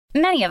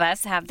Many of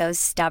us have those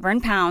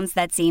stubborn pounds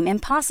that seem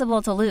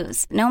impossible to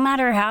lose, no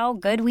matter how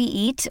good we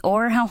eat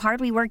or how hard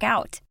we work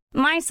out.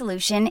 My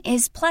solution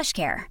is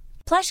PlushCare.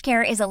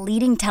 PlushCare is a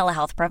leading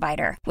telehealth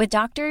provider with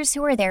doctors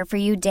who are there for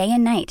you day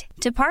and night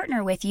to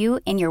partner with you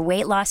in your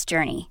weight loss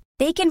journey.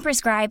 They can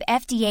prescribe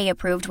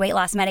FDA-approved weight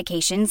loss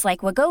medications like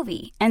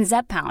Wegovy and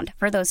Zepbound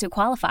for those who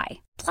qualify.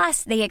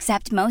 Plus, they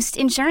accept most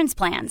insurance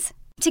plans.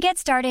 To get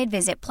started,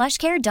 visit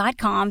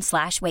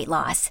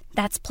plushcare.com/weightloss.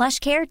 That's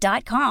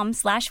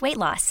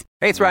plushcare.com/weightloss.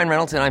 Hey, it's Ryan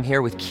Reynolds, and I'm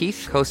here with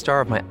Keith,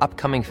 co-star of my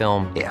upcoming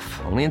film, If,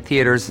 only in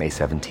theaters May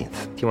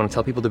 17th. Do you want to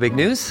tell people the big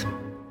news?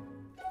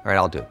 All right,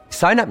 I'll do it.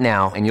 Sign up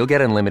now and you'll get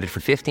unlimited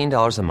for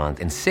 $15 a month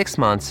and 6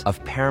 months of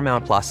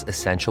Paramount Plus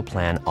Essential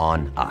Plan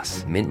on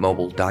us.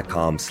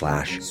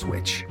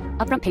 MintMobile.com/switch.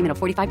 Upfront payment of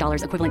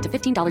 $45 equivalent to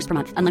 $15 per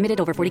month. Unlimited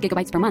over 40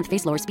 gigabytes per month.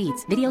 Face lower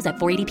speeds. Videos at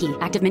 480p.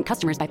 Active Mint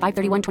customers by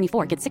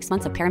 531.24 get 6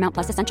 months of Paramount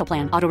Plus Essential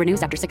Plan. Auto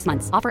renews after 6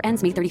 months. Offer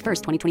ends May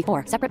 31st,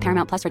 2024. Separate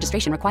Paramount Plus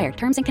registration required.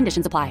 Terms and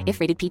conditions apply if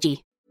rated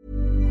PG.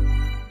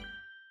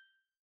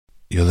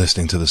 You're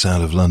listening to The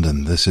Sound of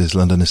London. This is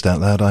Londonist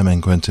Out Loud. I'm N.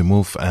 Quentin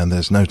Woolf, and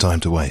there's no time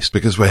to waste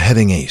because we're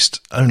heading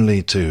east,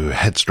 only to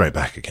head straight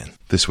back again.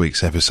 This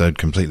week's episode,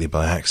 completely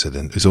by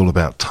accident, is all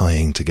about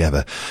tying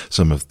together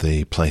some of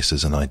the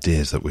places and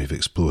ideas that we've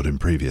explored in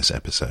previous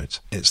episodes.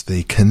 It's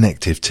the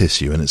connective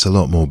tissue, and it's a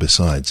lot more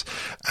besides,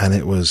 and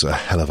it was a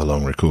hell of a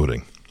long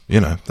recording. You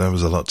know, there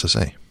was a lot to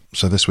say.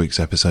 So this week's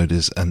episode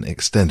is an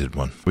extended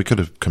one. We could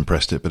have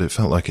compressed it, but it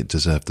felt like it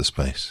deserved the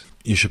space.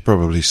 You should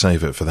probably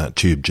save it for that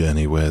tube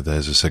journey where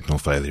there's a signal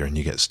failure and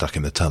you get stuck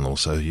in the tunnel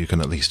so you can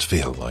at least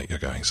feel like you're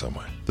going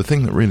somewhere. The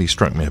thing that really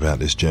struck me about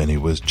this journey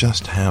was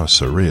just how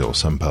surreal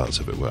some parts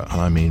of it were.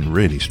 I mean,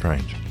 really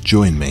strange.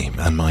 Join me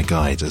and my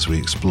guide as we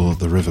explore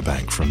the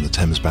riverbank from the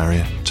Thames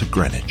Barrier to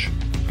Greenwich.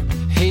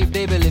 Hey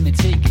baby, let me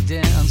take you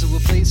down to a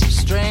place of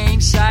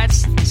strange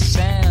sights and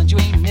sound. You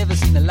ain't never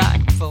seen the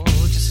like before,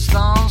 just a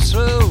stone's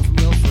throw from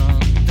your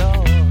front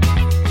door.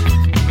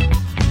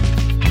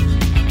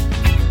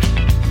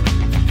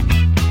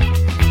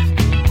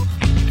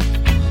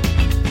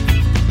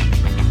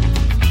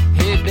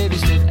 Hey baby,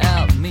 step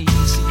out with me,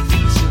 see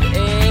things of the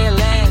air,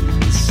 land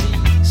and the sea.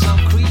 Some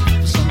creep,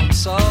 some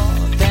saw,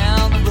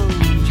 down the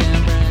road,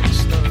 jam brand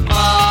store.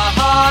 My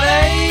heart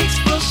aches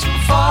for some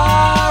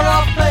far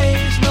off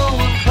place. No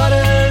one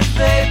clutters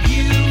their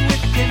view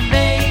with your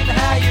name,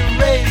 how you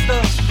raised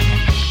us.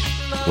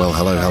 Well,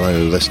 hello,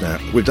 listener.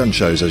 We've done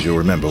shows, as you'll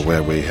remember,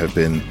 where we have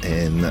been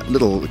in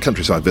little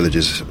countryside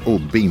villages, all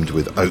beamed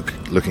with oak,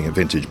 looking at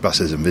vintage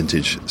buses and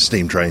vintage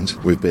steam trains.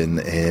 We've been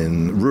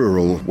in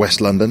rural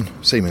West London,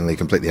 seemingly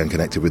completely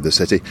unconnected with the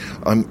city.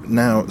 I'm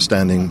now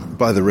standing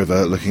by the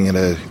river looking at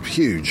a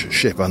huge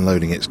ship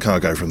unloading its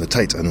cargo from the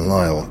Tate and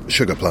Lyle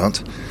sugar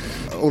plant,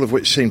 all of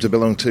which seem to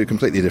belong to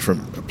completely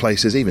different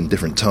places, even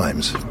different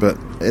times. But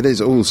it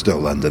is all still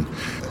London.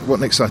 What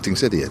an exciting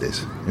city it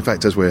is. In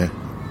fact, as we're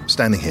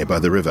standing here by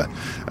the river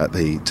at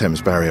the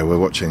Thames Barrier, we're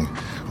watching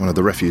one of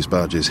the refuse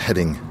barges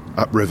heading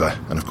upriver,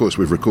 and of course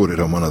we've recorded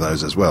on one of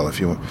those as well. If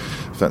you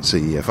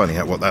fancy finding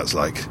out what that's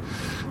like,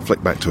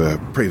 flick back to a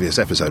previous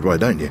episode, why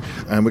don't you?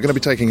 And we're going to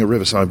be taking a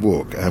riverside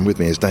walk, and with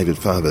me is David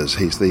Fathers.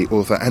 He's the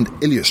author and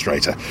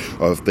illustrator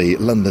of the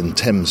London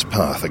Thames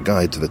Path, a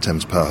guide to the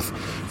Thames Path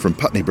from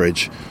Putney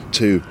Bridge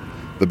to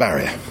the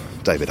Barrier.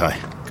 David, hi.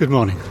 Good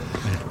morning.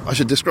 I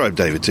should describe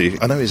David to you.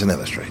 I know he's an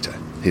illustrator.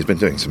 He's been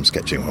doing some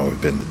sketching while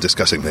we've been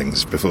discussing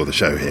things before the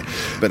show here.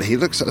 But he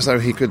looks as though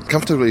he could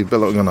comfortably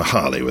belong on a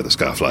Harley with a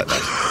scarf like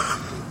that.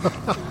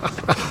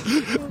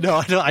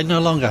 No, I no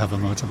longer have a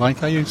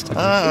motorbike. I used to.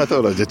 I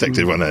thought I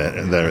detected one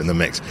there in the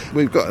mix.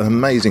 We've got an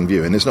amazing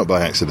view, and it's not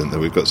by accident that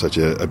we've got such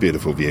a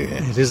beautiful view here.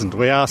 It isn't.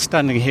 We are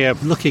standing here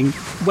looking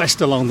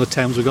west along the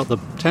Thames. We've got the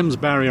Thames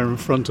Barrier in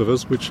front of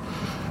us, which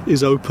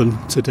is open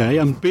today,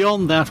 and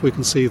beyond that we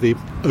can see the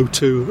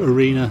O2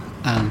 Arena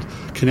and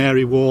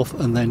Canary Wharf,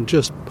 and then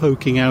just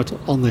poking out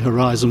on the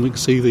horizon we can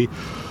see the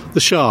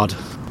Shard.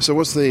 So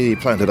what's the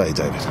plan today,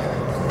 David?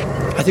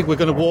 I think we're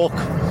going to walk.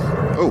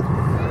 Oh,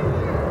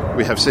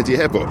 we have City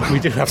Airport. We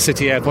do have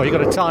City Airport. You've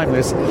got to time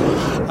this.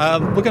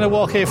 We're going to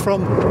walk here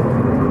from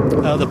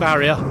the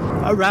Barrier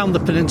around the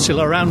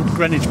peninsula, around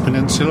Greenwich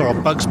Peninsula, or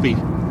Bugsby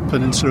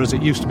Peninsula as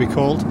it used to be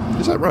called.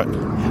 Is that right?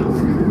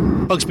 Yeah.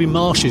 Bugsby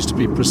Marshes, to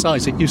be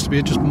precise. It used to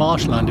be just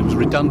marshland. It was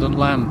redundant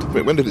land.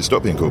 Wait, when did it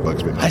stop being called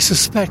Bugsby? I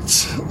suspect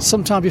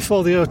sometime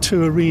before the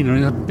O2 Arena,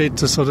 in a bid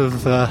to sort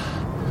of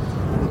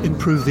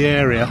improve the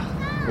area.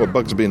 Well,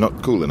 Bugsby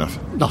not cool enough?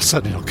 No,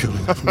 certainly not cool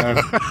enough,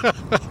 no.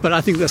 But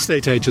I think the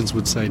estate agents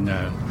would say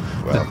no.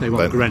 Well, they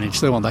want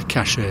Greenwich. They want that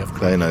cachet of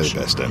Greenwich. They know the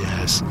best, don't they?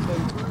 Yes.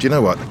 Do you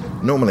know what?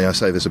 Normally I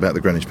say this about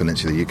the Greenwich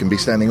Peninsula. You can be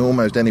standing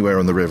almost anywhere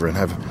on the river and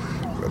have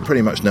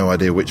pretty much no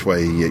idea which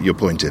way you're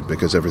pointed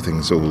because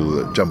everything's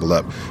all jumbled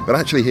up. But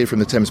actually here from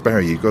the Thames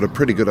Barrier, you've got a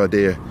pretty good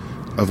idea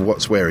of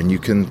what's where, and you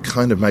can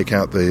kind of make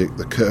out the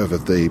curve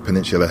of the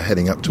peninsula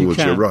heading up towards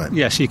your right.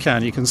 Yes, you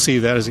can. You can see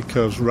that as it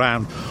curves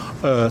round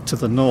to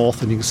the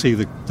north, and you can see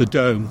the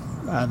dome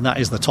and that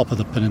is the top of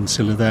the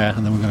peninsula there,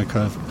 and then we're going to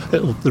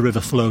curve. The river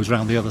flows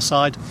around the other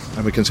side.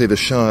 And we can see the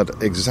Shard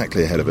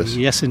exactly ahead of us.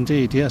 Yes,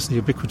 indeed, yes, the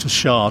ubiquitous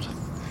Shard.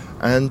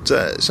 And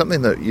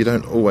something that you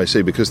don't always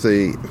see, because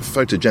the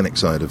photogenic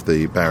side of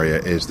the barrier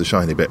is the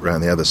shiny bit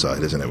round the other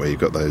side, isn't it, where you've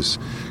got those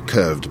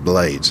curved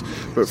blades.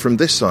 But from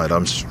this side,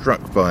 I'm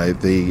struck by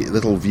the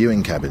little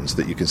viewing cabins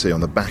that you can see on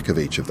the back of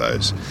each of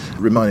those,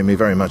 reminding me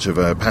very much of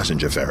a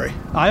passenger ferry.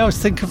 I always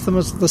think of them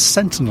as the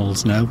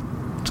sentinels now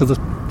to the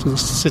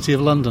City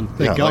of London.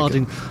 They're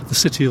guarding the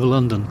City of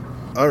London.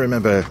 I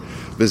remember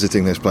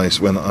visiting this place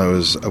when I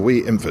was a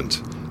wee infant,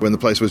 when the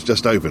place was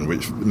just open,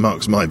 which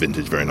marks my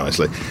vintage very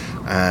nicely.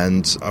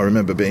 And I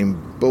remember being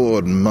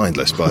bored and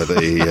mindless by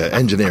the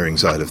engineering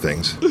side of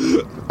things.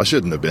 I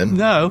shouldn't have been.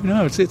 No,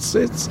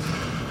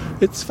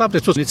 it's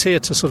fabulous. It's here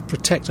to sort of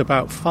protect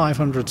about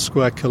 500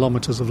 square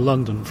kilometres of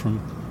London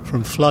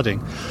from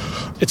flooding.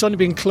 It's only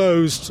been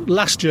closed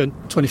last year,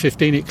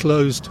 2015. It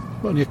closed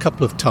only a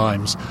couple of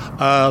times,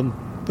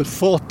 but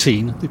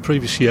 14, the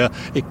previous year,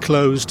 it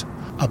closed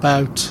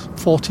about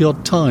 40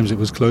 odd times. It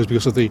was closed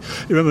because of in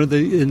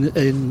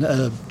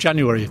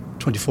January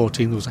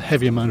 2014 there was a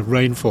heavy amount of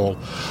rainfall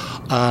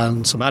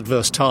and some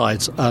adverse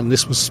tides, and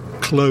this was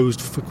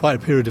closed for quite a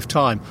period of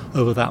time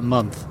over that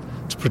month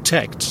to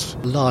protect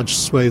large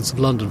swathes of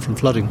London from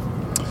flooding.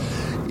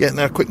 Yeah,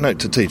 now a quick note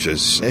to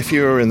teachers. If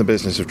you're in the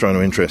business of trying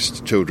to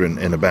interest children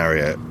in a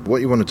barrier,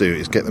 what you want to do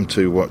is get them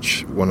to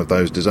watch one of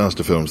those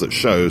disaster films that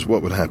shows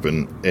what would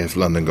happen if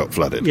London got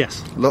flooded.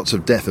 Yes. Lots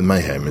of death and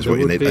mayhem is what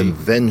you need, and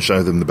then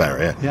show them the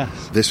barrier.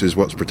 Yes. This is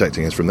what's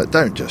protecting us from that.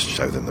 Don't just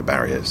show them the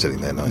barrier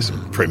sitting there nice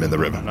and prim in the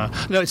river.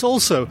 No, it's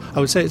also, I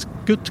would say, it's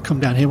good to come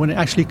down here when it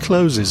actually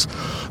closes.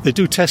 They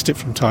do test it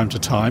from time to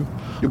time.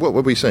 What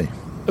would we see?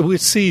 We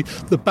see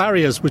the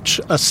barriers which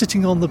are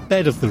sitting on the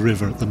bed of the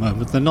river at the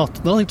moment. They're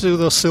not nothing to do with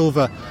those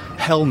silver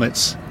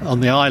helmets on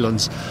the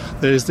islands.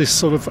 There's this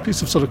sort of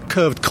piece of sort of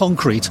curved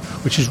concrete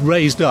which is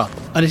raised up,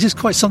 and it is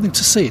quite something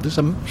to see. There's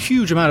a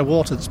huge amount of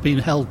water that's been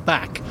held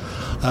back,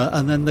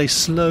 and then they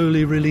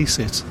slowly release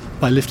it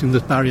by lifting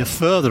the barrier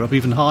further up,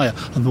 even higher,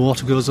 and the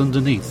water goes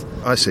underneath.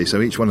 I see. So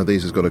each one of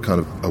these has got a kind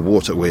of a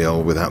water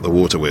wheel without the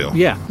water wheel.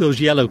 Yeah, those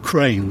yellow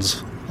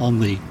cranes on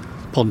the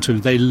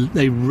pontoon,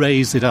 they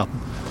raise it up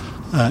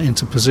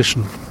into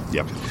position.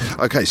 Yep.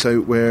 OK,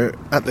 so we're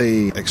at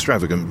the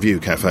Extravagant View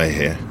Cafe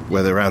here,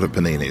 where they're out of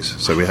paninis,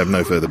 so we have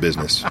no further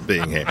business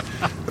being here.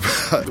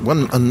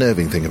 One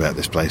unnerving thing about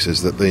this place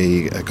is that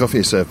the coffee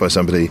is served by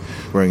somebody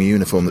wearing a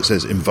uniform that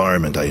says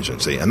Environment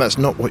Agency, and that's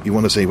not what you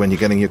want to see when you're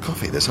getting your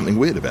coffee. There's something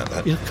weird about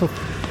that. Yeah,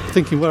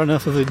 thinking where on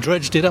earth have they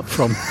dredged it up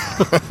from?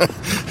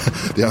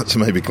 The answer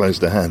may be close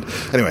to hand.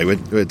 Anyway,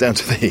 we're down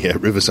to the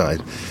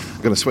riverside.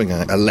 We're going to swing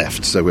a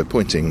left, so we're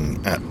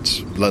pointing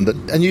at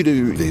London. And you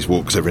do these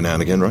walks every now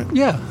and again, right?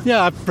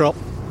 Yeah, I've brought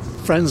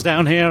friends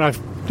down here. I've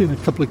done a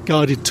couple of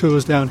guided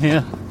tours down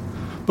here.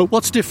 But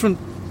what's different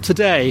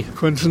today,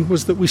 Quentin,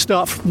 was that we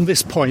start from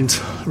this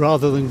point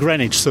rather than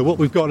Greenwich. So what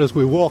we've got as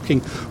we're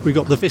walking, we've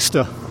got the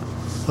vista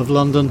of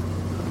London,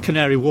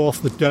 Canary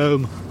Wharf, the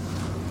Dome,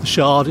 the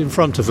Shard in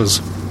front of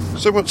us.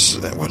 So what's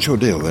your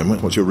deal then?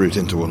 What's your route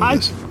into all of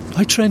this?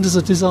 I trained as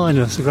a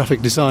designer, as a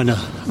graphic designer,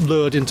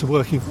 lured into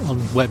working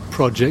on web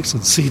projects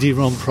and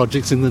CD-ROM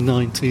projects in the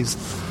 90s.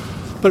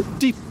 But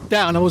deep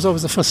down, I was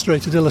always a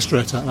frustrated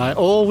illustrator, and I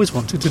always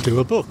wanted to do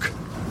a book.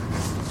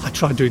 I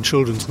tried doing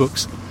children's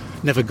books,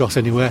 never got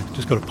anywhere,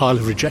 just got a pile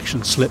of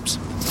rejection slips.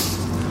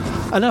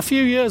 And a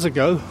few years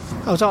ago,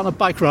 I was out on a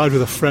bike ride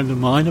with a friend of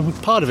mine,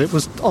 and part of it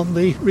was on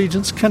the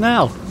Regent's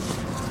Canal.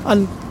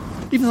 And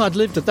even though I'd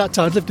lived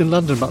in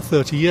London about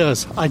 30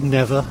 years, I'd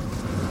never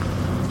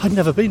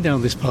been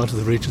down this part of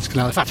the Regent's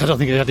Canal. In fact, I don't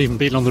think I'd even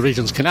been on the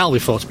Regent's Canal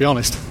before, to be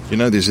honest. You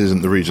know this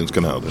isn't the Regent's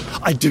Canal, then?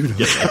 I do know.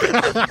 Yes.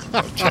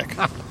 Check.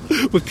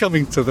 We'll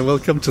come to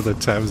the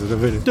Thames in a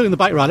minute. During the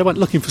bike ride, I went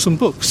looking for some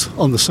books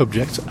on the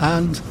subject,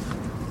 and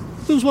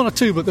there was one or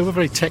two, but they were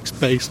very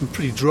text-based and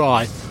pretty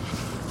dry.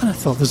 And I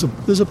thought,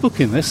 there's a book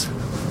in this.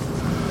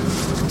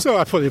 So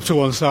I put it to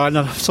one side,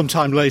 and some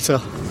time later,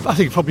 I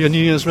think probably a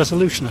New Year's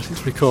resolution, I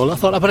recall, I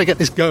thought I'd better get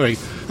this going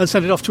and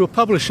send it off to a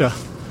publisher.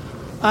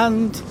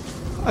 And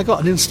I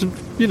got an instant,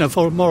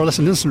 more or less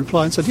an instant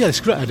reply and said, yeah, it's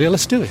a great idea,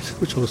 let's do it,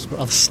 which I was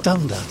rather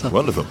stunned at.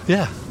 Wonderful.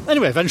 Yeah.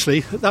 Anyway, eventually,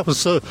 that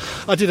was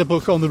I did a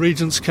book on the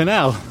Regent's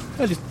Canal,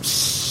 and it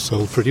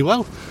sold pretty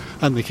well.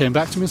 And they came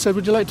back to me and said,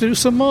 would you like to do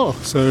some more?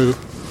 So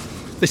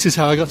this is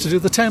how I got to do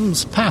the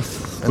Thames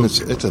Path. And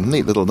it's a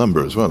neat little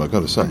number as well, I've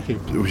got to say.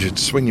 We should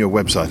swing your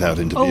website out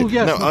into view. Oh,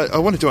 yes. Now, I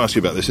wanted to ask you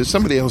about this. Is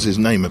somebody else's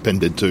name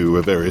appended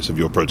to various of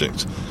your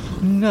projects?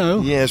 No.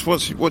 Yes,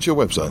 what's your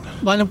website?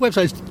 My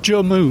website is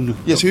Joe Moon.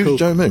 Yes, who's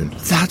Joe Moon?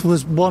 That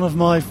was one of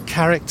my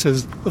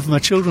characters of my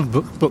children's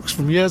books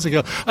from years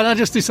ago, and I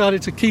just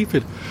decided to keep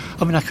it.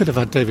 I mean, I could have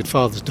had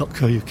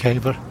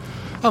davidfathers.co.uk, but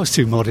I was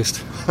too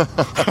modest.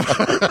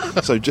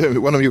 So, Joe,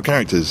 one of your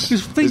characters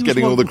is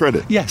getting all the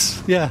credit?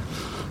 Yes, yeah.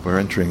 We're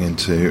entering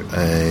into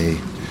a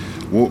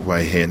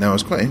walkway here. Now, I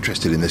was quite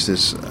interested in this.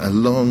 There's a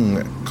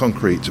long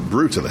concrete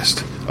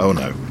brutalist. Oh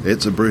no,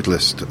 it's a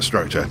brutalist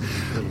structure,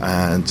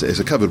 and it's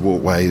a covered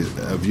walkway,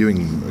 a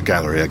viewing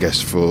gallery, I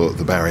guess, for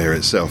the barrier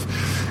itself.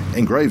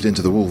 Engraved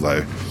into the wall,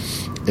 though,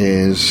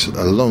 is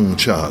a long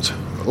chart,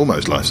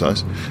 almost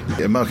life-size,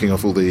 marking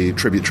off all the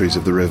tributaries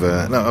of the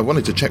river. Now, I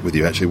wanted to check with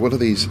you, actually, what are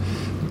these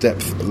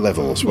depth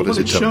levels? What is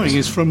it it's showing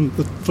is from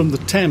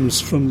the Thames,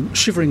 from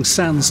Shivering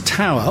Sands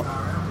Tower,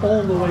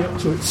 all the way up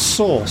to its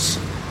source.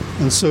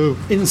 And so,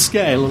 in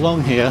scale,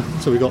 along here,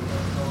 so we've got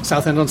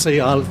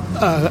Southend-on-Sea,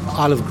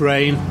 Isle of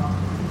Grain,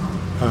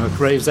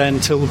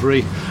 Gravesend,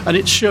 Tilbury, and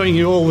it's showing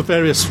you all the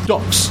various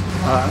docks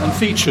and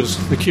features,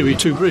 the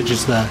QE2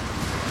 bridges there.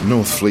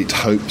 Northfleet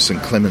Hope,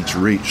 St Clement's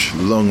Reach,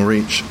 Long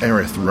Reach,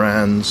 Erith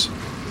Rands,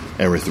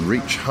 Erith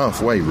Reach,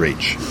 Halfway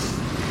Reach,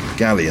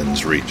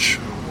 Galleon's Reach,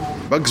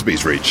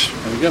 Bugsby's Reach.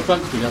 There we go,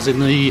 Bugsby, as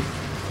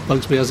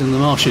in the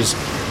marshes.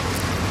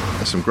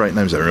 There's some great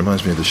names there. It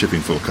reminds me of the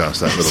shipping forecast,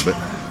 that little bit.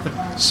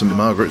 St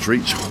Margaret's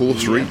Reach,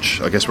 Horse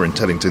Reach. I guess we're in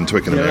Teddington,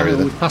 Twickenham area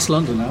then. We've passed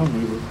London now,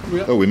 haven't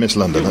we? Oh, we missed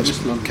London. That's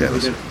missed London.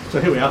 careless. So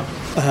here we are.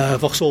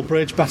 Vauxhall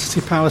Bridge,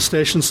 Battersea Power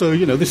Station. So,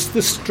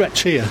 this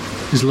stretch here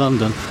is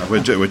London.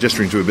 We're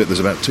gesturing to a bit that's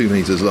about 2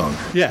 metres long.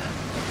 Yeah.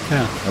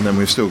 And then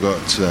we've still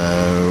got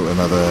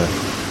another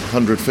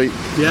 100 feet,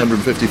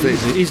 150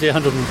 feet. Easily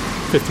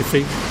 150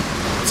 feet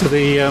to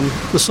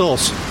the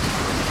source.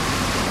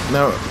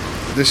 Now,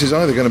 this is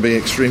either going to be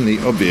extremely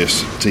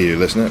obvious to you,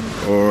 listener,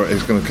 or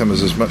it's going to come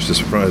as much a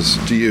surprise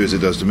to you as it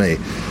does to me.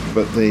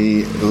 But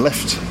the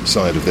left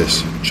side of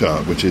this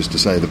chart, which is to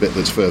say the bit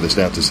that's furthest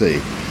out to sea,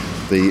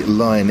 the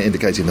line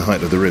indicating the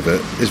height of the river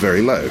is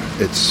very low.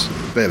 It's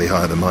barely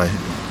higher than my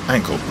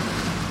ankle.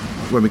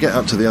 When we get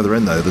up to the other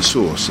end, though, the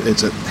source,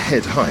 it's at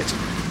head height.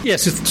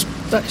 Yes,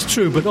 that's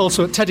true, but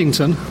also at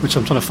Teddington, which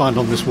I'm trying to find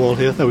on this wall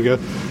here, there we go,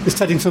 is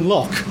Teddington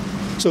Lock.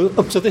 So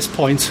up to this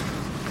point,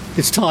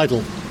 it's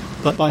tidal.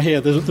 But by here,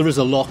 there is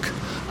a lock,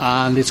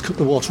 and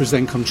the water is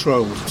then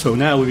controlled. So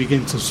now we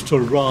begin to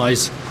sort of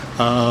rise.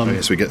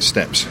 Yes, we get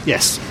steps.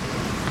 Yes.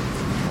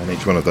 And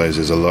each one of those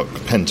is a lock.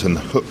 Penton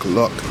Hook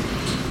Lock,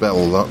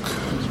 Bell Lock,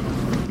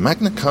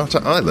 Magna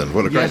Carta Island.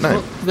 What a great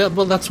name.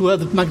 Well, that's where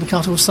the Magna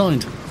Carta was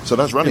signed. So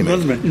that's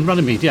Runnymede. In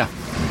Runnymede, yeah.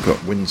 We've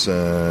got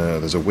Windsor,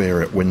 there's a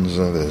weir at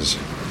Windsor, there's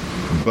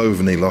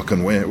Boveney Lock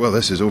and Weir. Well,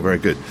 this is all very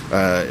good.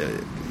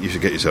 You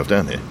should get yourself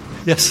down here.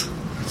 Yes.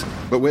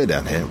 But we're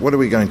down here. What are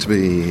we going to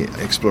be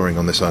exploring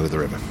on this side of the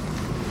river?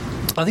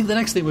 I think the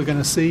next thing we're going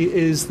to see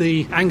is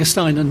the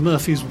Angerstein and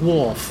Murphy's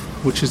Wharf,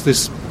 which is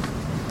this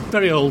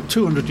very old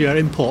 200-year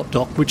import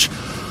dock, which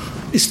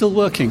is still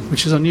working,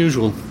 which is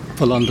unusual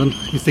for London.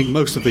 You think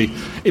most of the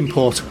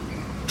import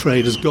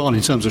trade has gone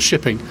in terms of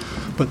shipping,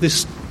 but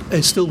this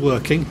is still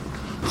working.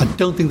 I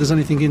don't think there's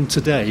anything in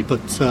today, but...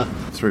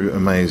 Through a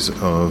maze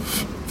of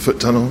foot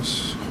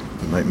tunnels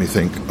that make me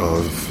think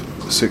of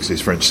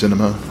 60s French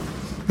cinema.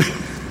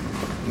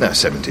 No,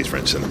 70s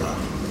French cinema.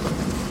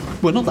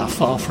 We're not that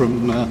far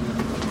from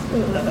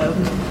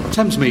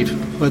Thamesmead,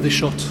 where they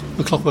shot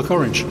A Clockwork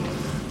Orange,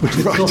 which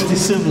is totally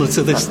similar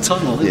to this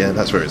tunnel. Yeah,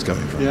 that's where it's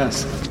coming from.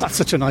 Yes. That's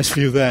such a nice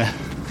view there.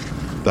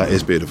 That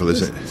is beautiful,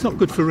 isn't it? It's not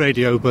good for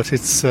radio, but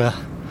it's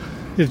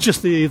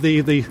just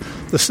the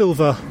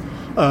silver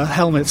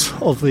helmets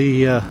of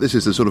the... This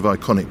is the sort of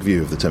iconic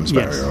view of the Thames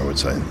Barrier, yes. I would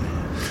say.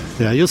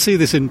 Yeah, you'll see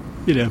this in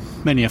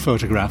many a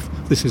photograph.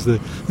 This is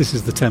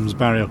the Thames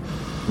Barrier.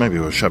 Maybe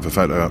we'll shove a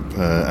photo up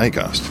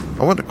Acast.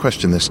 I want to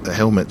question this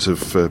helmets of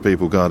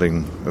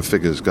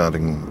figures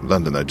guarding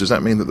London, though. Does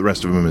that mean that the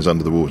rest of them is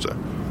under the water?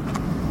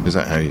 Is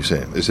that how you see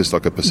it? Is this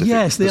like a Pacific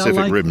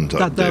Rim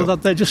type deal?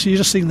 You're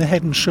just seeing the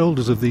head and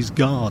shoulders of these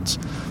guards,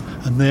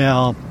 and they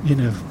are,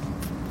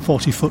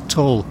 40 foot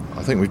tall.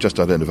 I think we've just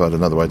identified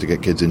another way to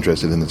get kids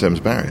interested in the Thames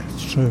Barrier.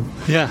 It's true.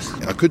 Yes.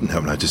 I couldn't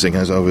help noticing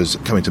as I was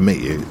coming to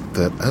meet you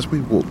that as we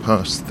walk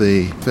past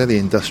the fairly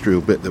industrial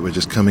bit that we're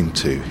just coming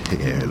to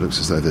here, it looks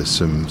as though there's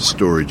some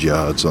storage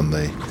yards on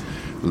the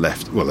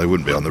left. Well, they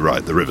wouldn't be on the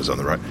right. The river's on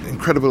the right.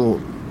 Incredible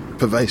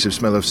pervasive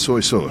smell of soy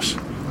sauce.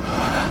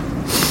 I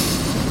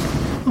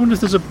wonder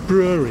if there's a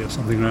brewery or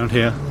something around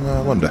here.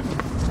 I wonder.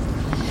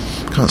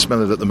 Can't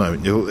smell it at the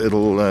moment.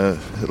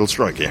 It'll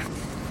strike you.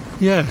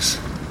 Yes.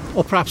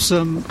 Or perhaps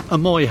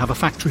Amoy have a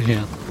factory here.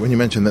 When you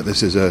mentioned that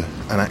this is an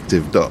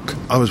active dock,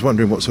 I was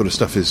wondering what sort of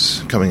stuff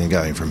is coming and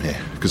going from here.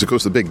 Because, of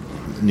course, the big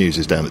news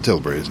is down at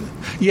Tilbury, isn't it?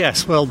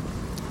 Yes, well,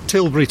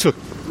 Tilbury took,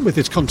 with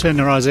its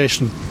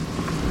containerisation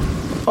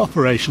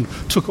operation,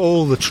 took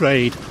all the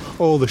trade,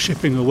 all the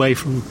shipping away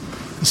from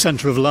the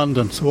centre of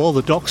London. So all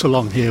the docks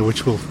along here,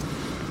 which we'll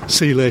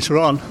see later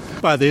on,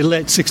 by the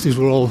late 60s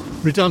were all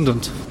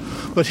redundant.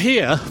 But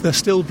here, they're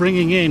still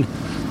bringing in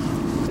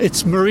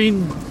it's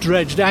marine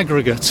dredged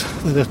aggregate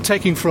that they're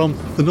taking from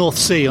the North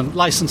Sea and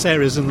licensed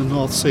areas in the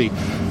North Sea,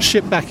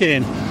 shipped back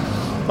in.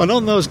 And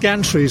on those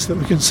gantries that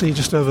we can see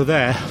just over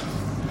there,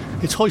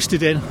 it's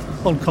hoisted in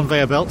on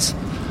conveyor belts,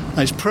 and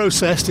it's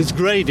processed, it's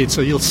graded,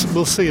 so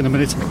we'll see in a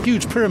minute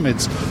huge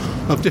pyramids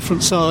of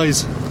different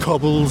size,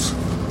 cobbles,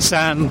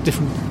 sand,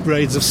 different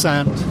grades of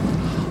sand,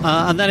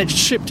 and then it's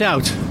shipped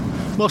out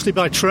mostly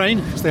by train,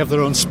 because they have their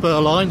own spur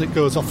line that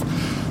goes off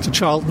to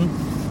Charlton,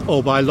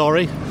 or by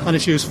lorry, and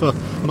it's used for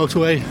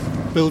motorway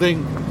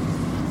building,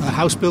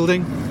 house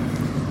building.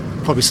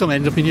 Probably some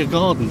end up in your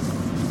garden.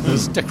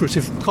 There's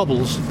decorative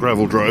cobbles.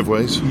 Gravel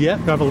driveways. Yeah,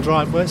 gravel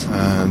driveways.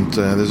 And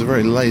there's a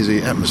very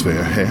lazy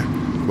atmosphere here.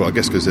 Well, I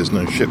guess because there's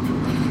no ship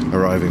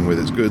arriving with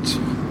its goods.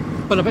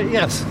 But I bet,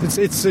 yes,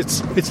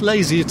 it's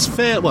lazy. It's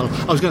fair. Well,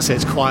 I was going to say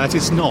it's quiet.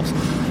 It's not.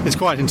 It's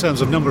quiet in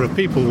terms of number of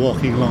people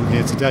walking along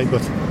here today.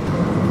 But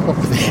what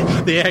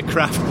with the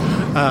aircraft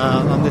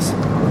and this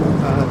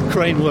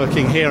crane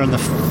working here and the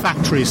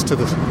factories to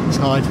the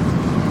side,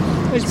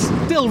 it's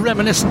still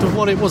reminiscent of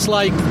what it was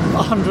like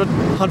 100,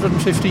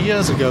 150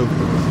 years ago,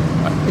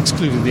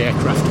 excluding the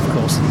aircraft, of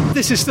course.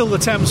 This is still the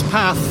Thames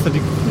Path, and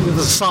there's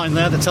a sign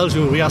there that tells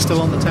you we are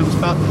still on the Thames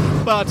Path,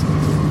 but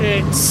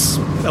it's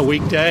a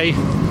weekday,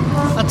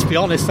 and to be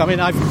honest, I mean,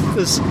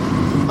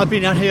 I've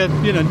been out here,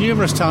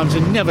 numerous times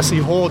and never see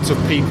hordes of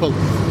people.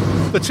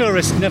 The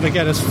tourists never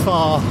get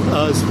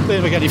they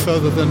never get any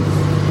further than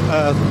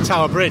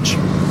Tower Bridge.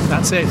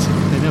 That's it.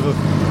 They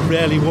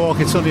rarely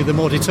walk. It's only the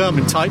more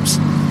determined types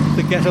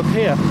that get up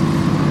here.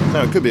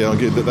 Now, it could be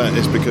argued that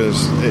is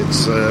because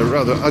it's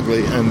rather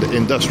ugly and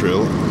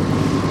industrial,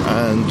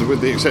 and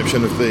with the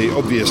exception of the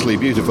obviously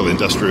beautiful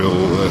industrial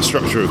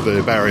structure of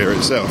the barrier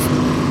itself,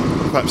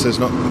 perhaps there's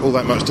not all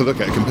that much to look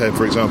at compared,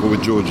 for example,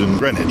 with George and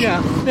Greenwich.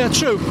 Yeah,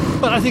 true.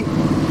 But I think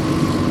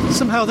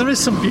somehow there is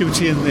some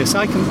beauty in this.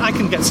 I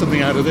can get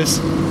something out of this.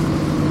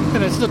 It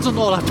doesn't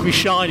all have to be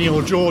shiny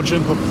or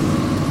Georgian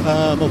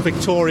or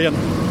Victorian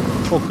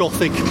or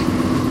Gothic.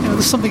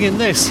 There's something in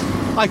this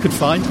I could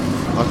find.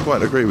 I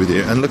quite agree with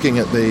you. And looking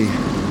at the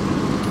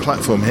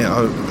platform here,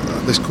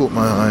 this caught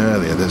my eye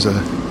earlier. There's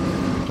a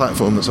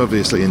platform that's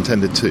obviously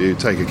intended to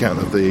take account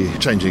of the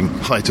changing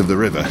height of the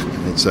river.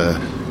 It's a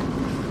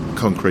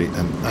concrete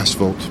and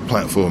asphalt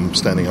platform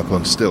standing up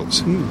on stilts.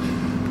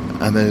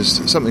 And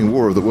there's something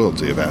War of the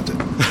Worldsy about it.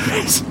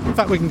 In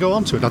fact, we can go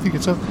on to it. I think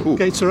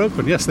gates are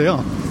open. Yes, they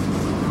are.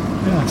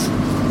 Yes.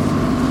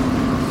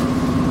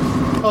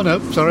 Oh, no,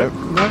 sorry.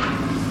 No.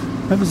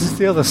 Maybe this is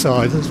the other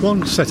side. There's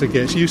one set of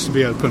gates used to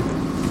be open.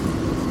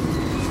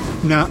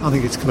 No, I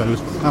think it's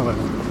closed. However.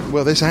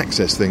 Well, this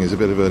access thing is a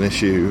bit of an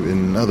issue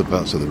in other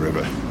parts of the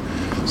river.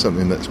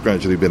 Something that's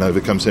gradually been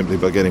overcome simply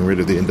by getting rid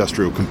of the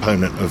industrial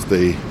component of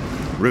the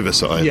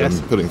riverside and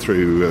putting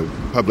through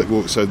public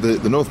walks. So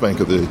the north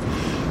bank of the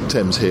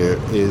Thames here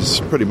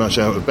is pretty much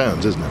out of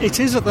bounds, isn't it? It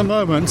is at the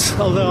moment,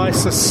 although I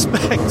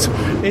suspect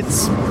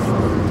it's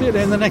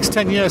in the next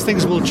 10 years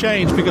things will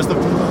change because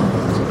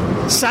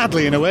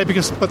sadly in a way,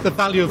 but the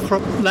value of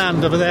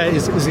land over there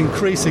is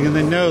increasing, and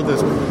they know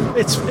that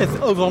it's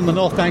over on the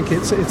north bank.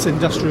 It's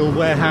industrial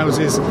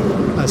warehouses,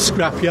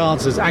 scrap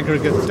yards, there's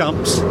aggregate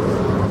dumps.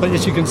 But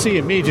as you can see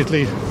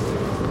immediately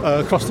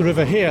across the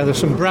river here, there's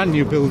some brand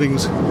new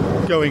buildings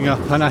going up,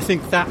 and I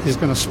think that is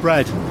going to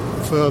spread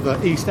further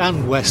east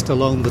and west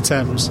along the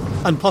Thames.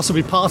 And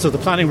possibly part of the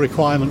planning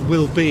requirement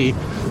will be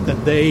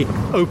that they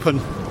open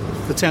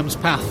the Thames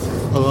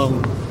Path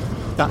along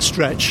that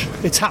stretch.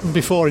 It's happened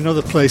before in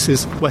other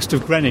places west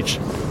of Greenwich.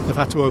 They've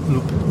had to open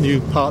up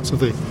new parts of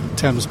the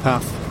Thames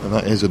Path. And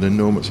that is an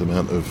enormous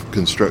amount of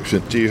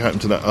construction. Do you happen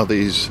to know, are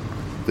these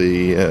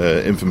the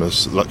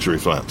infamous luxury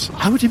flats?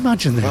 I would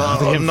imagine they are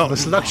the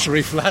infamous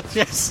luxury flats,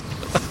 yes.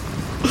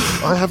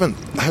 I haven't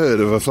heard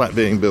of a flat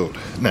being built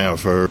now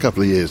for a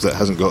couple of years that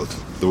hasn't got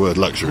the word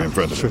luxury in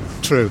front of it.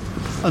 True.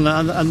 And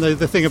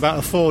the thing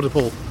about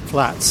affordable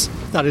flats,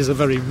 that is a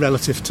very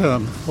relative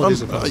term. What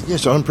is it?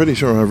 Yes, I'm pretty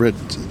sure I read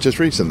just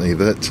recently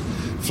that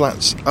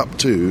flats up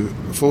to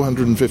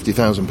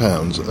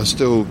 £450,000 are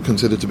still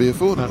considered to be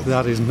affordable.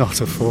 That is not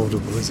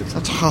affordable, is it?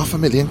 That's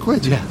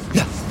 £500,000.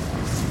 Yeah.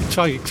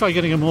 Try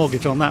getting a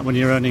mortgage on that when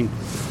you're earning,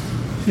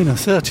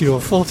 £30,000 or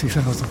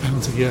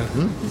 £40,000 a year.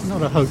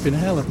 Not a hope in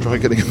hell. Try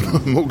getting a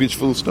mortgage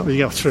full stop.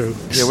 Yeah, true.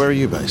 Yeah, where are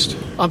you based?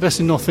 I'm based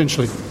in North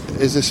Finchley.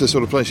 Is this the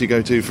sort of place you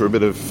go to for a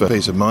bit of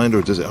peace of mind,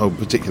 or does it hold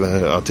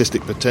particular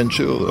artistic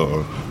potential,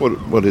 or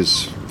what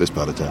is this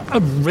part of town?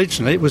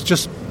 Originally, it was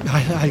just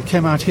I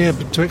came out here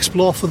to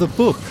explore for the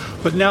book,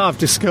 but now I've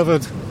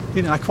discovered,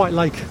 I quite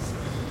like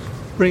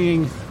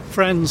bringing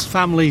friends,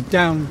 family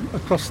down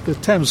across the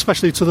Thames,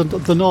 especially to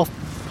the North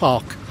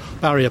Park.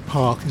 Barrier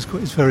Park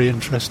is very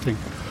interesting.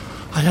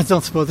 I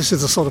don't suppose this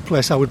is the sort of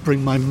place I would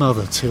bring my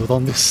mother to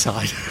on this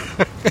side.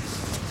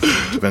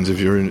 Depends if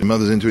your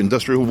mother's into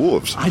industrial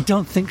wharves. I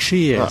don't think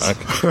she is.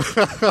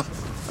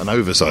 An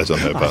oversight on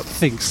her part. I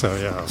think so,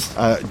 yes.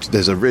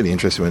 There's a really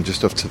interesting one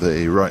just off to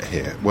the right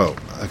here. Well,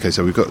 okay,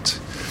 so we've got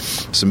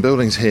some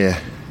buildings here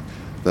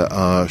that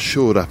are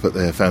shored up at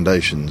their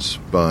foundations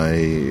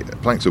by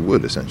planks of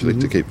wood, essentially,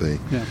 to keep the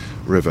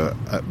river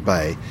at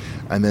bay.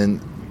 And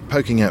then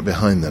poking out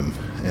behind them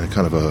in a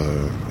kind of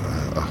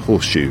a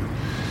horseshoe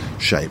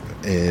shape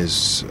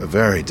is a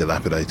very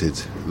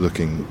dilapidated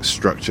looking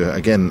structure,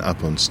 again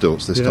up on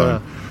stilts, this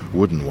time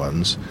wooden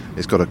ones.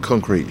 It's got a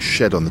concrete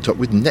shed on the top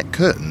with net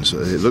curtains.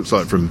 It looks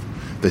like from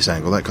this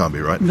angle, that can't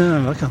be right.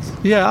 No, I can't.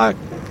 Yeah,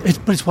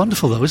 But it's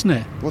wonderful, though, isn't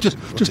it? What's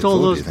it all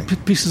for, those do you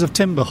think? pieces of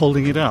timber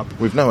holding it up.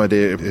 We've no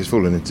idea if it's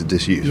fallen into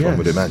disuse, one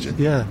would imagine.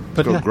 Yeah,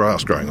 It's got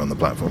grass growing on the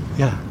platform.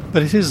 Yeah,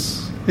 but it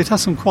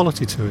has some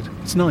quality to it.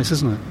 It's nice,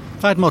 isn't it?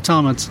 If I had more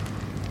time, I'd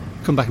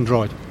come back and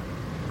draw it.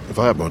 If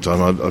I had more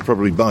time, I'd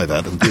probably buy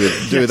that and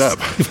do it up.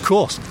 Of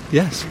course,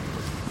 yes.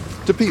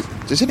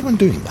 Is anyone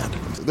doing that?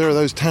 There are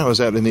those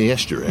towers out in the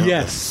estuary, aren't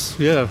Yes,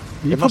 yeah.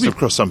 there? It must have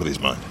crossed somebody's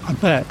mind. I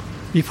bet.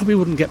 You probably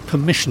wouldn't get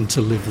permission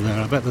to live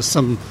there. I bet there's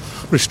some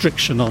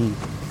restriction on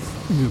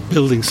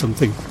building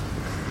something.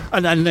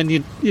 And then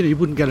you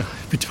wouldn't it'd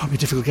be probably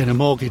difficult getting a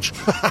mortgage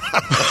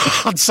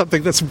on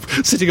something that's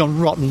sitting on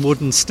rotten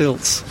wooden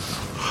stilts.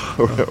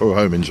 Or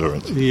home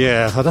insurance.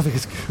 Yeah, I don't think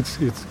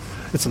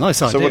it's a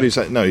nice idea. So what do you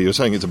say? No, you're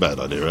saying it's a bad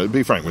idea. Right?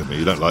 Be frank with me.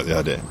 You don't like the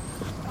idea.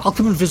 I'll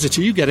come and visit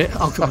you. You get it.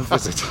 I'll come and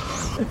visit.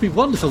 It'd be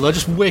wonderful, though,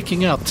 just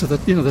waking up to the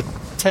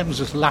Thames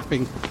just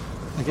lapping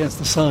against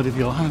the side of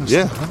your house.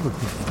 Yeah. That would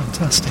be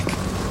fantastic.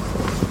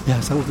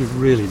 Yes, that would be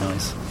really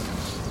nice.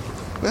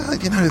 Well,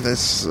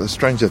 there's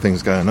stranger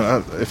things going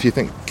on. If you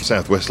think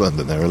southwest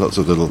London, there are lots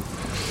of little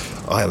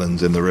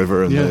islands in the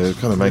river, and they're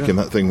kind of making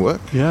that thing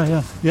work.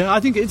 Yeah. I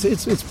think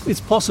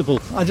it's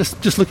possible. I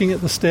just looking at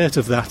the state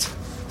of that,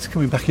 it's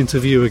coming back into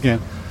view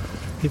again.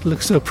 It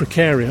looks so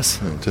precarious.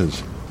 Yeah, it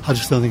is. I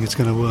just don't think it's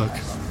going to work.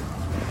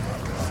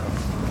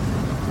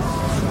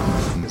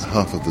 And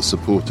half of the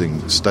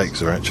supporting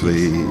stakes are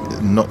actually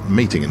not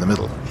meeting in the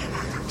middle.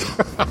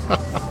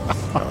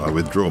 I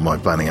withdraw my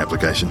planning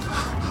application.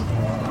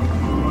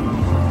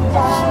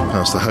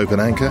 Past the Hope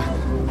and Anchor.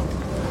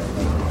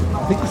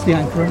 I think it's the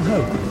Anchor and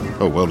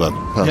Hope. Oh, well done.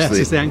 Yes,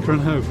 it's the Anchor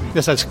and Hope.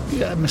 Yes, that's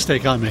a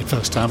mistake I made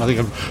first time. I think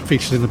I'm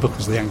featured in the book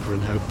as the Anchor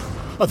and Hope.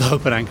 Or the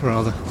Hope and Anchor,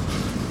 rather.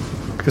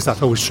 Because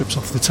that always trips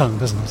off the tongue,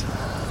 doesn't it?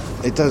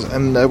 It does.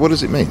 And what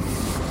does it mean?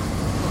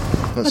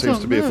 That seems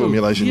to be a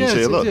formulation you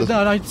see a lot.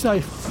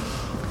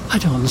 I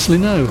don't honestly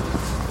know.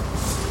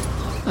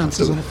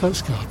 Answers on a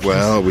postcard. Please.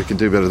 Well, we can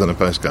do better than a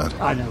postcard.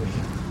 I know we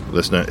can.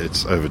 Listener,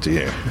 it's over to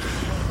you.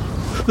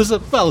 There's a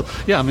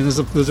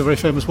very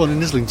famous one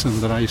in Islington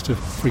that I used to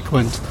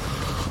frequent,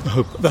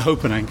 the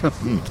Hope and Anchor.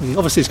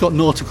 Obviously, it's got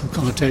nautical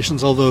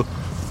connotations, although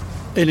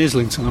in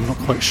Islington I'm not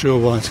quite sure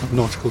why it's got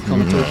nautical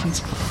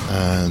connotations.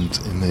 And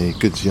in the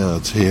goods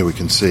yards here we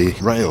can see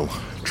rail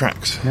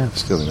tracks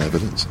still in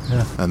evidence.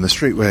 Yeah. And the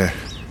street we're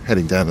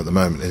heading down at the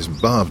moment is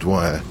barbed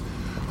wire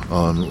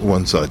on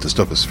one side to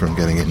stop us from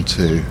getting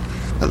into,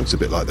 that looks a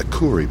bit like the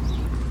Corey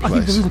place. I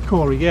think this is the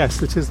Corey,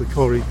 yes, it is the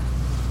Corey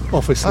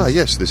offices. Ah,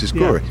 yes, this is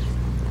Corey.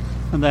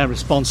 Yeah. And they're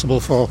responsible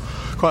for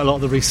quite a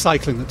lot of the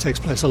recycling that takes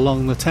place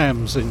along the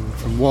Thames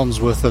from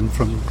Wandsworth and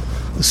from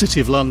the City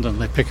of London.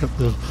 They pick up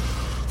the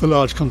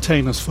large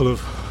containers full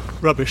of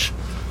rubbish,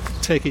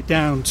 take it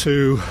down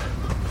to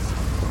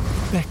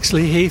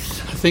Bexley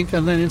Heath, I think,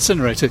 and then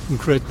incinerate it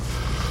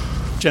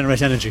and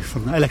generate energy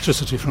from that,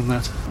 electricity from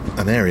that.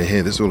 An area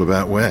here that's all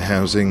about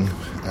warehousing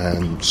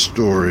and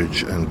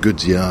storage and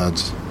goods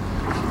yards,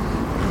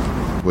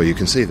 where you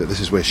can see that this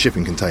is where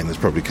shipping containers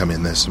probably come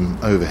in. There's some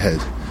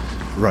overhead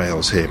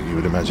rails here. You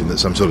would imagine that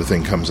some sort of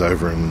thing comes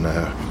over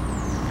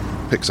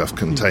and picks up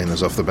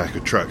containers off the back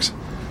of trucks.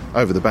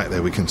 Over the back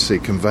there we can see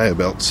conveyor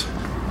belts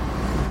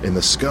in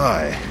the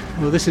sky.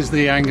 Well, this is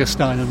the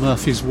Angerstein and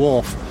Murphy's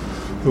Wharf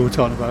we were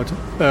talking about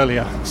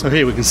earlier. So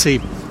here we can see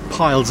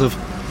piles of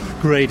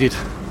graded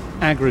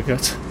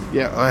aggregate.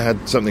 Yeah, I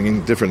had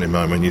something different in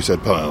mind when you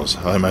said piles.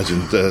 I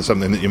imagined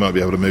something that you might be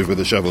able to move with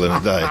a shovel in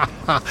a day.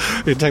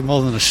 It'd take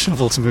more than a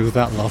shovel to move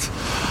that lot.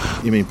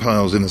 You mean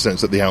piles in the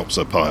sense that the Alps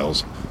are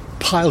piles?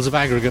 Piles of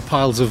aggregate,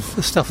 piles of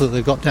stuff that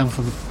they've got down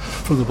from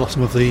the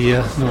bottom of the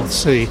North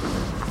Sea.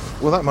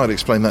 Well, that might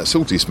explain that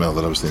salty smell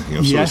that I was thinking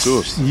of. Yes,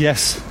 sauce.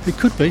 yes, it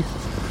could be.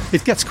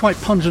 It gets quite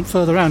pungent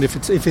further around if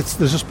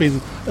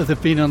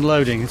they've been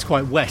unloading. It's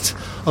quite wet.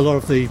 A lot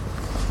of the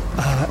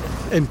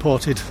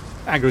imported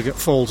aggregate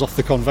falls off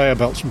the conveyor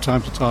belts from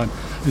time to time,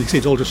 and you can see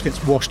it all just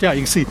gets washed out.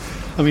 You can see,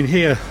 I mean,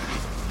 here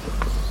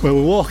where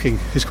we're walking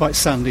is quite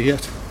sandy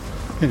yet.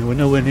 We're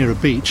nowhere near a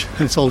beach,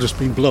 and it's all just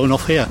been blown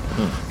off here.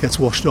 Gets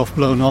washed off,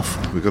 blown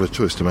off. We've got a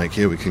choice to make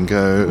here. We can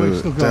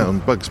go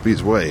down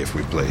Bugsby's Way, if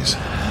we please.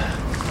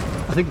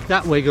 I think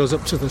that way goes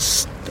up to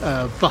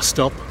the bus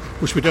stop,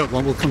 which we don't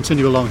want. We'll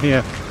continue along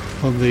here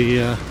on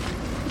the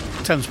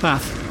Thames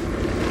Path,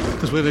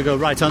 because we're going to go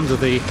right under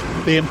the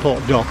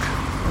import dock.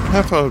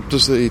 How far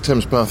does the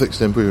Thames Path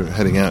extend? We were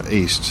heading out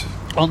east,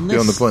 beyond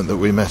the point that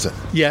we met it.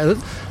 Yeah,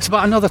 it's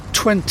about another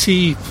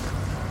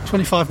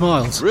 25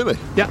 miles. Really?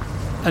 Yeah,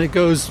 and it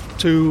goes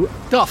to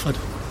Dartford,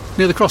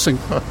 near the crossing.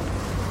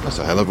 That's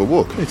a hell of a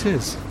walk. It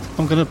is.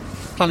 I'm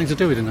planning to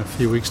do it in a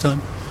few weeks'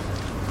 time,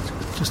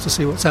 just to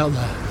see what's out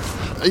there.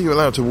 Are you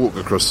allowed to walk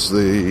across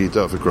the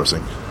Dartford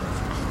crossing?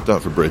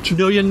 Dartford Bridge?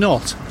 No, you're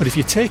not. But if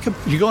you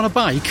go on a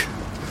bike,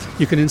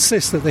 you can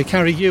insist that they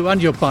carry you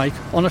and your bike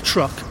on a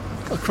truck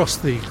across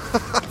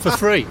for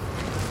free.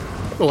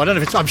 Well, I don't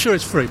know if I'm sure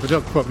it's free, but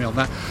don't quote me on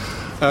that.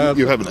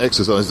 You haven't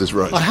exercised this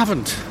right. I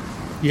haven't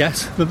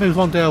yet, but maybe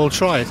one day I will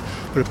try it.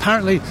 But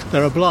apparently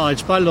they're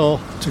obliged by law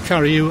to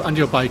carry you and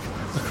your bike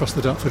across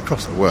the Dartford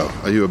crossing. Well,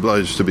 are you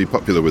obliged to be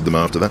popular with them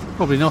after that?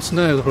 Probably not,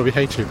 no, they'll probably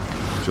hate you.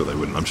 I'm sure they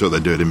wouldn't. I'm sure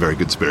they'd do it in very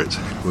good spirits.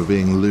 We're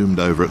being loomed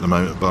over at the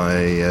moment by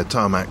a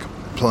tarmac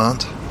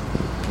plant.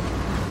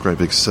 Great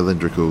big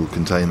cylindrical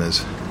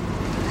containers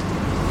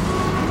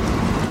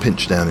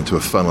pinched down into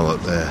a funnel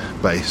at their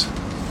base.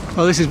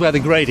 Well, this is where the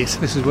grade is.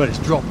 This is where it's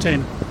dropped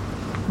in,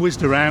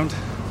 whizzed around.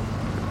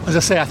 As I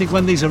say, I think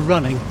when these are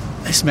running,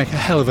 this make a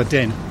hell of a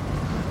din.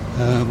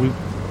 We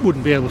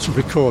wouldn't be able to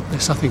record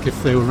this, I think,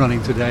 if they were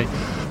running today.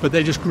 But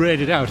they just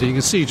graded out, and you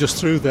can see just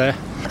through there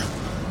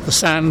the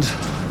sand,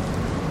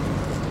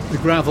 the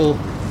gravel,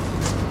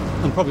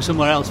 and probably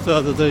somewhere else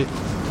further the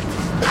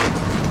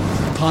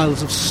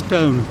piles of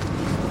stone.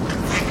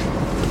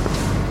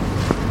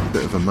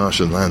 Bit of a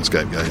Martian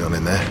landscape going on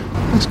in there.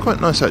 It's quite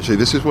nice, actually.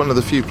 This is one of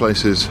the few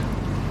places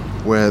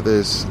where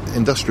there's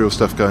industrial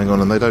stuff going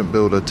on and they don't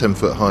build a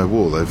 10-foot high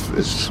wall.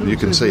 You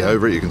can see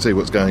over it, you can see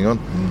what's going on.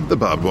 The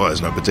barbed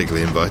wire's not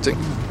particularly inviting.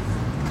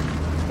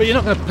 But you're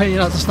not going to pay,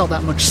 there's not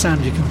that much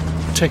sand you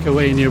can take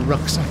away in your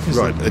rucksack, is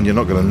right, there? And you're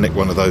not going to nick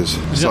one of those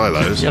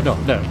silos. You're not,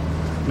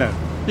 no.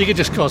 You could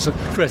just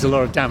create a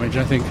lot of damage,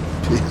 I think.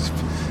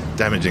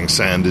 Damaging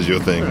sand is your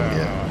thing,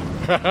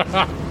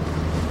 yeah.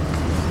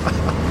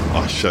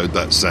 I showed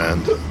that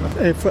sand.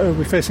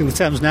 We're facing the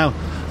Thames now,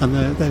 and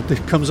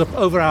it comes up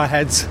over our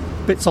heads.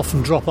 Bits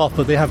often drop off,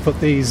 but they have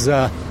put this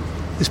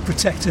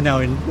protector now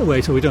in a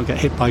way so we don't get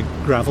hit by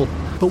gravel.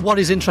 But what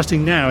is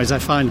interesting now, as I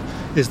find,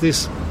 is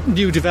this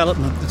new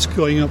development that's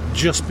going up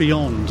just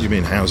beyond. You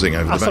mean housing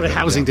over the back? Sorry,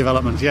 housing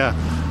development, yeah.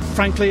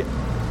 Frankly,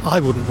 I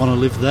wouldn't want to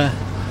live there,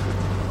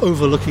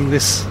 overlooking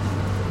this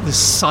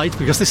site,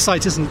 because this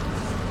site isn't,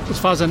 as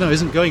far as I know,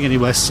 isn't going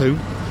anywhere soon.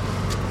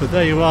 But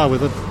there you are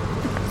with a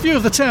view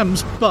of the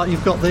Thames, but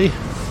you've got the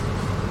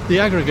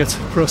aggregate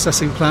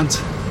processing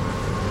plant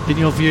in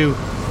your view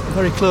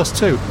very close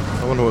too.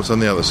 I wonder what's on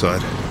the other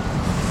side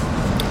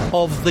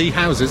of the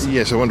houses.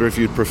 Yes, I wonder if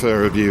you'd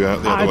prefer a view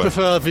out the other way. I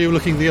prefer a view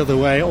looking the other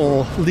way,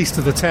 or least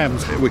of the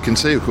Thames. We can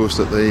see, of course,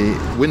 that the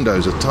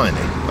windows are tiny.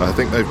 I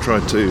think they've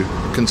tried to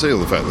conceal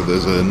the fact that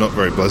there's a not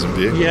very pleasant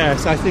view.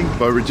 Yes, I think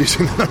by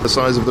reducing the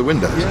size of the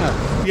windows.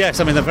 Yeah. Yes,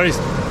 I mean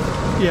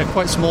they're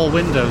quite small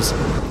windows.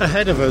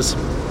 Ahead of us,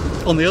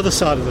 on the other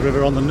side of the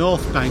river, on the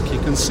north bank, you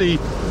can see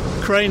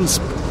cranes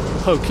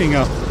poking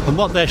up, and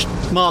what they're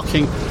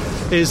marking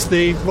is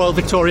the Royal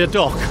Victoria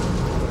Dock,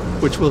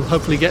 which we'll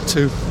hopefully get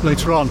to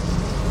later on.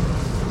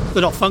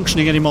 They're not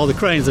functioning anymore, the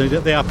cranes,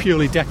 they are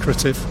purely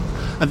decorative.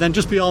 And then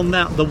just beyond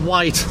that, the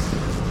white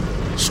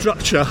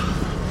structure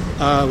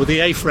with the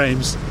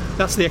A-frames,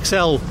 that's the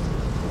Excel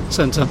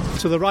Centre.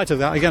 To the right of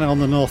that, again on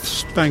the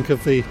north bank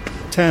of the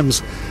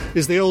Thames,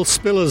 is the old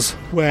Spillers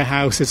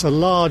warehouse. It's a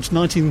large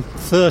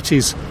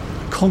 1930s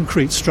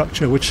concrete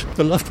structure which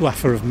the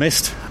Luftwaffe have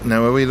missed.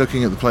 Now, are we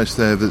looking at the place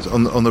there that's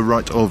on the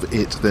right of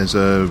it? There's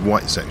a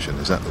white section,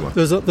 is that the one?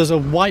 There's a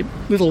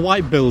little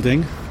white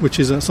building which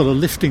is a sort of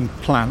lifting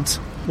plant,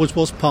 which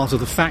was part of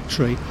the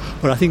factory,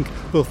 but I think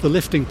both the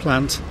lifting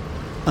plant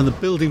and the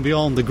building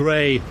beyond, the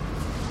grey,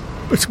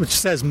 which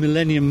says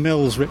Millennium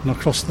Mills written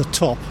across the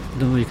top. I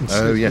don't know if you can see.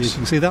 Oh, yes. You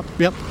can see that?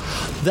 Yep.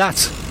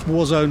 That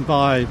was owned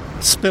by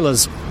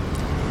Spillers,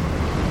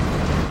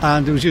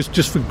 and it was used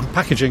just for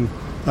packaging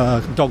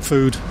dog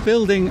food.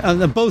 Building, and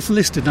they're both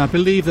listed, and I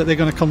believe that they're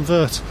going to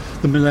convert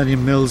the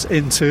Millennium Mills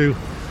into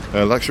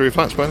luxury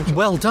flats, by any chance?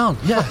 Well done,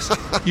 yes.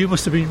 You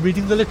must have been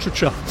reading the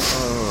literature.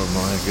 Oh,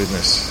 my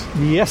goodness.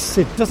 Yes,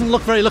 it doesn't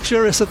look very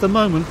luxurious at the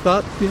moment,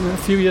 but a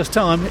few years'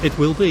 time it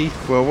will be.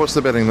 Well, what's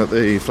the betting that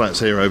the flats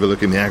here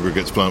overlooking the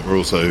aggregates plant were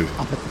also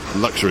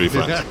luxury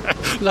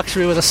flats?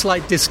 Luxury with a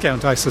slight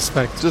discount, I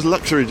suspect. Does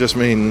luxury just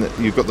mean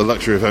you've got the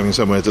luxury of having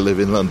somewhere to live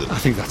in London? I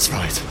think that's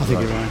right. I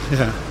think you're right,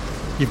 yeah.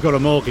 You've got a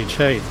mortgage,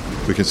 hey?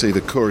 We can see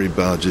the Corrie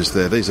barges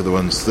there. These are the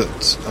ones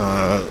that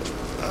are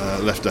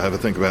left to have a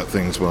think about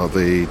things while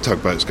the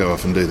tugboats go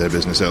off and do their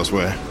business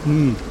elsewhere.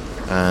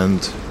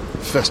 And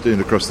festooned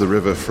across the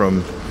river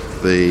from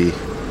the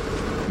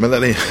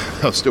Millennium,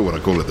 I still want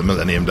to call it the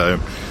Millennium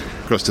Dome,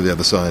 across to the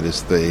other side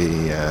is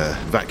the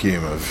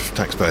vacuum of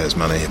taxpayers'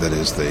 money that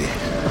is the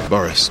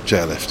Boris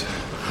chairlift.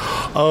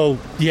 Oh,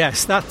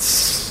 yes,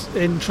 that's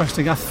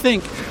interesting. I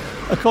think,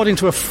 according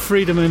to a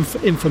Freedom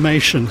of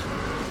Information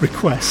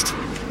request,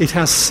 it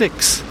has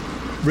 6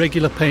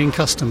 regular paying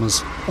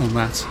customers on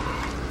that.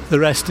 The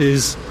rest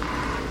is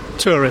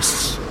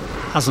tourists,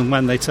 as and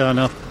when they turn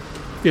up.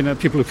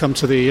 People who come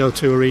to the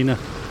O2 Arena,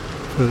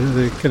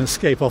 they can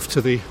escape off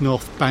to the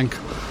north bank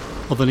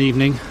of an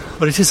evening.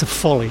 But it is a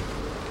folly.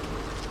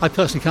 I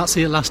personally can't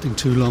see it lasting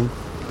too long.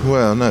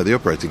 Well, no, the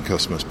operating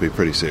costs must be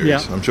pretty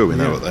serious. Yeah. I'm sure we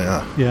know what they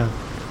are. Yeah.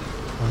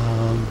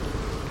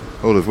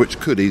 All of which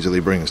could easily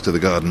bring us to the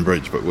Garden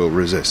Bridge, but we'll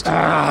resist.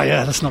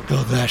 Yeah, let's not go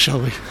there, shall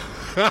we?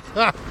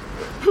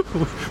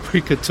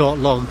 We could talk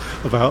long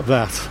about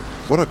that.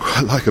 What I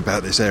quite like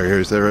about this area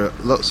is there are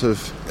lots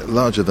of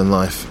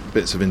larger-than-life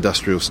bits of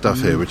industrial stuff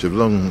here which have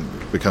long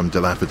become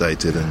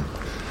dilapidated, and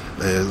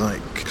they're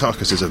like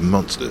carcasses of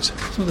monsters.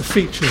 Some of the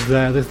features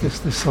there,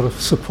 this sort of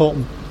support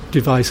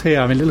device here,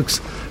 I mean,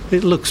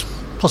 it looks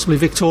possibly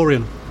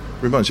Victorian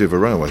Reminds you of a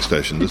railway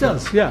station, It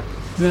doesn't does, yeah.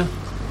 Yeah.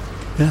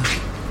 Yeah.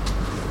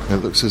 It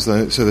looks as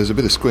though... So there's a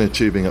bit of square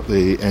tubing up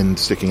the end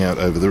sticking out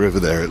over the river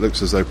there. It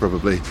looks as though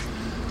probably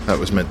that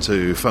was meant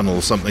to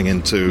funnel something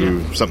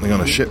into something on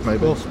a ship,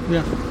 maybe. Of course,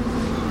 yeah.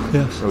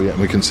 Yes. Oh, yeah,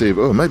 and we can see...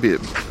 Oh, maybe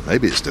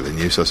it's still in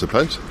use, I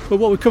suppose. But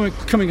what we're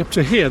coming up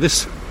to here,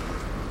 this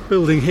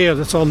building here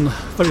that's on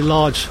very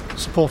large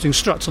supporting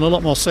struts and a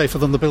lot more safer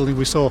than the building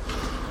we saw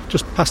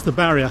just past the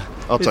barrier.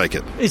 I'll take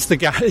it. It's the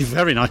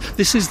very nice.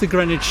 This is the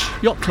Greenwich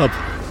Yacht Club.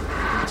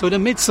 So in the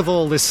midst of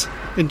all this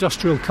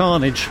industrial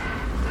carnage,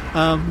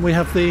 we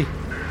have the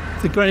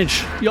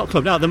Greenwich Yacht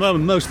Club. Now at the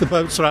moment most of the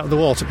boats are out of the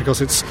water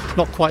because it's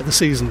not quite the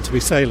season to be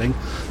sailing,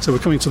 so we're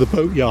coming to the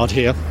boat yard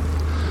here.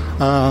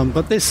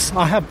 But this,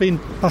 I have been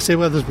past here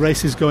where there's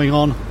races going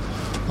on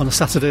a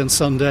Saturday and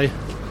Sunday.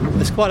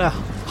 It's quite a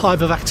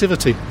hive of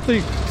activity. So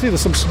you see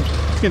there's some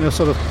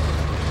sort of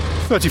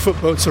 30-foot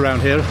boats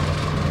around here.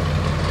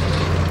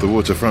 The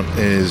waterfront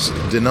is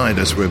denied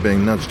us. We're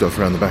being nudged off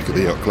around the back of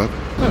the yacht club.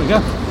 There we go.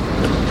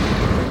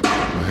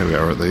 Well, here we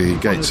are at the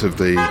gates of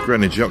the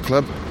Greenwich Yacht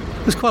Club.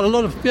 There's quite a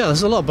lot of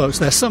there's a lot of boats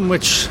there. Some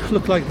which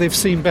look like they've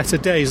seen better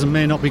days and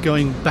may not be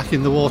going back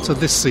in the water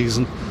this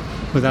season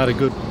without a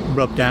good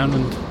rub down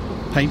and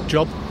paint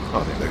job.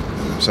 I think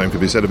the same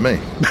could be said of me.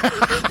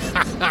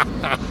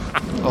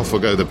 I'll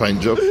forgo the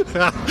paint job.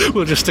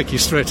 We'll just stick you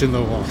straight in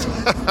the water.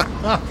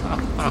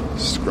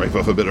 Scrape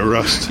off a bit of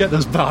rust. Get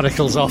those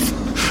barnacles off.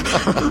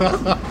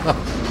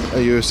 Are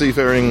you a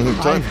seafaring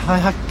type?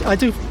 I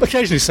do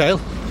occasionally sail.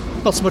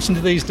 Not so much into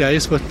these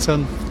days, but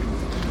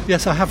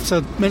yes, I have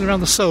to mainly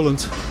around the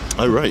Solent.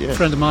 Oh, right, yeah. A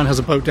friend of mine has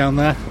a boat down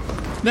there.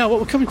 Now, what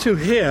we're coming to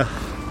here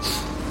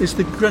is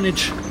the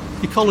Greenwich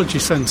Ecology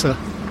Centre.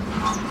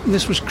 And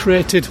this was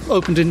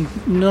opened in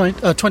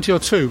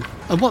 2002.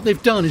 And what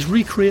they've done is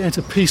recreate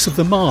a piece of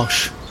the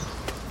marsh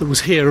that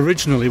was here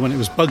originally when it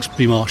was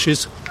Bugsby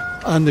Marshes.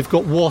 And they've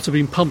got water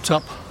being pumped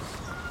up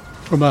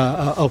from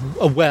a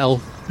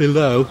well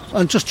below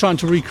and just trying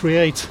to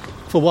recreate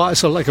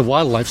sort of like a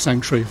wildlife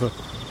sanctuary for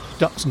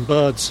ducks and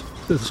birds,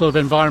 the sort of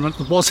environment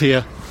that was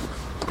here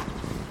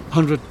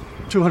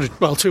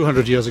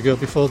 200 years ago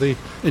before the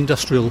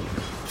industrial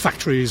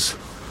factories,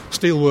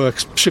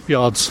 steelworks,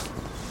 shipyards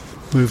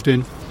moved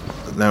in.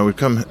 Now we've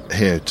come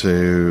here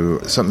to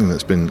something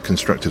that's been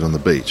constructed on the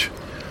beach,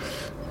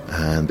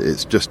 and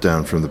it's just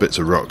down from the bits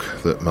of rock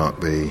that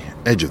mark the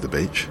edge of the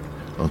beach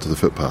onto the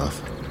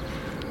footpath,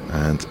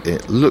 and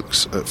it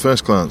looks at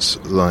first glance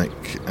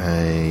like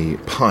a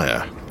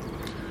pyre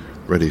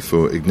ready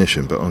for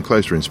ignition, but on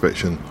closer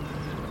inspection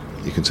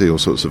you can see all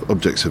sorts of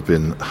objects have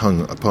been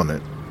hung upon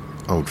it.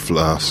 Old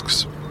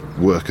flasks,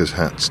 workers'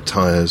 hats,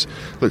 tyres.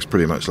 Looks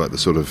pretty much like the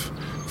sort of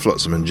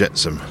flotsam and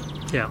jetsam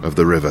of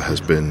the river has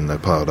been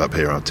piled up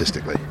here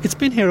artistically. It's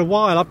been here a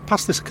while. I've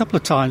passed this a couple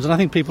of times, and I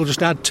think people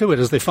just add to it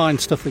as they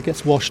find stuff that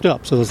gets washed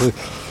up. So there's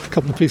a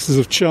couple of pieces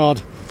of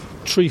charred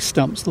tree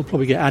stumps that'll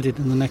probably get added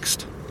in the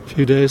next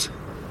few days.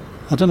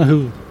 I don't know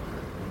who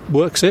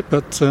works it,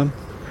 but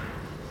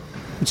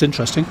it's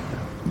interesting.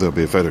 There'll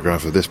be a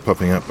photograph of this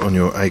popping up on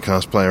your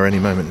Acast player any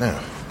moment now.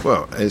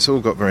 Well, it's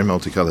all got very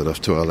multicoloured off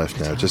to our left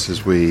now, just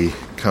as we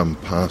come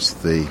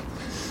past the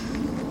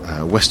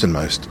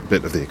westernmost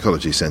bit of the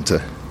Ecology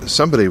Centre.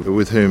 Somebody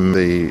with whom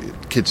the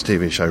kids'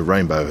 TV show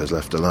Rainbow has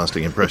left a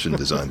lasting impression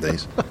designed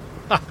these.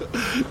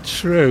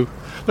 True.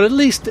 But at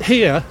least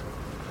here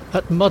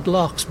at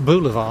Mudlarks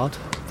Boulevard,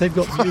 they've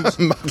got views.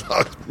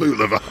 Mudlarks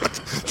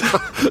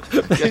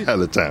Boulevard. Get out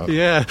of town.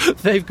 Yeah,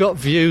 they've got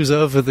views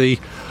over the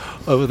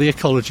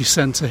Ecology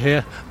Centre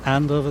here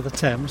and over the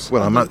Thames.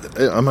 Well, I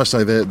must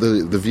say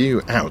the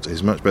view out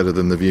is much better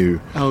than the view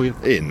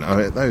in. I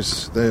mean,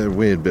 they're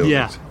weird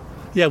buildings.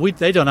 Yeah,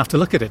 they don't have to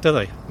look at it, do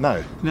they?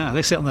 No,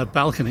 they sit on their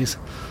balconies,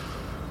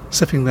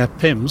 sipping their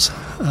Pims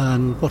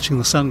and watching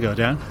the sun go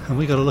down, and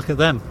we got to look at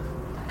them.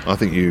 I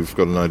think you've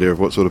got an idea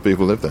of what sort of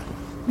people live there.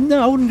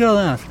 No, I wouldn't go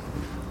that.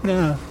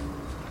 No.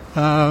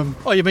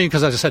 Oh, you mean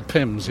because I just said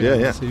Pims?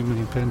 Yeah. So you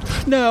mean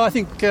Pims? No, I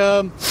think.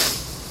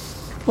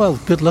 Well,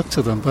 good luck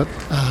to them, but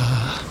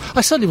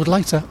I certainly would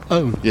like to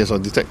own. Yes, I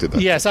detected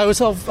that. Yes, I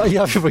was off.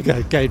 Yeah, we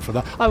get gained for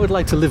that. I would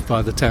like to live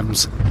by the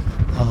Thames,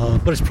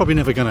 but it's probably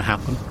never going to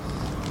happen.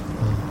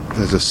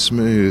 There's a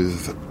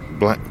smooth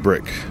black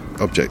brick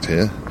object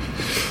here.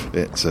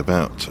 It's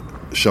about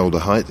shoulder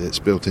height. It's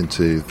built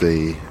into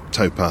the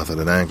towpath at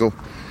an angle,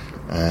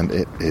 and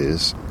it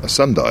is a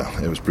sundial.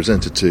 It was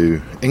presented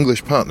to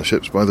English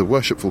Partnerships by the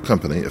Worshipful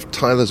Company of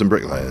Tilers and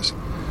Bricklayers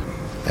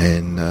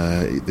in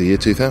the year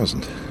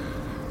 2000.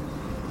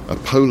 A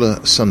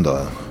polar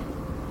sundial.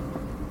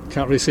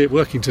 Can't really see it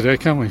working today,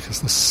 can we?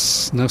 Because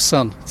there's no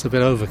sun. It's a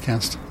bit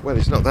overcast. Well,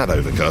 it's not that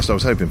overcast. I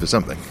was hoping for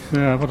something.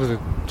 Yeah, what is it?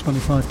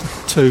 25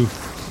 to 2.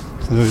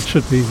 So you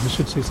should see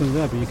something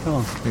there, but you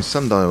can't. I mean,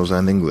 sundials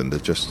and England are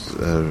just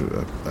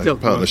a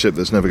partnership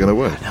that's never going to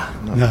work.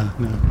 No.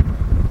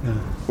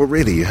 Well,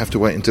 really, you have to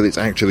wait until it's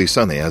actually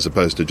sunny as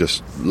opposed to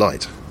just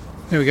light.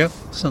 Here we go.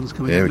 The sun's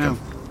coming Here in we now. go.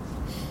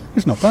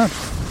 It's not bad.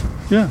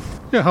 Yeah,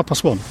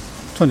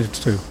 1:30. 20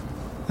 to 2.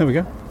 There we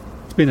go.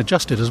 It's been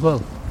adjusted as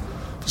well.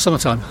 For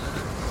summertime.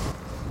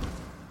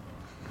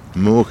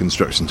 More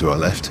construction to our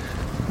left.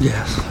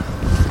 Yes.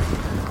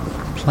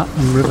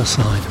 Platinum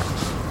Riverside.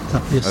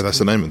 That's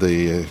the name of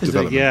the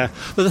development. Yeah.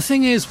 But the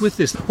thing is with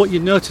this, what you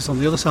notice on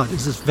the other side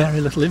is there's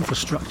very little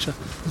infrastructure.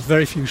 There's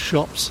very few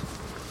shops.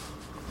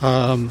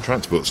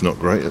 Transport's not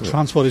great, is it?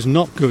 Transport is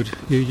not good.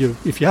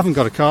 If you haven't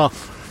got a car,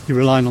 you're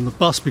relying on the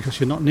bus because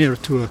you're not near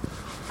to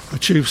a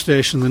tube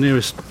station. The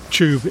nearest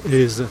tube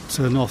is at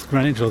North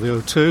Greenwich or the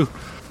O2.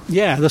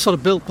 Yeah, they're sort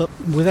of built but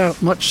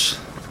without much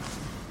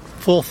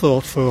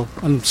forethought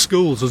and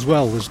schools as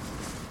well. There's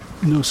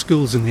no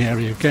schools in the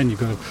area. Again,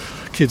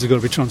 kids have got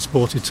to be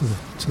transported to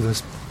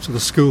the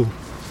school.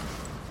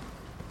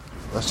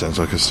 That sounds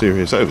like a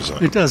serious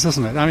oversight. It does,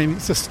 doesn't it? I mean,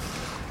 it's just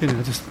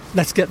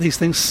let's get these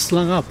things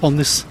slung up on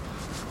this,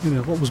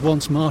 what was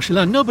once marshy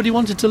land. Nobody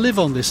wanted to live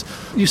on this.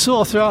 You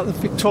saw throughout the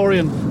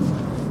Victorian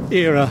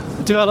era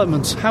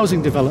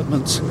housing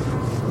developments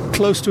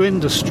close to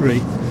industry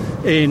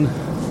in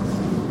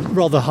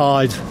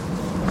Rotherhithe,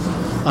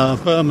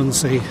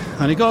 Bermondsey,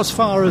 and it got as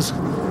far as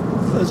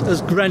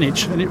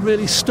Greenwich, and it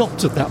really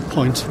stopped at that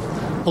point.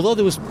 Although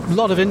there was a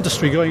lot of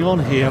industry going on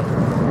here,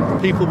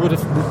 people would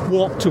have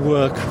walked to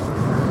work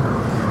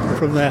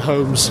from their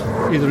homes,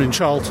 either in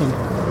Charlton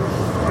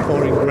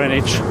or in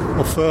Greenwich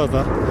or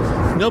further.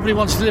 Nobody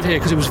wanted to live here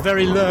because it was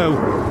very low.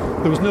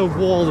 There was no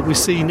wall that we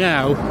see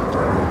now.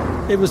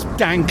 It was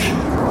dank,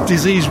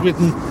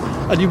 disease-ridden,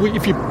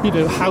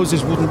 and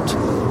houses wouldn't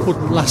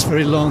last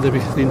very long.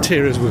 The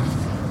interiors would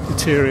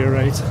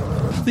deteriorate.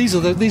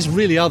 These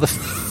really are the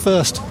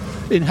first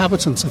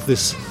inhabitants of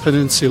this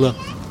peninsula.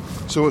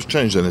 So what's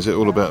changed then? Is it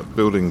all about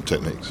building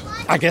techniques?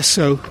 I guess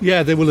so.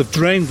 Yeah, they will have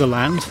drained the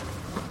land.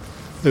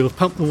 They will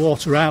pump the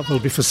water out.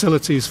 There'll be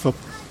facilities for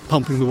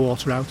pumping the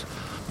water out.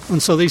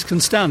 And so these can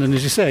stand. And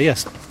as you say,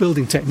 yes,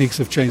 building techniques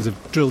have changed.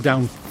 They've drilled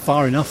down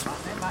far enough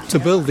to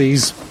build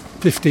these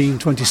 15,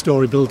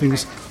 20-storey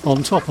buildings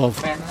on top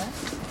of.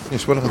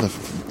 Yes, what are the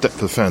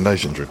depth of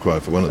foundations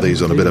required for one of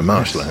these on a bit of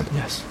marshland?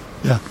 Yes.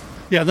 Yeah.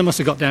 Yeah, they must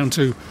have got down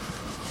to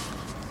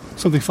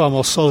something far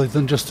more solid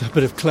than just a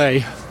bit of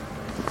clay.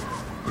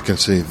 You can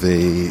see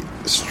the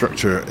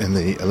structure in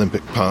the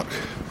Olympic Park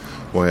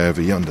way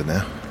over yonder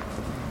now.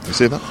 You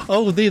see that?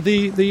 Oh,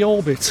 the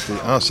orbit. The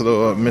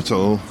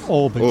ArcelorMittal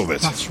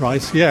orbit. That's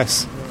right,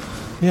 yes.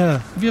 Yeah.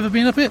 Have you ever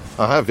been up it?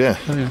 I have, yeah.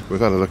 Oh, yeah. We've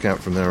had a look out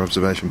from their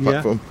observation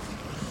platform.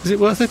 Yeah. Is it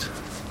worth it?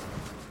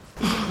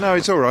 No,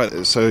 it's all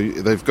right. So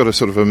they've got a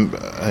sort of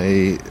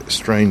a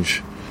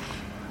strange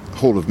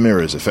Hall of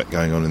Mirrors effect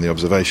going on in the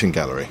observation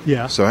gallery.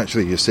 Yeah. So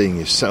actually you're seeing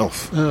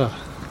yourself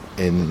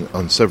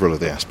on several of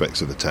the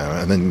aspects of the tower,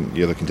 and then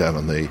you're looking down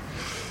on the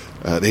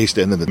east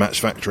end of the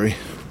match factory,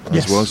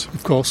 yes, was.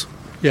 Of course,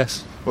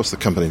 yes. What's the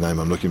company name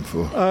I'm looking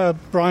for?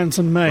 Bryant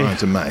and May.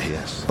 Bryant and May,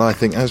 yes. I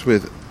think, as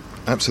with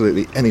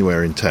absolutely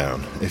anywhere in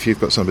town, if you've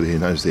got somebody who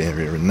knows the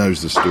area and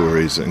knows the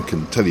stories and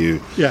can tell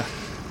you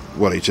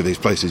what each of these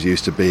places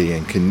used to be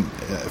and can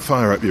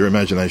fire up your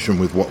imagination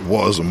with what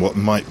was and what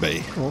might be.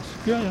 Of course,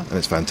 yeah. And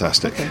it's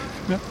fantastic. Okay.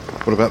 Yeah.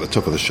 What about the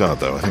top of the Shard,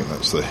 though? I think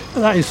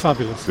that is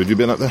fabulous. Have you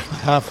been up there? I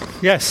have,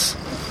 yes.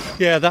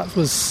 Yeah, that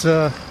was...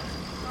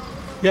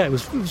 it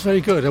was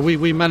very good.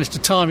 We managed to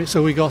time it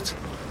so we got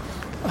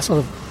a sort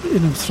of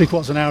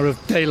 3/4 an hour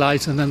of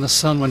daylight, and then the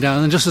sun went down,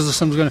 and then just as the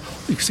sun was going,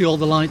 you could see all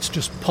the lights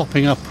just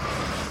popping up.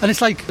 And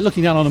it's like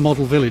looking down on a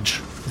model village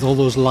with all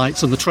those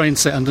lights and the train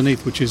set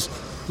underneath, which is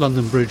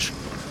London Bridge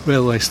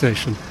railway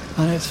station,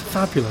 and it's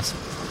fabulous.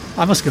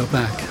 I must go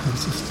back.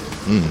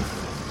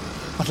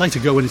 I'd like to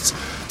go and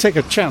take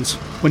a chance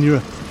when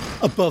you're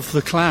above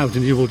the cloud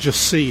and you will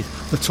just see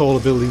the taller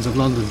buildings of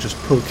London just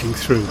poking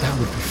through. That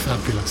would be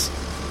fabulous.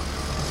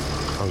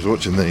 I was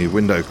watching the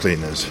window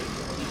cleaners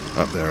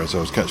up there as I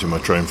was catching my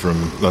train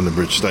from London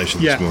Bridge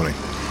Station this morning,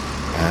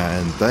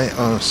 and they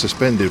are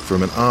suspended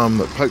from an arm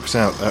that pokes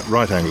out at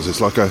right angles. It's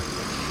like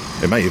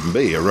it may even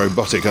be a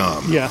robotic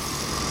arm. Yeah.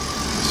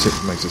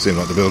 It makes it seem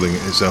like the building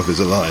itself is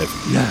alive.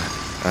 Yeah.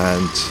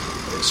 And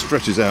it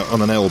stretches out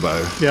on an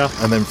elbow. Yeah.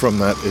 And then from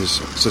that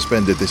is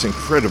suspended this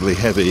incredibly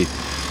heavy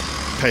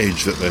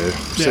cage that they're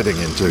sitting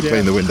in to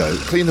clean the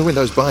windows. Clean the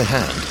windows by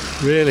hand.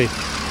 Really?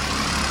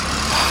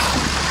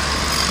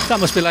 That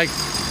must be like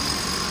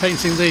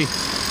painting the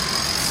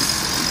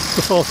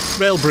Forth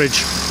Rail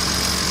Bridge,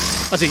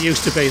 as it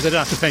used to be. They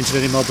don't have to paint it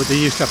anymore, but they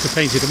used to have to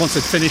paint it. And once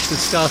they'd finished, they'd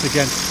start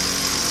again.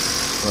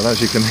 Well,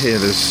 as you can hear,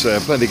 there's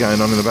plenty going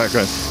on in the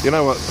background. You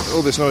know what?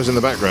 All this noise in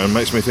the background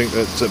makes me think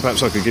that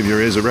perhaps I could give your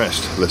ears a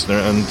rest, listener,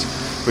 and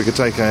we could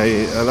take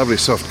a lovely,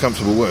 soft,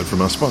 comfortable word from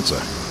our sponsor.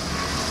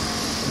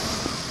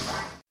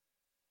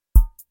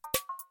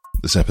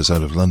 This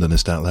episode of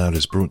Londonist Out Loud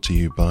is brought to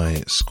you by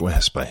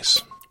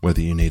Squarespace.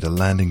 Whether you need a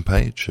landing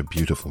page, a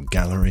beautiful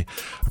gallery,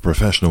 a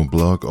professional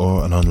blog,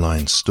 or an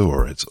online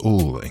store, it's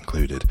all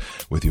included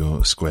with your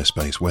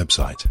Squarespace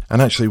website.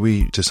 And actually,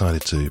 we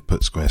decided to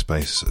put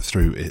Squarespace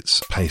through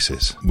its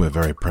paces. We're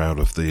very proud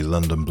of the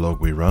London blog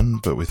we run,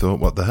 but we thought,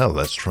 what the hell,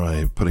 let's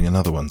try putting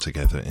another one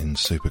together in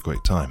super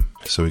quick time.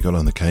 So we got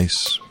on the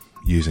case,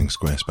 using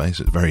Squarespace.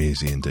 It's very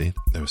easy indeed.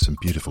 There were some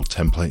beautiful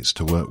templates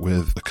to work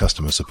with. The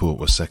customer support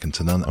was second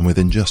to none. And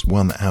within just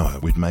 1 hour,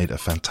 we'd made a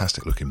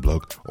fantastic looking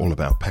blog all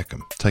about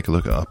Peckham. Take a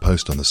look at our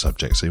post on the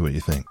subject, see what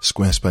you think.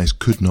 Squarespace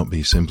could not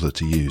be simpler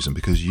to use. And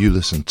because you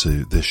listen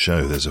to this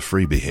show, there's a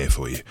freebie here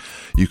for you.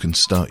 You can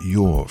start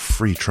your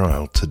free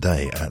trial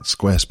today at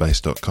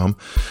squarespace.com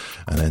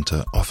and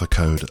enter offer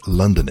code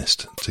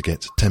Londonist to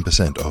get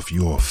 10% off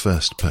your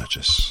first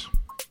purchase.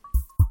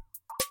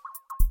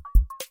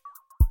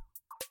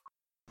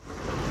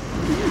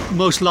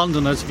 Most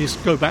Londoners, if you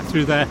go back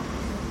through their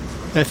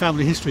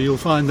family history, you'll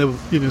find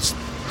that,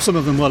 some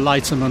of them were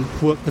lightermen,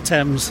 worked the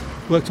Thames,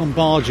 worked on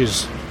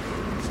barges.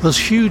 Those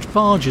huge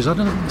barges, I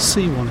don't know if you can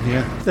see one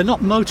here. They're not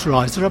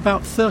motorised, they're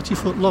about 30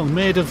 foot long,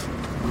 made of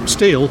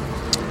steel.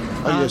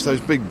 Oh yes, those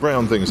big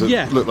brown things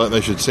that look like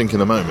they should sink in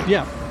a moment.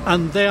 Yeah,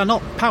 and they are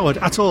not powered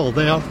at all.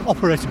 They are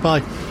operated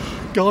by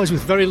guys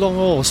with very long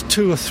oars,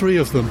 2 or 3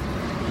 of them.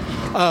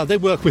 They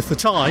work with the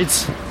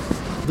tides.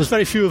 There's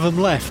very few of them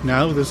left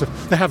now.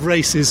 They have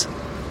races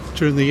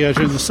during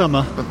the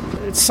summer.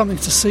 It's something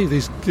to see,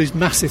 these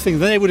massive things.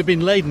 They would have been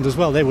laden as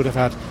well. They would have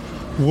had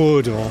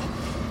wood or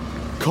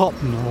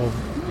cotton or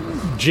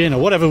gin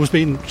or whatever was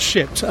being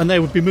shipped, and they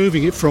would be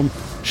moving it from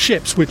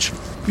ships, which,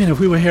 if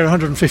we were here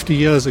 150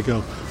 years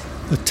ago,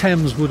 the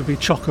Thames would be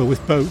chocker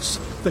with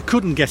boats that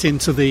couldn't get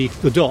into the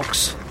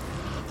docks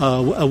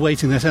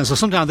awaiting their turn. So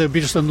sometimes they would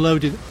be just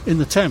unloaded in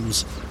the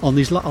Thames on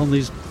these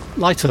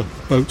lighter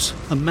boats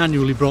and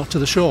manually brought to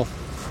the shore.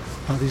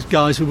 These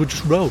guys who would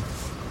just row.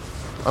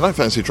 I don't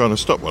fancy trying to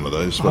stop one of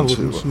those.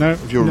 No,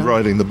 if you're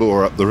riding the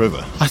boar up the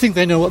river. I think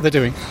they know what they're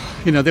doing.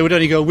 They would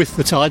only go with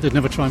the tide. They'd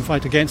never try and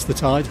fight against the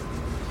tide.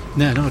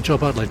 No, not a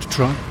job I'd like to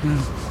try.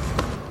 No.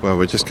 Well,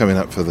 we're just coming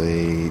up for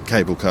the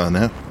cable car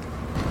now.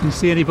 Can you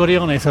see anybody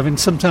on it? I mean,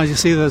 sometimes you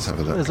see there's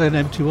an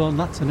empty one,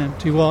 that's an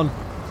empty one.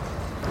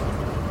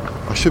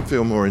 I should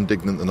feel more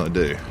indignant than I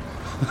do.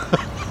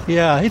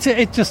 Yeah,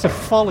 it's just a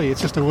folly,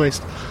 it's just a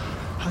waste.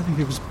 I think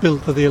it was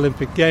built for the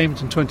Olympic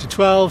Games in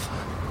 2012.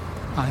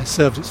 It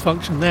served its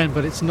function then,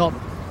 but it's not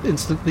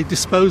instantly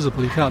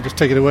disposable. You can't just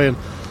take it away and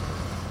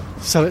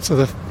sell it to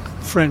the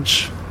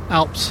French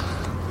Alps.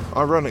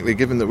 Ironically,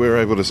 given that we were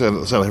able to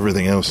sell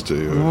everything else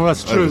to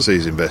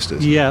overseas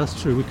investors. Yeah,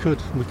 that's true. We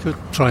could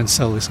try and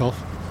sell this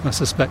off, I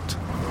suspect.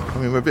 I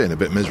mean, we're being a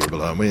bit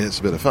miserable, aren't we? It's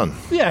a bit of fun.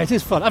 Yeah, it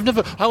is fun. You've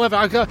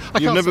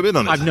never been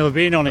on it? I've never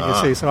been on it, you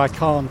see, so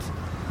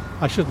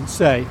I shouldn't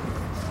say.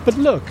 But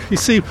look, you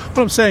see, what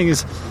I'm saying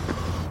is,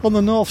 on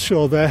the North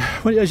Shore there,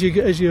 as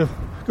you're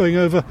going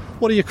over,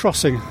 what are you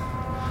crossing?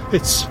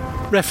 It's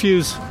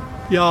refuse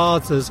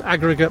yards, there's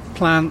aggregate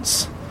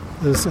plants,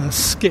 there's a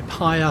skip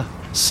hire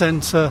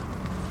centre.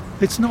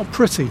 It's not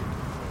pretty.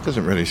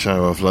 Doesn't really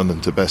show off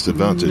London to best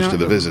advantage to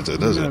the visitor,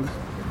 does it?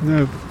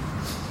 No.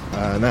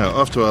 Now,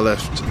 off to our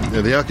left,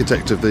 the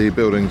architect of the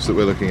buildings that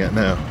we're looking at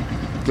now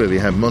clearly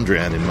had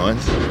Mondrian in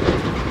mind.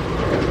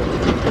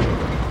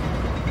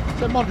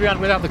 So Mondrian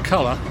without the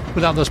colour,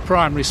 without those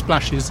primary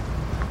splashes,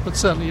 but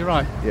certainly you're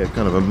right. Yeah,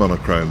 kind of a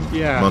monochrome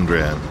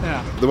Mondrian.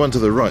 Yeah. The one to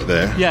the right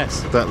there.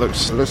 Yes. That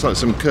looks like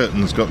some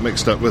curtains got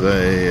mixed up with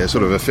a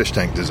sort of a fish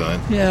tank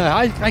design. Yeah,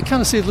 I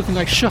kind of see it looking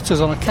like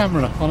shutters on a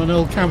camera, on an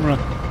old camera.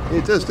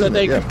 It does, doesn't it? That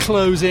they could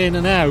close in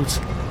and out.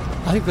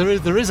 I think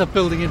there is a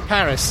building in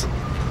Paris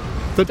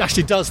that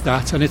actually does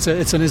that, and it's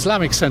an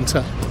Islamic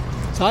centre.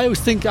 So I always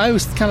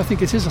kind of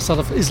think it is a sort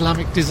of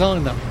Islamic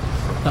design, that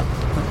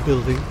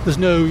building. There's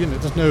no,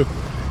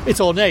 it's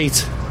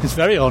ornate. It's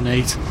very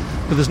ornate,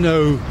 but there's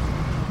no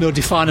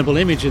definable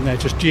image in there,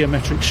 just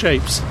geometric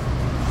shapes.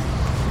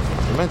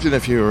 Imagine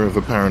if you were of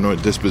a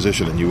paranoid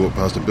disposition and you walked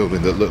past a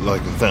building that looked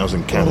like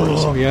 1,000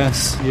 cameras. Oh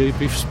yes, you'd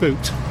be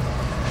spooked.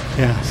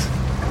 Yes.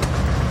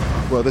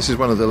 Well, this is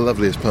one of the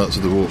loveliest parts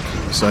of the walk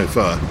so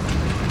far.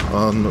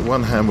 On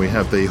one hand, we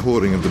have the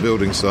hoarding of the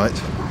building site,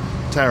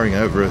 towering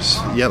over us,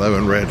 yellow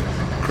and red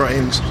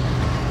cranes,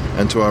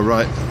 and to our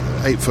right,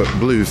 8-foot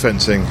blue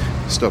fencing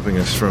stopping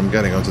us from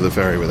getting onto the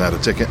ferry without a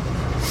ticket.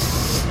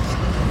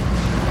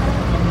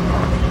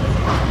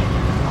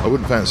 I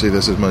wouldn't fancy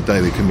this as my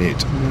daily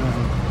commute.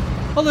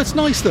 No. Although it's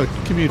nice though,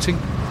 commuting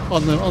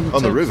on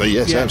the river,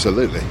 yes,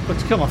 absolutely. But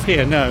to come off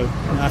here, no.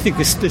 I think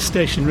this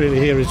station really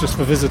here is just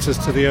for visitors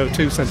to the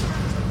O2 Centre.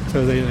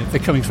 So they're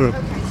coming for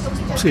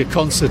see a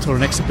concert or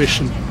an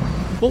exhibition.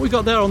 What we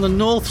got there on the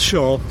North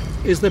Shore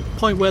is the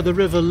point where the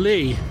River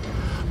Lee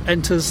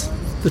enters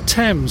the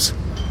Thames,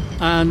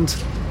 and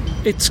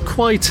it's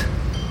quite,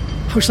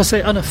 how should I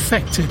say,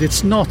 unaffected.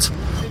 It's not,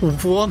 well,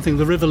 for one thing,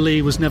 the River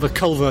Lee was never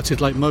culverted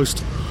like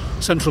most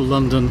central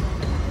London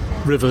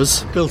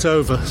rivers, built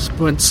over,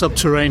 went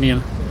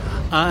subterranean,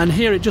 and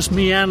here it just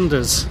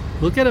meanders.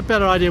 We'll get a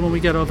better idea when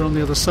we get over on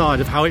the other side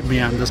of how it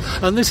meanders,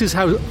 and this is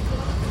how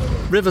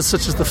rivers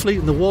such as the Fleet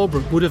and the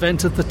Walbrook would have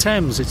entered the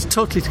Thames. It's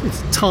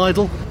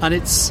tidal, and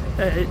it's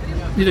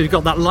you've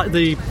got that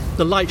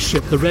the light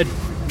ship, the red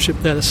ship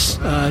there.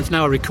 It's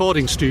now a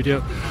recording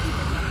studio,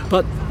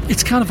 but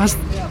it's kind of as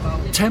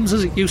Thames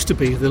as it used to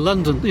be, the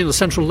London, the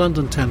central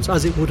London Thames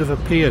as it would have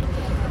appeared,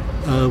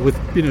 with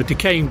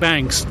decaying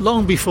banks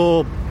long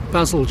before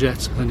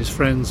Bazalgette and his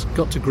friends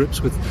got to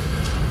grips with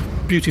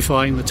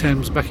beautifying the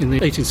Thames back in the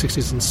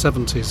 1860s and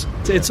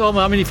 70s. It's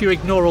almost, I mean, if you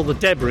ignore all the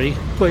debris,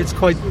 well, it's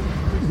quite,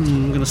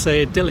 I'm going to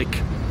say,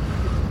 idyllic.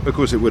 Of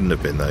course, it wouldn't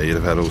have been there. You'd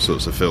have had all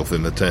sorts of filth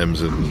in the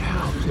Thames and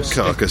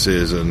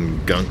carcasses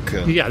and gunk.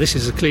 Yeah, this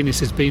is the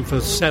cleanest it's been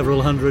for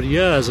several hundred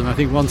years, and I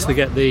think once they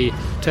get the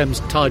Thames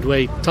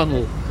Tideway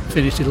Tunnel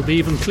finished, it'll be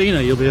even cleaner.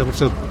 You'll be able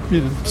to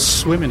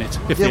swim in it.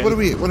 What do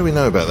we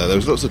know about that? There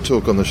was lots of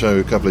talk on the show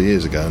a couple of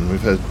years ago, and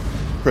we've heard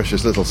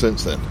precious little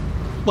since then.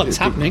 Well, it's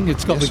happening.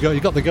 It's got you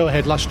got the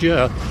go-ahead last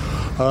year.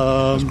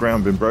 Has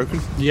ground been broken?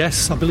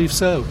 Yes, I believe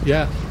so.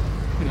 Yeah,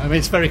 I mean,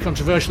 it's very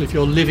controversial if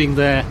you're living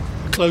there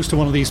close to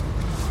one of these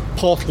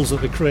portals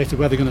that they created,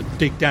 where they're going to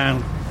dig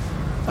down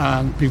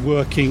and be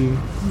working.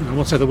 I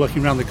won't say they're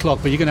working around the clock,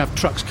 but you're going to have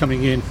trucks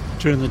coming in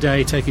during the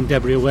day, taking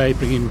debris away,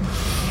 bringing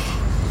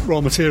raw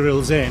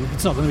materials in.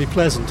 It's not going to be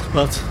pleasant,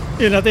 but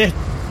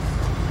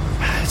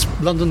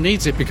London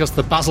needs it because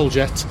the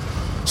Bazalgette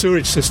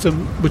sewerage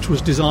system, which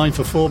was designed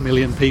for 4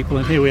 million people,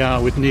 and here we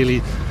are with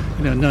nearly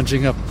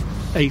nudging up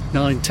 8,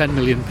 9, 10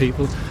 million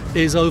people,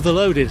 is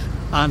overloaded,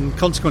 and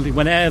consequently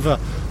whenever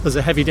there's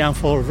a heavy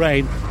downfall of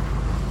rain,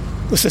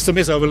 the system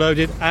is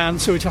overloaded and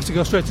sewage has to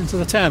go straight into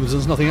the Thames.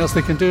 There's nothing else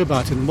they can do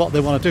about it, and what they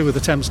want to do with the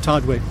Thames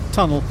Tideway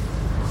Tunnel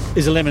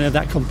is eliminate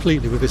that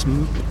completely with this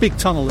big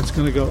tunnel that's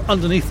going to go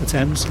underneath the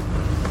Thames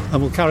and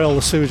will carry all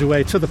the sewage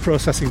away to the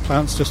processing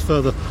plants just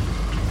further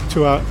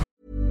to our...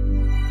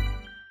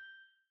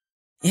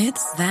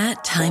 It's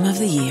that time of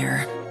the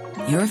year.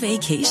 Your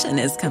vacation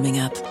is coming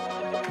up.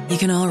 You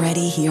can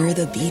already hear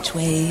the beach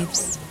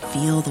waves,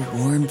 feel the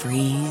warm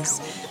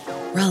breeze,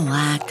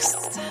 relax,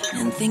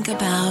 and think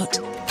about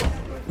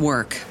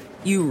work.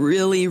 You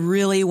really,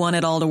 really want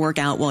it all to work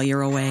out while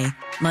you're away.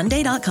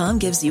 Monday.com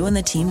gives you and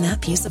the team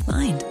that peace of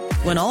mind.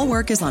 When all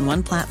work is on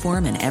one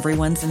platform and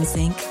everyone's in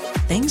sync,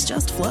 things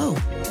just flow.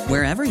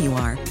 Wherever you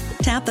are,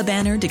 tap the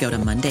banner to go to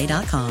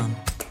Monday.com.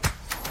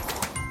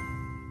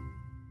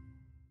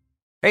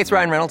 Hey, it's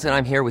Ryan Reynolds, and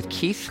I'm here with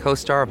Keith,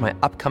 co-star of my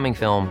upcoming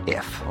film,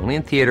 If, only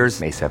in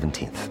theaters May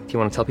 17th. Do you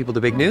want to tell people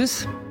the big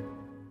news?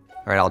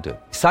 All right, I'll do it.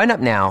 Sign up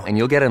now and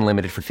you'll get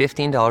unlimited for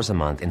 $15 a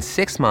month and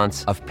 6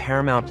 months of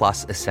Paramount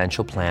Plus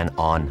Essential Plan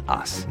on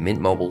us.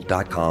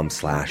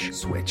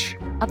 MintMobile.com/switch.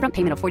 Upfront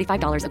payment of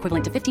 $45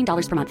 equivalent to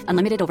 $15 per month.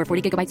 Unlimited over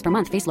 40 gigabytes per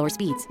month. Face lower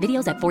speeds.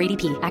 Videos at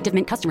 480p. Active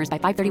Mint customers by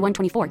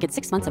 531.24 get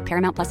 6 months of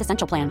Paramount Plus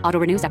Essential Plan. Auto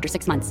renews after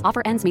 6 months.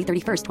 Offer ends May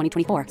 31st,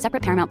 2024.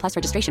 Separate Paramount Plus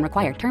registration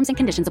required. Terms and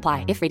conditions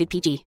apply if rated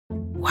PG.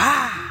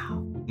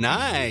 Wow.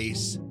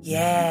 Nice.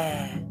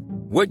 Yeah.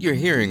 What you're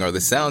hearing are the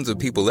sounds of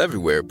people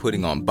everywhere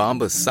putting on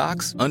Bombas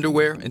socks,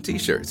 underwear, and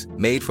T-shirts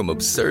made from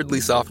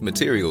absurdly soft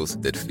materials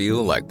that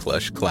feel like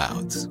plush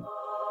clouds.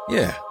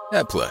 Yeah,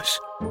 that plush.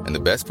 And the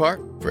best part?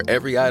 For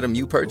every item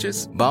you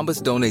purchase,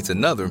 Bombas donates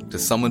another to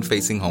someone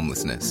facing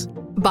homelessness.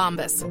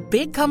 Bombas.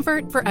 Big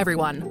comfort for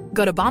everyone.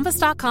 Go to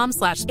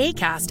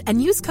bombas.com/ACAST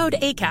and use code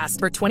ACAST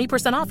for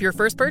 20% off your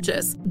first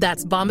purchase.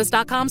 That's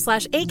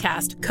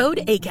bombas.com/ACAST.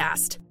 Code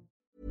ACAST.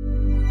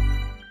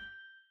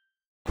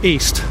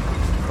 East.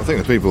 I think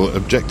the people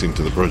objecting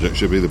to the project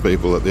should be the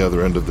people at the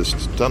other end of this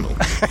tunnel.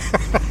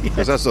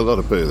 Because that's a lot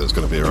of poo that's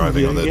going to be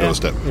arriving on their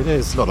doorstep. It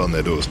is. It's not on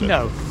their doorstep.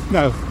 No.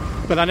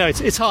 But I know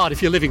it's hard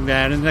if you're living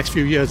there, and in the next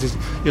few years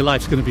your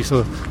life's going to be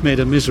sort of made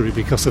a misery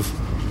because of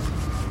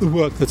the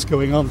work that's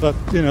going on. But,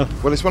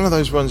 Well, it's one of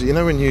those ones,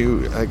 when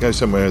you go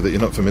somewhere that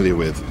you're not familiar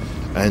with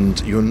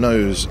and your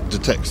nose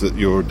detects that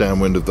you're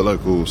downwind of the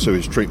local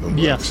sewage treatment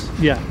works. Yes,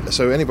 yeah.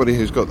 So anybody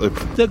who's got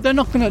They're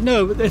not going to...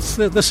 No, it's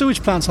the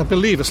sewage plants, I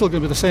believe, are still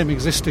going to be the same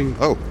existing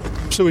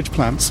sewage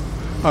plants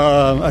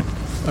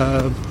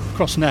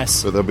across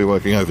Ness. But they'll be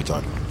working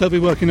overtime.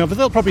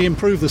 They'll probably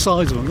improve the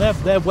size of them.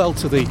 They're well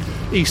to the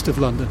east of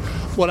London.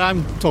 What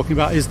I'm talking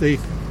about is the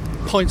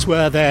points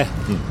where they're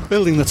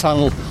building the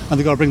tunnel and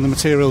they've got to bring the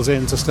materials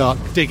in to start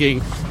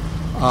digging.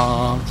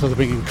 So they're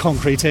bringing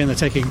concrete in, they're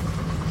taking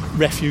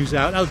refuse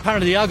out. Now,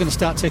 apparently they are going to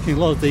start taking a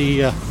lot of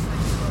the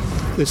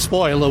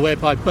spoil away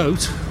by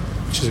boat,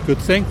 which is a good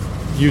thing.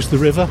 Use the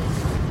river.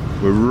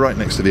 We're right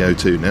next to the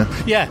O2 now.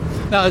 Yeah.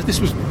 Now, this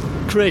was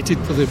created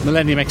for the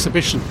Millennium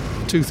Exhibition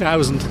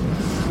 2000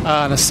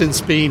 and has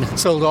since been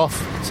sold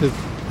off to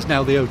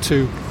now the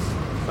O2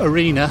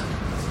 Arena.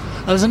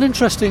 And there's an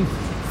interesting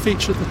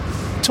feature at the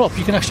top.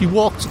 You can actually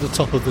walk to the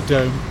top of the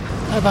dome.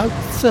 About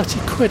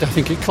 30 quid, I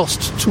think it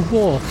costs to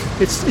walk.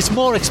 It's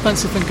more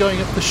expensive than going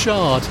up the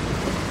Shard.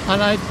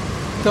 And I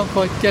don't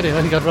quite get it.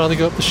 I think I'd rather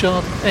go up the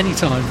Shard any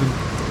time than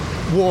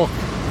walk.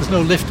 There's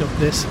no lift up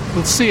this.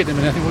 We'll see it in a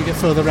minute. I think we'll get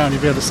further around. You'll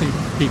be able to see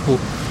people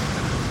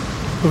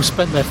who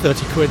spent their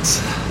 30 quids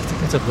to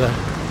get up there.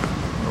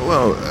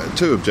 Well,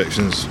 two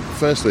objections.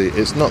 Firstly,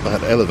 it's not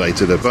that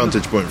elevated a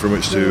vantage point from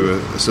which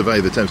to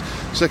survey the Thames.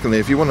 Secondly,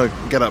 if you want to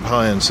get up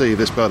high and see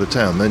this part of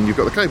town, then you've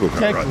got the cable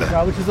car right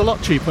there. Which is a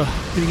lot cheaper.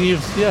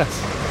 Yes,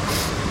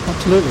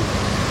 absolutely.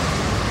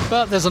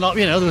 But there's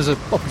there was an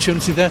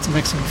opportunity there to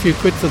make a few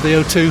quid for the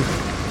O2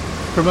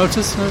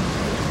 promoters. So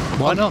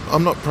why not?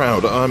 I'm not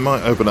proud. I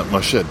might open up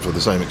my shed for the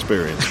same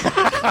experience.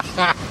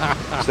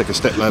 Stick a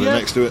step ladder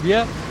next to it.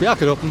 Yeah, I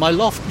could open my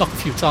loft, knock a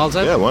few tiles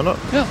out. Yeah, why not?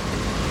 Yeah.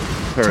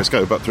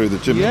 Periscope up through the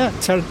chimney. Yeah,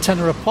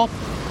 tenner a pop.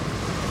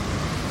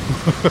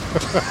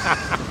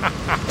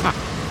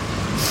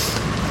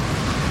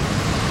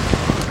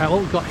 What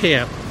we've got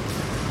here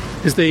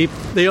is the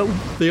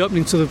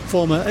opening to the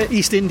former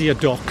East India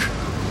Dock.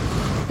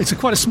 It's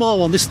quite a small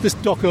one. This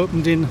dock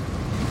opened in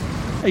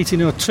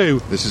 1802.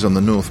 This is on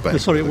the north bank.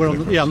 Sorry,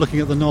 I'm looking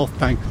at the north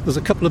bank. There's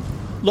a couple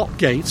of lock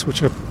gates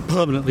which are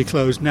permanently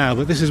closed now,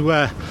 but this is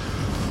where,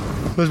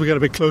 as we get a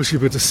bit closer,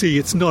 you'll be able to see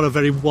it's not a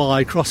very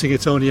wide crossing.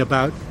 It's only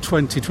about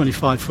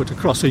 20-25 foot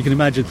across. So you can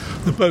imagine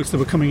the boats that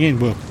were coming in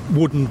were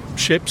wooden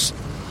ships,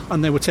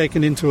 and they were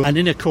taken into an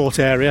inner court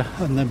area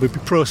and then would be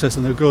processed,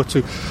 and they'd go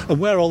to, and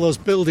where all those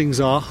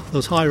buildings are,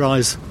 those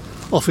high-rise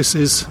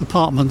offices,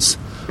 apartments,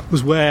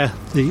 was where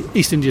the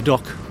East India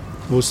Dock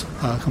was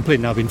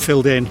completely now been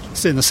filled in.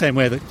 It's in the same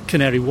way that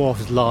Canary Wharf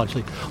is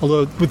largely,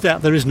 although with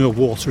that there is no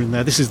water in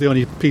there. This is the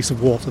only piece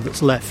of water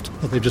that's left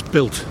that they've just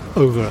built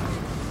over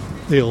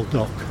the old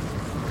dock.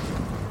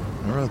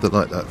 I rather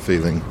like that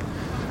feeling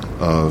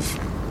of,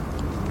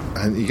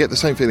 and you get the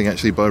same feeling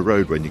actually by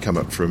road when you come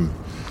up from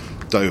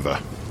Dover.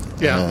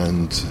 Yeah.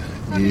 And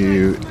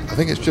I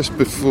think it's just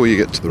before you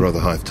get to the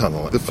Rotherhithe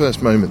Tunnel, the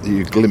first moment that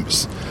you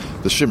glimpse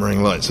the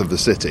shimmering lights of the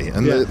city,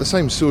 and the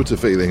same sort of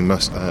feeling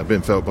must have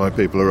been felt by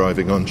people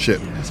arriving on ship.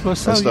 I suppose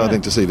so, and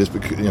starting to see this,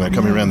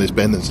 coming around this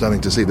bend and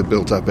starting to see the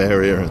built-up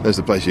area. And there's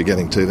the place you're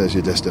getting to. There's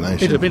your destination.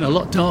 It'd have been a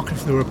lot darker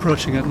if they were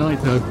approaching at night,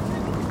 though.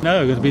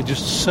 No, it would be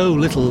just so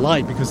little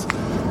light, because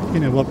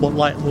what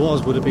light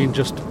was would have been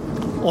just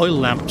oil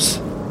lamps.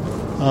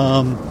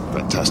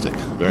 Fantastic,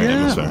 very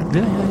atmospheric.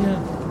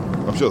 Yeah.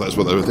 I'm sure that's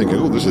what they were thinking.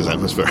 Oh, this is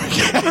atmospheric.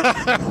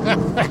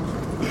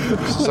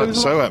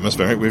 so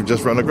atmospheric, we've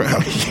just run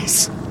aground.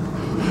 Yes.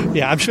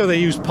 Yeah, I'm sure they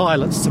used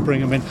pilots to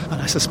bring them in,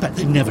 and I suspect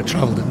they never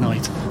travelled at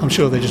night. I'm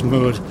sure they just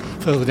moored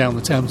further down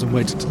the Thames and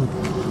waited till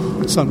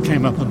the sun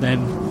came up and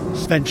then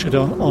ventured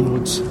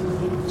onwards.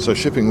 So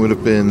shipping would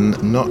have been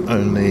not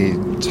only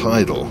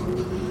tidal,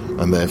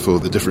 and therefore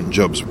the different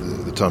jobs,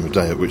 the time of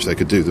day at which they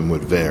could do them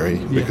would vary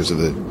because of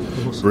the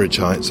bridge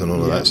heights and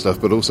all of that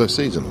stuff, but also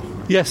seasonal.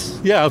 Yes,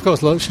 yeah, of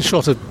course,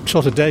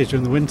 shorter days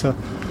during the winter.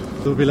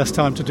 There would be less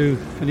time to do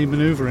any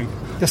manoeuvring.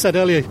 Like I said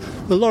earlier,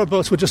 a lot of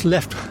boats were just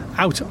left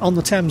out on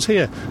the Thames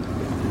here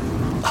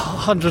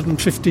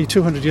 150,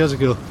 200 years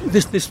ago.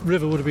 This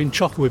river would have been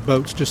chock with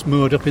boats just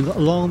moored up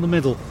along the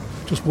middle,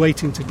 just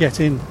waiting to get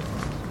in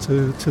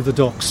to the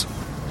docks.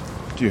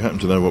 Do you happen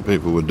to know what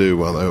people would do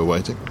while they were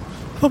waiting?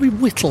 Probably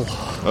whittle.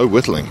 Oh,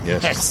 whittling,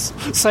 yes. Yes,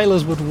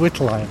 sailors would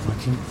whittle, I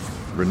imagine.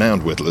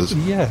 Renowned whittlers.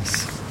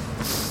 Yes.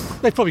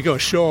 They'd probably go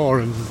ashore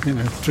and,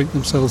 drink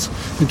themselves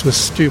into a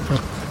stupor.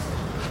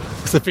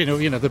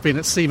 They've been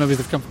at sea. Maybe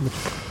they've come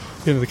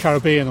from the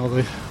Caribbean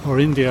or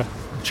India,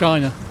 or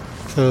China.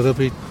 So they'll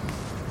be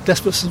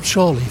desperate for some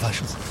shore leave, I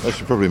should say. They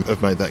should probably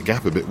have made that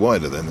gap a bit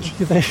wider then.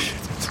 They should.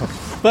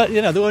 But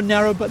they were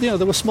narrow. But there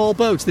were small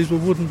boats. These were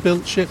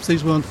wooden-built ships.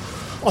 These weren't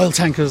oil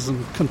tankers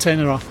and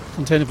container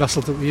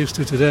vessels that we're used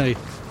to today.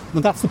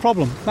 And that's the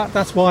problem.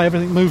 That's why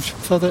everything moved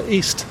further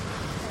east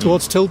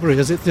towards Tilbury.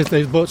 As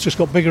the boats just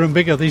got bigger and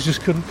bigger, these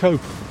just couldn't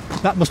cope.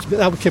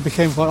 That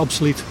became quite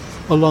obsolete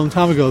a long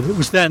time ago. It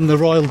was then the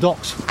Royal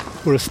Docks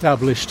were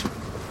established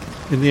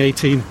in the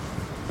 1850s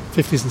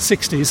and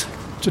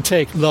 60s to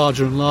take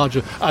larger and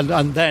larger,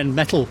 and then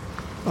metal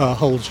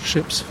hold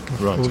ships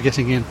were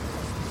getting in.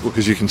 Well,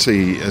 because you can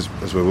see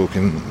as we're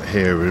walking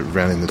here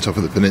around in the top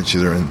of the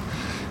peninsula, and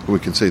we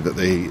can see that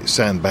the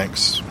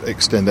sandbanks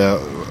extend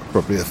out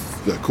probably a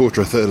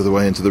quarter, a third of the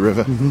way into the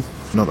river.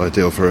 Mm-hmm. Not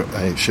ideal for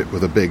a ship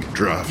with a big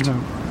draft.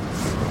 No.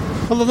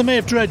 Although they may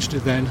have dredged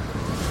it then.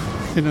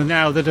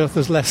 Now that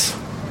there's less,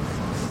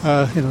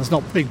 there's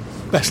not big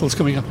vessels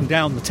coming up and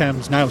down the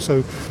Thames now,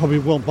 so probably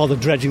won't bother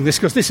dredging this,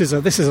 because this is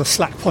a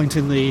slack point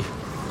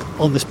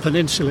on this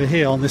peninsula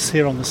here, on the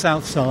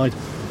south side.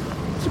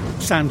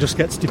 Sand just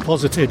gets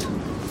deposited.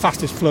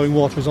 Fastest flowing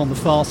water is on the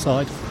far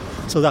side,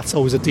 so that's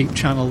always a deep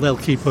channel. They'll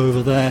keep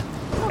over there.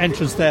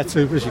 Entrance there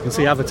too, as you can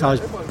see,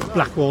 advertised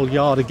Blackwall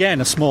Yard,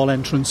 again a small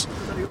entrance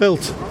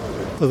built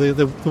for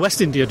the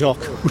West India Dock,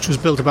 which was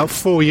built about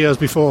 4 years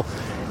before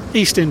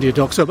East India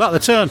Dock. So about the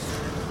turn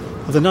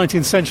of the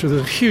 19th century,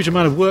 there's a huge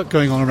amount of work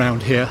going on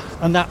around here,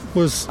 and that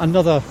was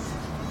another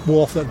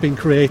wharf that had been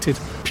created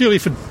purely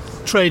for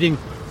trading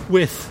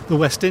with the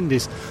West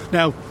Indies.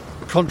 Now,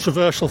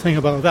 controversial thing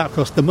about that, of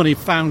course, the money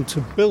found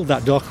to build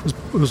that dock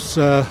was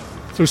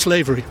through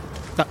slavery.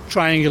 That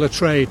triangular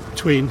trade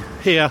between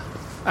here,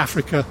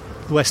 Africa,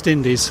 the West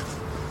Indies,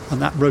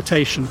 and that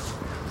rotation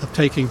of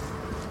taking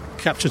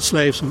captured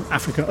slaves from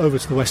Africa over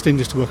to the West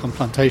Indies to work on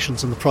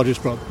plantations, and the produce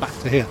brought back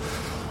to here.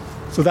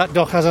 So that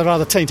dock has a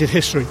rather tainted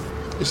history.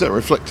 Is that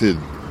reflected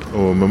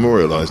or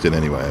memorialised in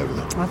any way over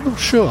there? I'm not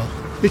sure.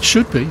 It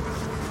should be.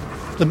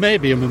 There may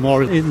be a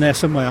memorial in there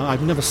somewhere.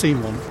 I've never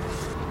seen one.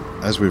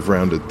 As we've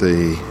rounded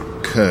the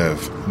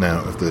curve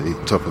now of the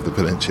top of the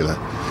peninsula,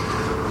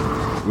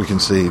 we can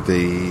see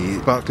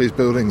the Barclays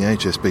building, the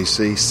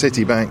HSBC,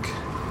 Citibank,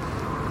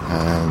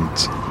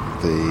 and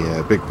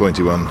the big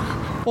pointy one.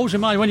 Always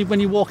remind when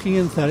you're walking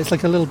in there, it's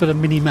like a little bit of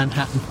mini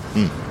Manhattan.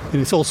 And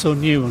it's all so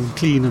new and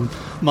clean and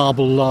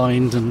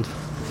marble-lined and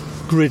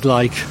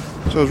grid-like.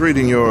 So I was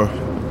reading your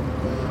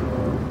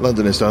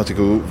Londonist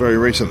article very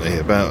recently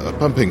about a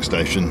pumping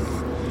station.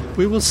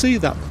 We will see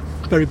that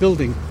very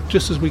building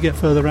just as we get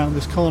further around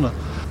this corner.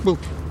 We'll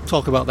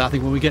talk about that, I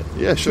think, when we get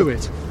to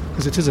it,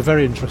 because it is a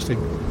very interesting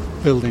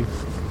building.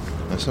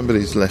 Now,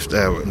 somebody's left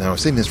out. Now, I've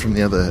seen this from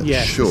the other shore.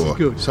 This is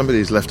good.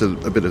 Somebody's left a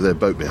bit of their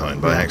boat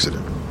behind by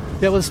accident.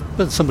 Yeah, well,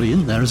 there's somebody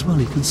in there as well,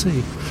 you can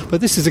see.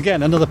 But this is,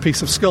 again, another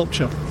piece of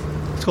sculpture.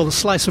 It's called a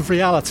Slice of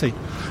Reality.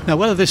 Now,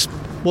 whether this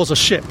was a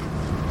ship,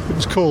 it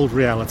was called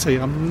Reality,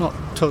 I'm not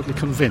totally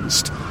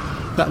convinced.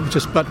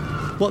 But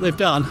what they've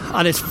done,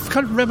 and it's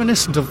kind of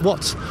reminiscent of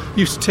what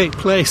used to take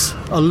place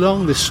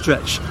along this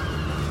stretch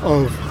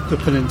of the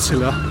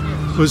peninsula,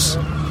 was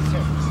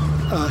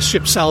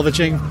ship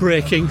salvaging,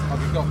 breaking.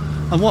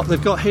 And what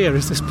they've got here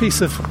is this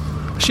piece of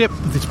ship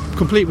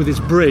complete with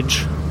its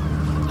bridge,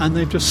 and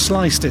they've just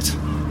sliced it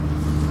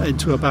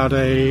into about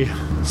a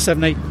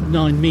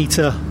 7-8-9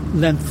 metre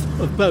length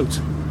of boat.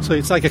 So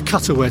it's like a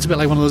cutaway. It's a bit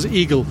like one of those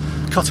Eagle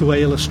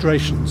cutaway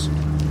illustrations.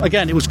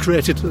 Again, it was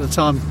created at the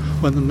time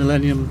when the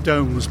Millennium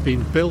Dome was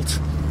being built,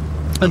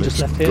 and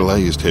just left here.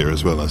 Glazed here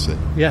as well, I see.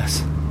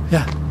 Yes,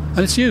 yeah. And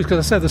it's used,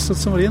 because I said there's still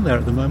somebody in there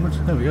at the moment.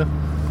 There we go.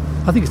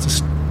 I think it's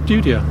a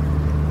studio.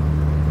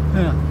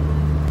 Yeah.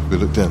 We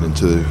look down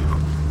into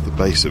the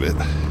base of it.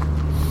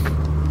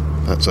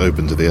 That's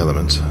open to the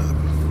elements.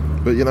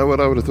 But you know what?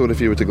 I would have thought if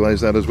you were to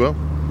glaze that as well.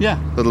 Yeah.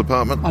 Little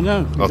apartment. I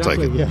know. I'll take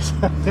it. Yes.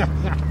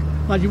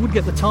 Man, you would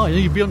get the tide.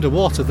 You'd be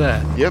underwater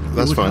there. Yep,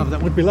 that's fine.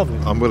 That would be lovely.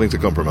 I'm willing to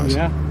compromise.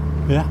 Yeah.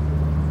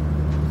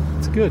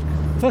 It's good.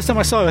 First time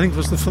I saw it, I think,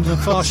 was from the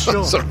far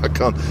shore. Sorry, I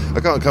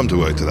can't come to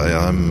work today.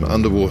 I'm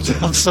underwater.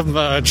 I'm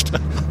submerged.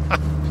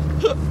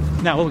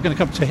 Now, what we're going to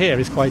come to here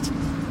is quite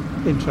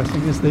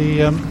interesting. Is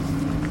the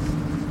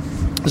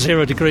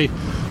 0 degree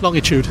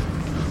longitude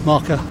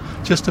marker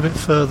just a bit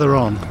further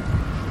on.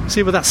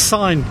 See where that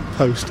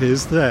signpost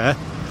is there?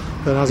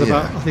 That has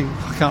about, I think,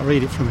 I can't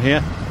read it from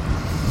here.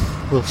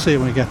 We'll see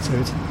when we get to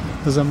it.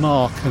 There's a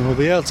mark, and we'll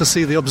be able to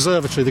see the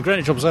observatory, the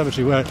Greenwich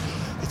Observatory, where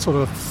it sort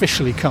of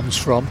officially comes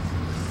from.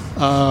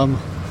 And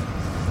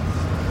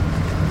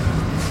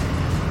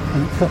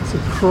it cuts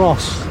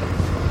across.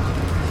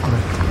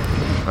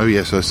 Oh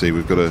yes, I see.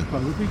 We've got a...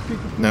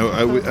 Now,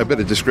 a bit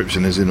of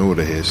description is in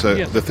order here.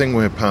 So the thing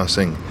we're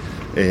passing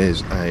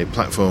is a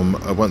platform,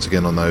 once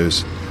again on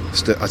those...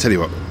 I tell you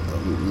what,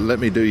 let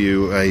me do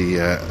you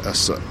a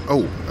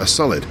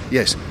solid.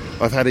 Yes,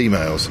 I've had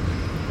emails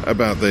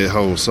about the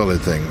whole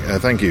solid thing.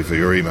 Thank you for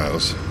your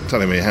emails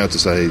telling me how to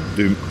say,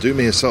 do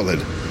me a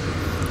solid.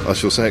 I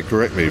shall say it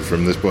correctly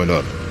from this point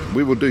on.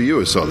 We will do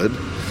you a solid.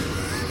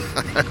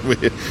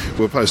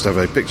 We'll post up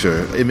a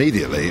picture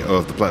immediately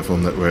of the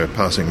platform that we're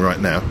passing right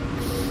now.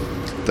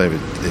 David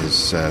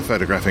is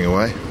photographing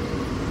away.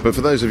 But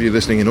for those of you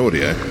listening in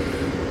audio,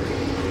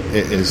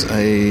 it is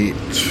a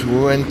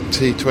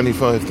 20,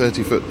 25,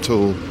 30 foot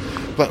tall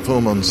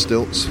platform on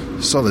stilts,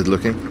 solid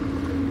looking.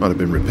 Might have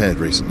been repaired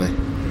recently.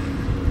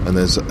 And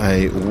there's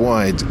a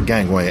wide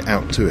gangway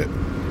out to it.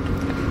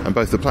 And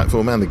both the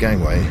platform and the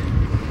gangway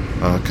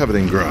are covered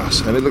in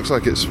grass, and it looks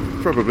like it's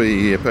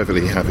probably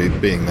perfectly happy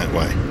being that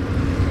way.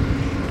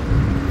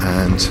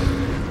 And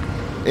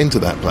into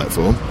that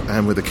platform,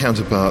 and with a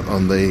counterpart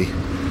on the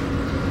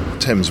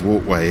Thames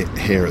walkway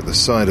here at the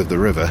side of the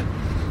river,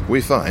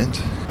 we find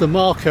the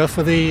marker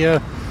for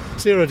the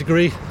 0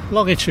 degree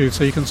longitude,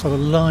 so you can sort of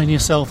line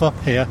yourself up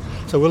here.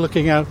 So we're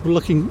looking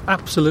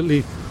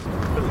absolutely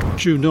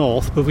due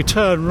north, but we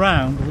turn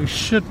round, we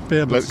should be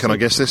able to... Can I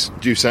guess this?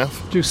 Due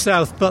south? Due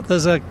south, but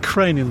there's a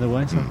crane in the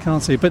way, so I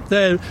can't see. But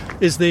there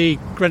is the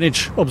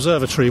Greenwich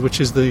Observatory,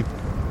 which is the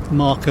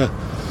marker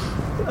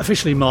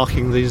officially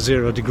marking the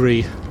 0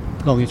 degree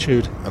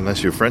longitude.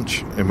 Unless you're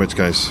French, in which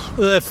case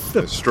I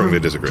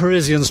strongly disagree.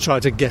 Parisians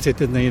tried to get it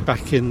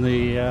back in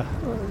the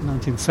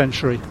 19th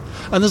century.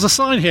 And there's a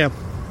sign here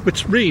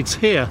which reads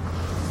here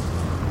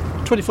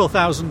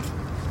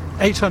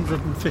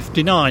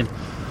 24,859.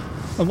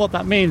 And what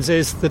that means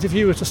is that if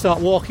you were to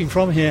start walking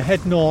from here,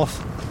 head north,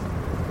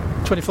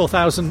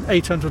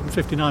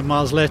 24,859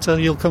 miles later,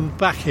 you'll come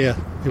back here.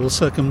 You will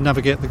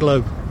circumnavigate the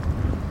globe.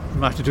 You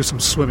might have to do some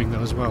swimming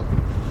though as well.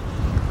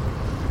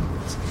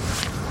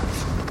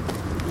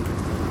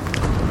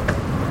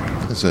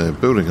 There's a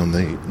building on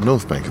the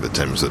north bank of the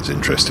Thames that's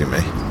interesting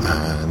me,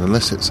 and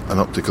unless it's an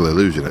optical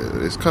illusion,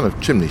 it's kind of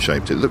chimney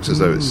shaped. It looks as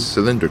though it's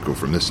cylindrical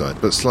from this side,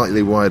 but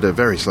slightly wider,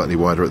 very slightly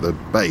wider at the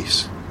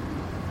base.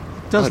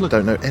 I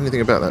don't know anything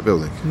about that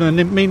building. No,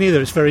 me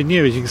neither. It's very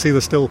new. As you can see, they're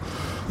still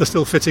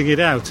fitting it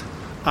out.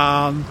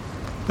 But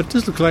it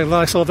does look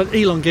like sort of an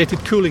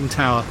elongated cooling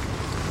tower.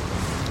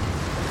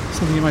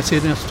 Something you might see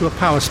next to a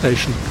power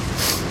station.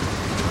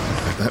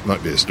 That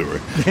might be a story.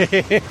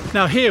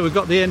 Now here we've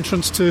got the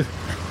entrance to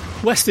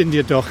West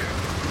India Dock,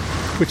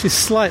 which is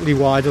slightly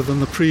wider than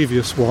the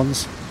previous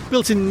ones.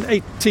 Built in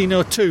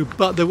 1802,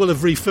 but they will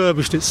have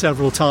refurbished it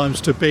several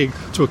times to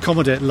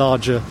accommodate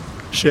larger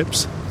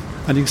ships.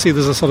 And you can see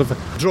there's a sort of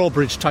a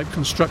drawbridge type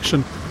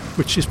construction,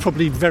 which is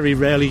probably very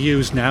rarely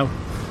used now.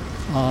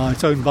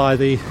 It's owned by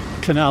the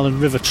Canal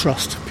and River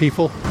Trust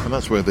people. And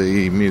that's where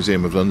the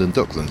Museum of London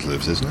Docklands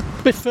lives, isn't it?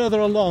 A bit further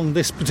along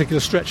this particular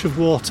stretch of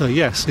water,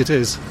 yes, it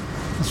is.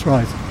 That's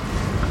right.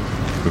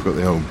 We've got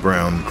the old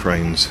brown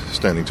cranes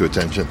standing to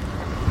attention.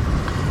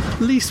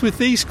 At least with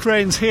these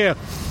cranes here,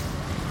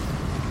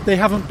 they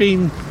haven't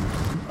been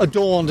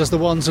adorned as the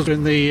ones that are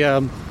in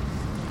the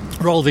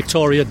Royal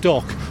Victoria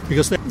Dock,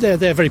 because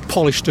they're very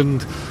polished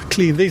and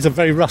clean. These are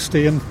very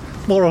rusty and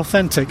more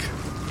authentic.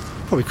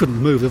 Probably couldn't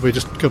move, they were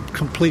just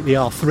completely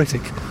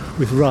arthritic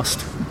with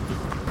rust.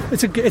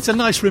 It's a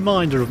nice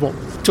reminder of what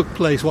took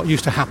place, what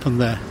used to happen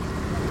there.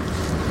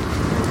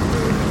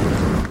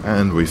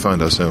 And we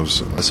find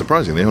ourselves,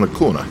 surprisingly, on a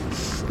corner.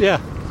 Yeah,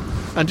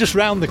 and just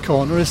round the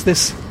corner is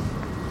this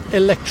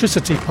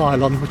electricity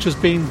pylon, which has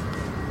been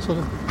sort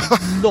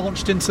of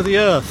launched into the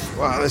earth.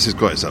 Wow, this is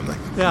quite something.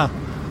 Yeah,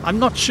 I'm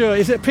not sure.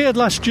 It appeared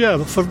last year,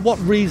 but for what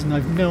reason,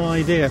 I've no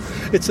idea.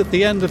 It's at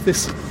the end of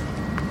this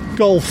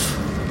golf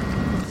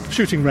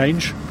shooting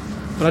range,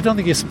 but I don't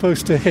think you're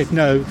supposed to hit.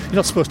 No, you're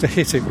not supposed to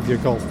hit it with your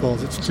golf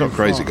balls. It's not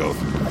crazy golf.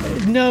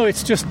 No,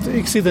 it's just, you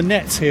can see the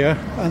nets here,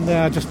 and they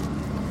are just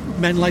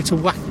men like to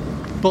whack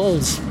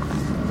balls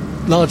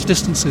large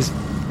distances.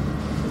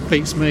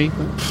 Beats me.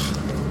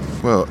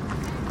 Well,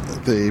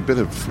 the bit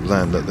of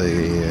land that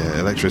the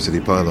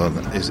electricity pylon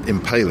is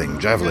impaling,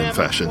 javelin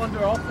fashion,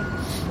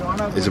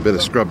 is a bit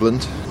of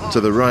scrubland. To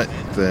the right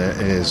there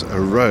is a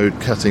road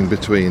cutting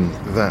between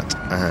that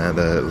and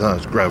a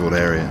large gravelled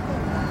area.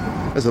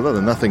 There's a lot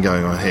of nothing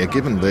going on here,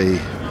 given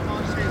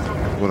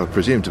what I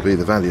presume to be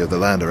the value of the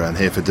land around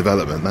here for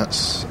development.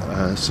 That's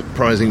a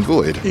surprising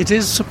void. It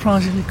is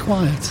surprisingly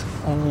quiet.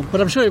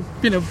 But I'm sure,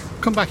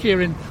 come back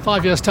here in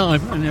 5 years'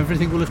 time and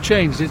everything will have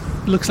changed. It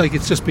looks like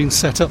it's just been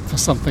set up for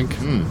something.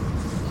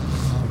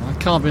 I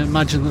can't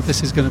imagine that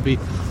this is going to be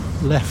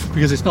left,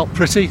 because it's not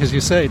pretty, as you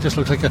say. It just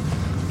looks like a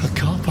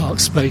car park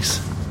space.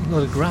 A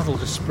lot of gravel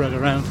just spread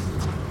around.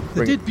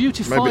 They did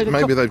beautify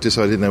maybe they've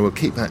decided now we'll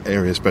keep that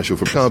area special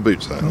for car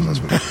boots, though.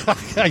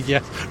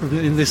 Yeah,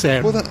 in this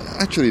area. Well,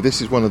 actually,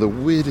 this is one of the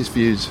weirdest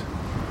views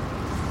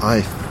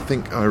I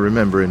think I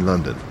remember in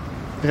London.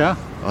 Yeah?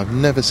 I've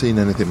never seen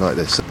anything like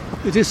this.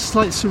 It is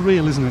slightly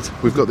surreal, isn't it?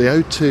 We've got the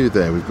O2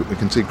 there. We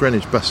can see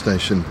Greenwich bus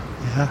station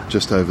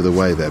just over the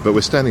way there. But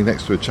we're standing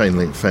next to a chain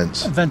link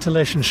fence. A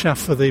ventilation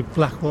shaft for the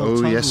Blackwall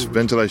Tunnel. Yes,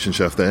 ventilation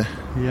shaft there.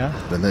 Yeah.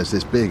 Then there's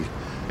this big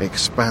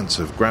expanse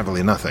of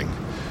gravelly nothing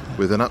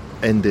with an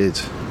up-ended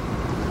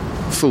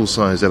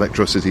full-size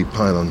electricity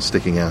pylon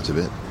sticking out of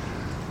it.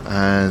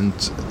 And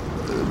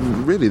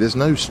really, there's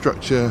no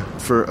structure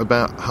for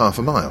about half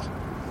a mile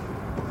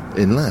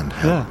inland.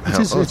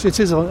 It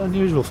is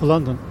unusual for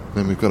London.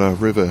 Then we've got our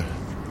river.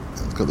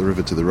 It's got the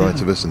river to the right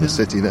of us and the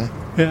city there.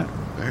 Yeah.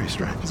 Very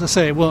strange. As I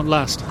say, it won't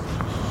last.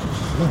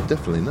 No,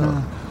 definitely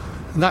not.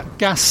 And that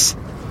gas,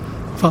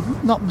 if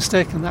I'm not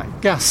mistaken, that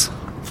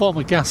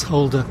former gas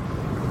holder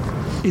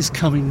is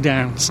coming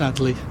down,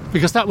 sadly.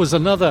 Because that was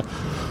another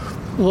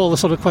of all the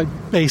sort of quite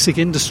basic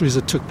industries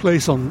that took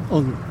place on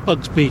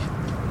Bugsby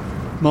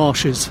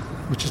Marshes,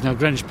 which is now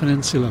Greenwich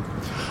Peninsula.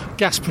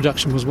 Gas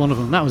production was one of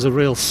them. That was a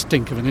real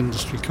stink of an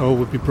industry. Coal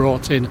would be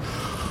brought in,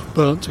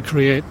 burnt to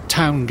create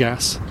town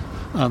gas,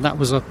 and that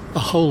was a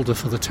holder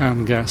for the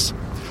town gas.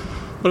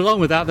 But along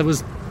with that, there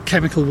was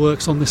chemical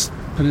works on this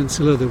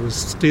peninsula. There was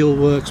steel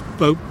works,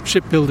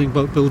 shipbuilding,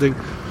 boat building.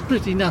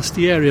 Pretty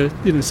nasty area,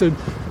 So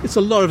it's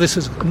a lot of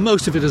this.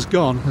 Most of it has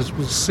gone, as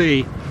we'll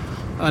see,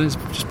 and it's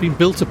just been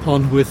built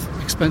upon with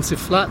expensive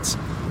flats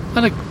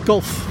and a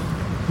golf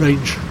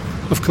range,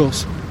 of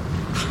course.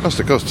 Must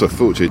have cost a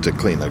fortune to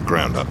clean that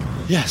ground up.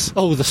 Yes.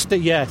 Oh,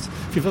 yes.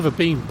 If you've ever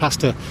been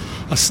past a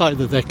site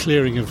that they're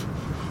clearing of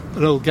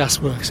an old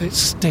gasworks, it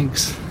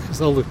stinks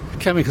because all the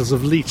chemicals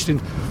have leached in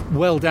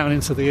well down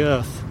into the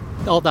earth.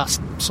 All that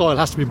soil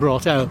has to be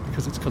brought out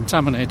because it's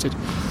contaminated.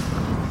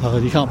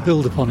 You can't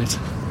build upon it.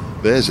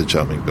 There's a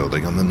charming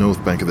building on the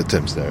north bank of the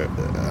Thames there,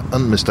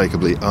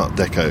 unmistakably Art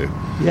Deco,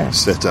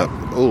 set up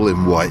all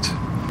in white.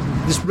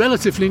 It's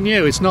relatively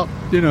new. It's not,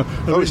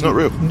 it's not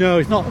real. No,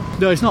 it's not.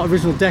 No, it's not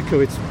original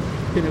deco. It's,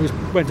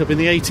 it went up in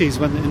the 80s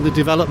when in the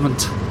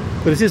development,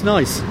 but it is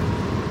nice.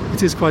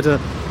 It is quite a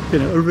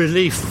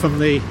relief from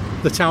the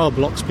tower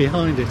blocks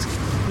behind it.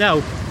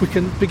 Now we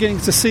can beginning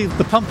to see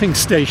the pumping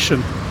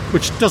station,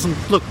 which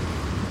doesn't look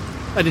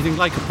anything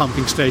like a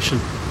pumping station.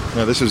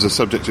 Now, this is the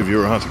subject of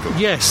your article.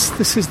 Yes,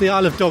 this is the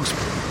Isle of Dogs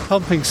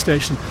pumping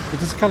station. It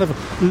is kind of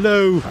a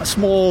low,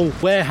 small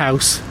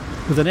warehouse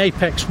with an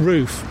apex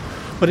roof,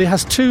 but it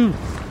has two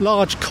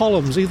large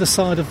columns either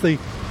side of the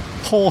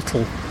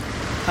portal,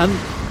 and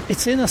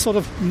it's in a sort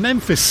of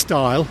Memphis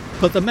style,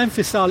 but the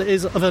Memphis style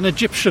is of an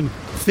Egyptian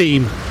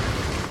theme,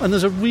 and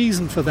there's a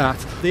reason for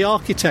that. The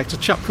architect, a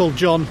chap called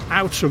John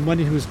Outram, when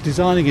he was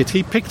designing it,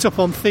 he picked up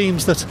on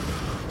themes that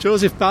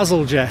Joseph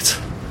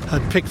Bazalgette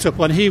had picked up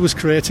when he was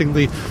creating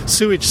the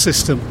sewage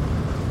system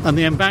and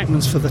the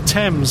embankments for the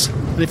Thames.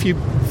 And if you're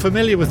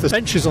familiar with the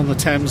benches on the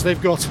Thames,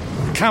 they've got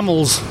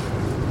camels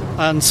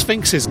and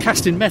sphinxes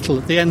cast in metal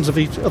at the ends of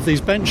each of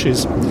these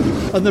benches.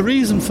 And the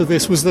reason for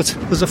this was that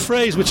there's a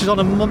phrase which is on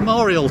a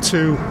memorial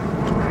to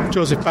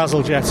Joseph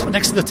Bazalgette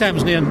next to the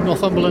Thames near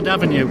Northumberland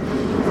Avenue,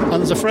 and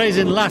there's a phrase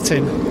in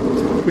Latin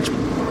which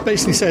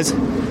basically says,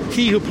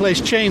 "He who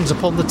placed chains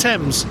upon the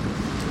Thames."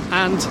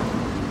 And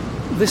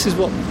this is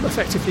what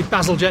effectively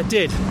Bazalgette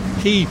did.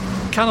 He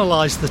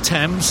canalised the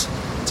Thames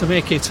to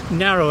make it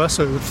narrower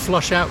so it would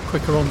flush out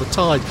quicker on the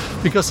tide,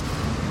 because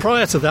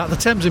prior to that the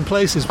Thames in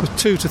places was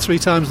 2 to 3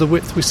 times the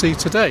width we see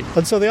today.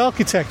 And so the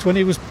architect, when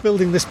he was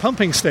building this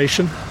pumping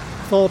station,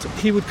 thought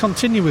he would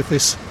continue with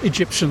this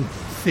Egyptian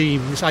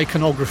theme, this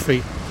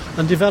iconography,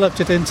 and developed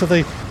it into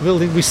the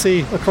building we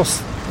see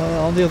across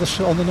on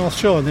the North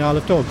Shore in the Isle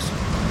of Dogs.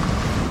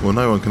 Well,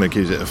 no one can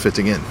accuse it of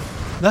fitting in.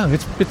 No,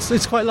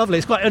 it's quite lovely.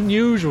 It's quite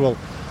unusual.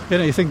 You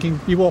know, you're thinking,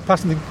 you walk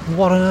past and think,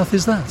 what on earth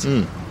is that?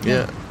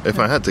 Yeah. If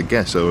I had to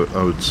guess, I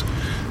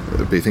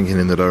would be thinking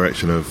in the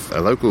direction of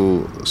a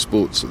local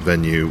sports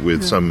venue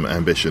with some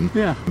ambition.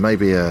 Yeah.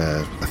 Maybe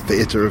a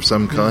theatre of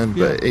some kind,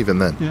 but even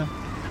then. Yeah.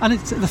 And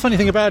it's, the funny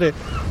thing about it,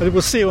 and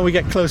we'll see when we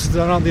get closer to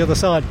around the other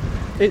side,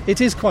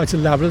 it is quite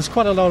elaborate. There's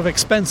quite a lot of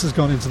expense has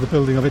gone into the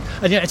building of it,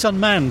 and yet it's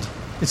unmanned.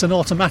 It's an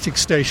automatic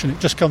station. It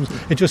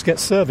just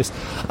gets serviced.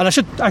 And I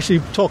should actually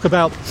talk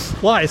about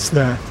why it's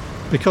there,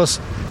 because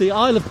the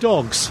Isle of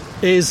Dogs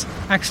is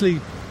actually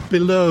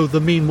below the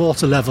mean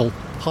water level,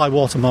 high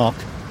water mark,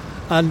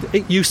 and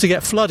it used to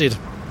get flooded.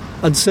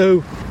 And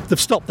so they've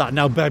stopped that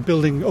now by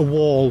building a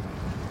wall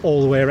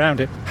all the way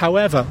around it.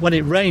 However, when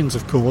it rains,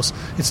 of course,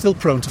 it's still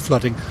prone to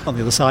flooding. On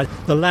the other side,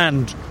 the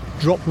land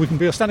we can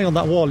be standing on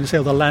that wall and you see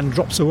how the land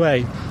drops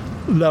away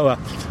lower.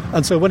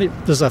 And so when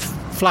there's a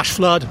flash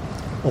flood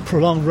or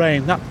prolonged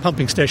rain, that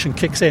pumping station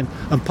kicks in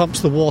and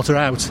pumps the water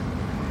out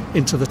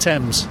into the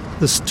Thames.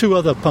 There's 2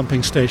 other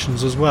pumping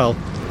stations as well,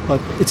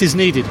 but it is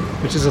needed,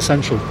 which is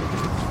essential.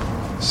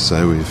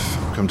 So we've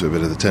come to a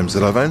bit of the Thames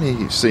that I've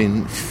only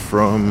seen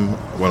from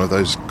one of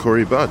those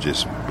Cory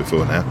barges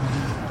before now.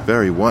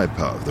 Very wide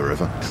part of the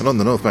river. And on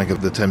the north bank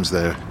of the Thames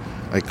there,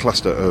 a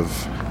cluster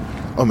of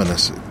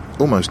ominous,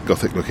 almost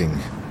Gothic-looking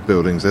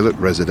buildings. They look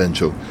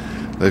residential.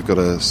 They've got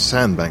a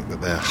sandbank that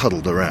they're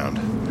huddled around.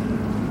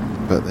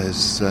 But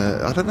there's,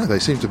 I don't know, they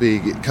seem to be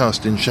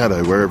cast in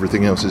shadow where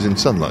everything else is in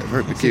sunlight.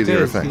 Very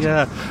peculiar effect.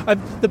 Yeah.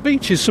 The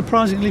beach is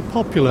surprisingly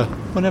popular.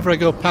 Whenever I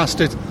go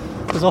past it,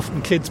 there's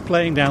often kids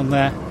playing down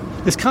there.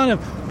 This kind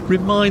of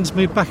reminds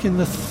me back in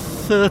the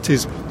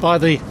 30s by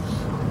the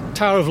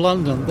Tower of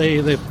London.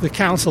 The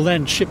council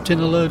then shipped in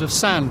a load of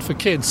sand for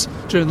kids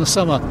during the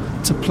summer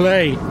to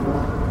play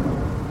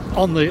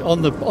on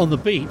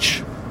the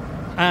beach,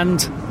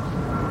 and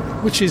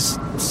which is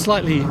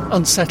slightly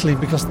unsettling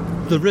because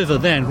the river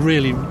then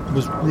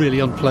was really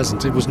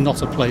unpleasant. It was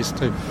not a place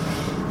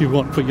you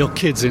want to put your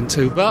kids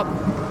into, but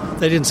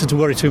they didn't seem to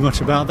worry too much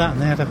about that,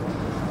 and they had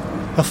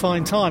a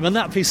fine time. And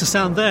that piece of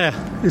sand there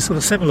is sort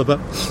of similar, but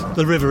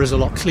the river is a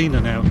lot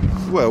cleaner now.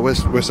 Well,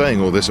 we're saying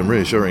all this and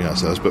reassuring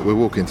ourselves, but we're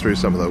walking through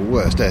some of the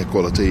worst air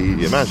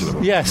quality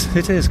imaginable. Yes,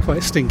 it is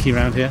quite stinky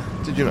around here.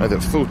 Did you know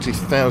that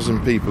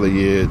 40,000 people a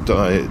year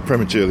die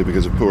prematurely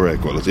because of poor air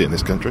quality in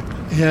this country?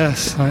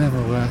 Yes, I am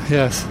aware,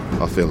 yes.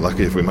 I feel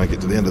lucky if we make it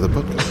to the end of the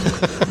podcast.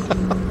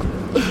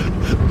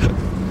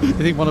 You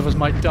think one of us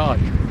might die?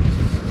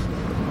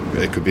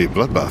 It could be a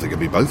bloodbath, it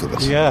could be both of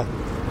us. Yeah.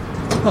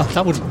 Oh,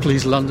 that would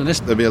please Londoners.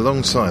 There'd be a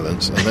long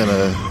silence and then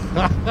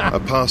a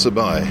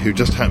passerby who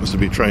just happens to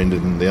be trained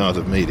in the art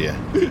of media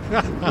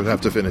would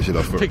have to finish it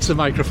off for Picks the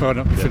microphone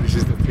up and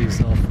finishes the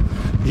piece off.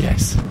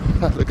 Yes.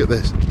 Look at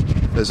this.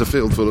 There's a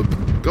field full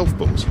of golf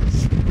balls.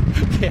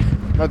 Yeah.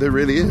 No, there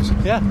really is.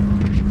 Yeah.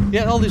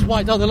 Yeah, all these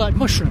white, they're like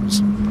mushrooms.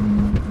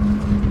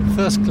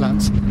 First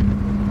glance.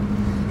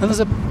 And there's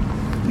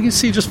you can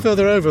see just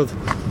further over,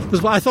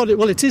 there's what I thought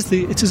it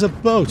is a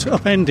boat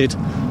upended,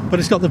 but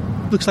it's got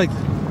looks like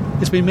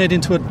it's been made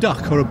into a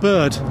duck or a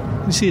bird.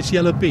 You see its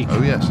yellow beak.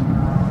 Oh, yes.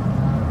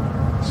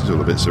 This is all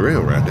a bit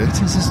surreal around here.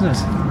 It is, isn't it?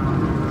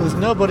 Well, there's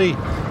nobody.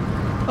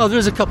 Oh,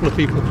 there's a couple of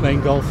people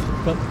playing golf,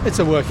 but it's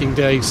a working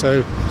day,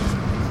 so.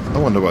 I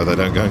wonder why they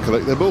don't go and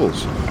collect their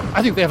balls.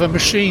 I think they have a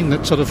machine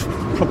that sort of,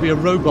 probably a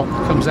robot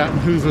that comes out and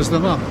hoovers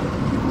them up.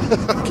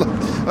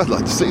 I'd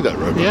like to see that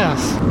robot.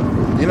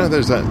 Yes. You know,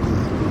 there's that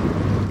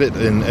bit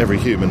in every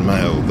human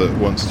male that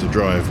wants to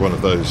drive one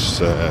of those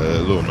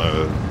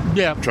lawnmower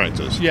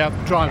tractors. Yeah,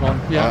 drive on.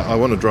 Yeah. I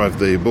want to drive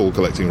the ball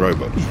collecting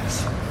robot.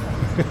 Yes.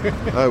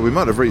 We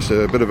might have reached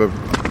a bit of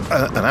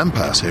an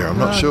impasse here. I'm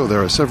not sure.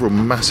 There are several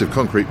massive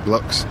concrete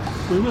blocks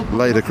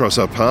laid across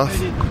our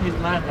path.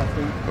 Inland, I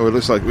think. Oh, it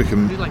looks like we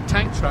can. These like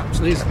tank traps.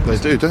 They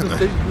do, don't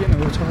they?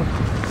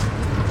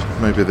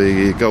 Maybe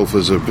the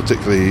golfers are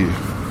particularly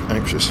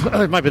anxious.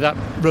 It might be that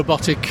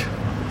robotic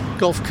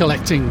golf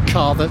collecting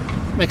car that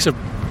makes a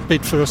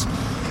bid for us,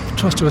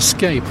 tries to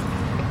escape.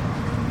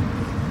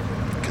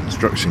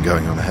 Construction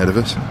going on ahead of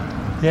us.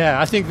 Yeah,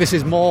 I think this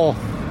is more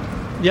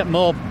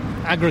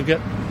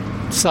aggregate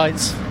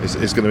sites.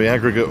 It's going to be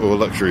aggregate or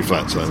luxury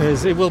flats then?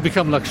 It will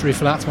become luxury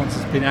flats once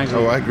it's been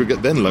aggregate. Oh,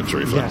 aggregate then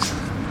luxury flats.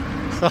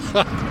 Yes.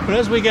 But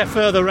as we get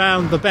further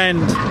round the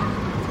bend,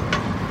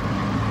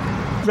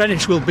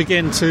 Greenwich will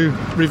begin to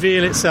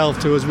reveal itself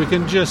to us. We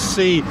can just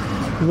see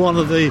one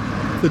of the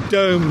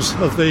domes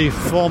of the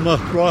former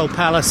royal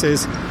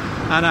palaces,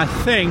 and I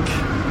think,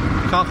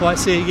 can't quite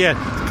see it yet,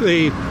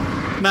 the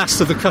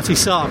mast of the Cutty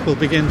Sark will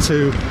begin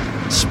to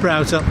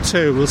sprout up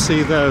too. We'll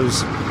see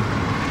those.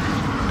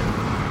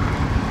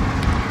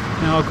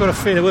 Now I've got a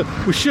feeling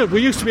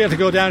we used to be able to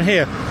go down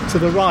here to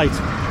the right.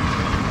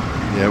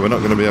 Yeah, we're not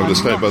going to be able to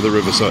stay by the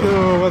riverside.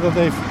 Sure whether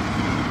they've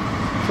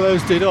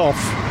closed it off.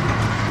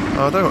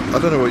 I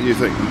don't know what you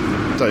think,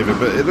 David,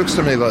 but it looks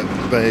to me like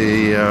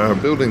they are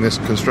building this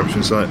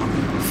construction site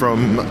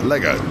from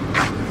Lego.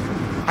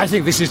 I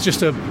think this is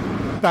just a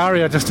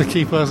barrier just to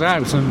keep us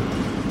out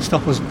and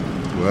stop us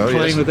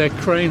playing with their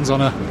cranes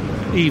on a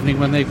evening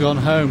when they've gone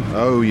home.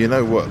 Oh, you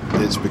know what?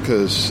 It's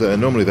because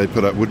normally they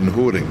put up wooden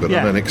hoarding, but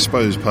on an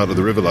exposed part of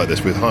the river like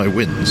this with high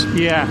winds,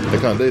 they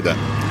can't do that.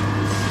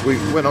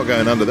 We're not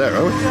going under there,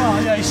 are we?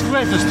 Yeah, he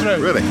scraped us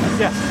through. Really?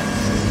 Yeah.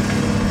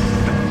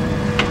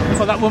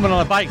 Well, that woman on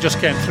a bike just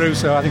came through,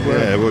 so I think we're...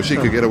 Yeah, well, she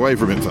could get away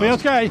from it fast. Be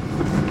okay.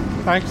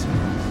 Thanks.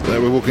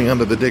 So we're walking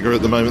under the digger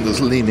at the moment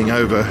that's leaning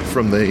over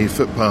from the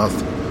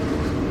footpath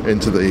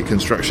into the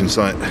construction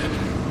site.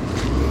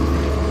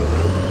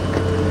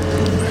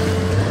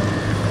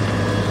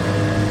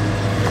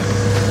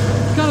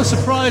 Kind of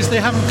surprised they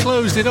haven't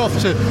closed it off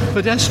to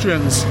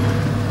pedestrians.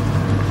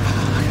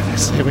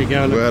 Here we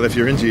go. Look. Well, if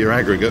you're into your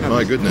aggregate,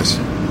 my goodness,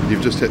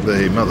 you've just hit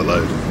the mother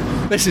lode.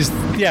 This is,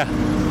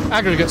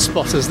 aggregate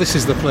spotters, this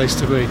is the place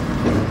to be.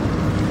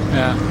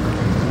 Yeah.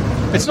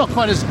 It's not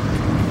quite as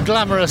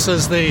glamorous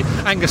as the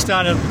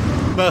Angerstein and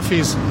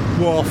Murphy's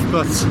Wharf,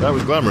 but... That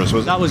was glamorous,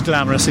 wasn't it? That was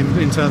glamorous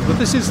in terms, but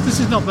this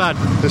is not bad.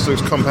 This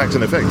looks compact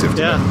and effective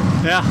to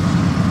me.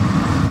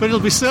 Yeah. But it'll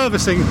be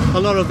servicing a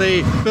lot of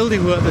the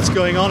building work that's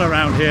going on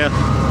around here.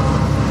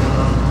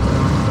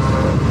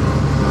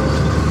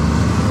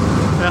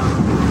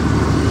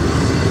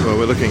 Well,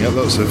 we're looking at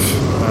lots of,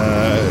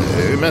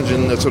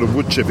 imagine a sort of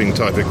wood chipping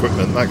type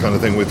equipment, that kind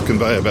of thing with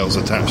conveyor belts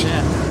attached.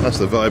 Yeah. That's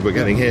the vibe we're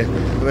getting here.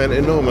 And then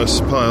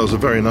enormous piles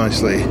of very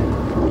nicely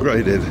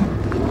graded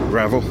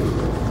gravel.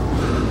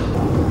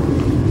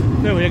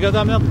 There we go.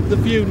 The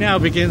view now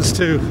begins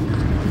to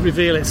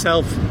reveal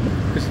itself.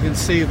 As you can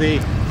see the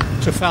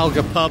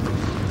Trafalgar pub,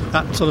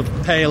 that sort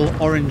of pale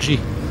orangey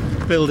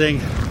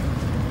building,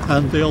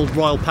 and the old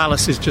royal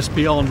palace is just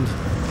beyond.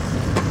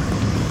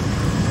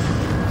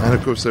 And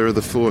of course there are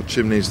the four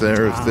chimneys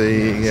there of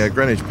the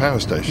Greenwich power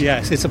station.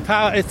 Yes, it's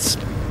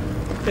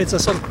a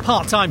sort of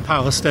part-time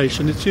power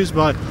station. It's used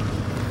by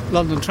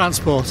London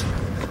Transport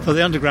for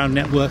the underground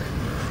network.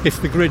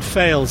 If the grid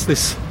fails,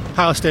 this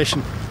power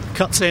station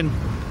cuts in.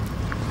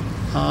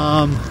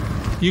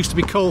 Used to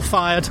be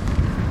coal-fired,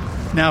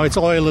 now it's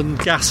oil and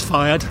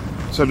gas-fired.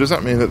 So does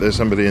that mean that there's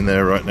somebody in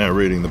there right now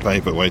reading the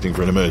paper waiting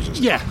for an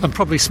emergency? Yeah, and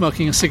probably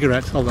smoking a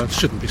cigarette, although it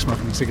shouldn't be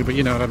smoking a cigarette, but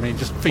you know what I mean,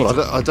 just feet. Well,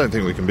 I don't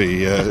think we can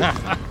be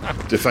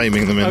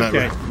defaming them in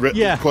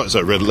that quite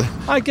so readily.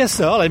 I guess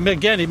so.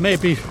 Again, it may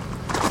be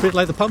a bit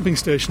like the pumping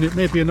station. It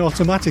may be an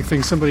automatic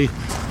thing. Somebody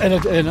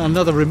in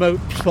another remote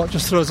spot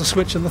just throws a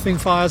switch and the thing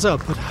fires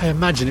up, but I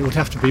imagine it would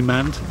have to be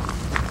manned.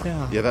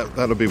 Yeah,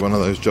 that'll be one of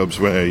those jobs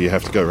where you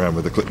have to go around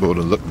with a clipboard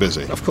and look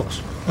busy. Of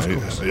course.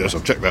 Yes,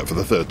 I've checked that for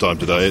the third time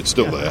today. It's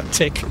still there.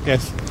 Tick,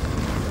 yes.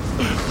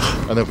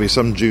 And there'll be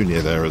some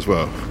junior there as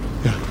well.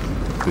 Yeah.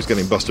 Who's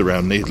getting bussed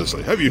around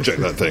needlessly. Have you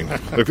checked that thing?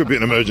 There could be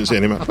an emergency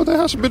any minute. But there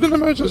hasn't been an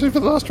emergency for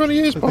the last 20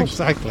 years, boss.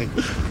 Exactly.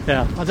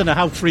 Yeah, I don't know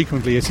how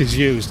frequently it is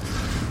used.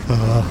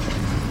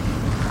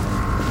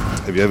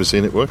 Have you ever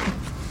seen it working?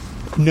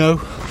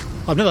 No.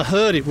 I've never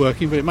heard it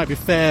working, but it might be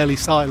fairly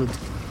silent.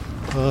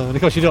 And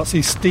of course you don't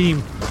see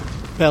steam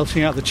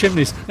belching out the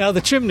chimneys. Now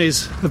the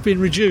chimneys have been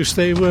reduced.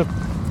 They were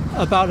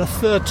about a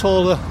third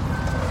taller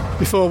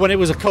before. When it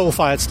was a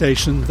coal-fired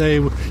station,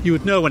 you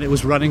would know when it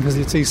was running because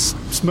you'd see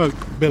smoke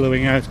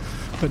billowing out.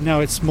 But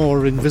now it's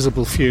more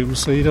invisible fumes,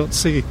 so you don't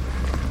see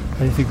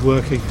anything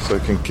working. So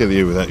it can kill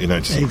you without you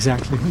noticing.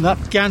 Exactly. And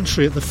that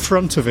gantry at the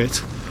front of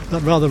it,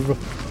 that rather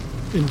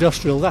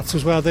industrial, that's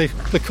where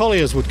the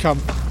colliers would come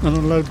and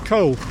unload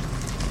coal.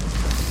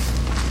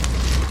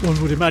 One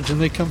would imagine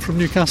they come from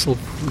Newcastle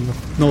in the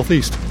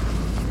northeast.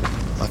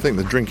 I think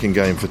the drinking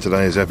game for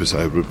today's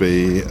episode would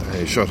be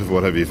a shot of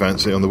whatever you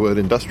fancy on the word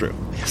industrial.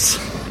 Yes.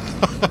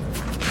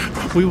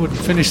 We wouldn't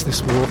finish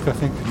this walk, I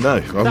think.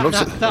 No,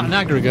 that an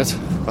aggregate.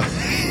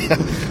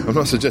 I'm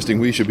not suggesting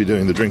we should be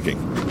doing the drinking.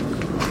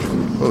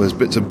 Well, there's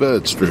bits of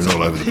bird strewn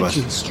all over the place.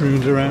 Pigeons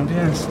strewn around,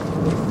 yes.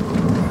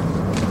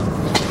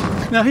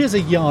 Now here's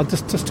a yard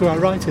just to our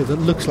right here that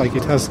looks like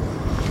it has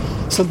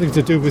something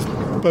to do with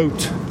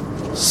boat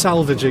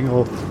salvaging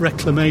or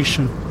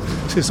reclamation.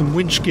 See some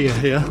winch gear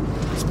here.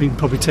 It's been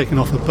probably taken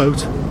off a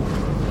boat,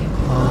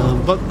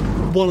 but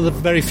one of the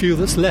very few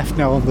that's left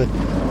now on the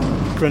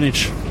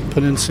Greenwich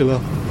Peninsula.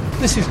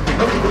 This is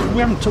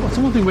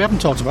one thing we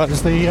haven't talked about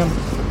is the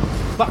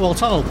Blackwall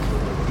Tunnel.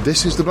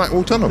 This is the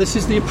Blackwall Tunnel? This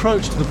is the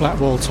approach to the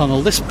Blackwall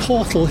Tunnel. This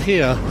portal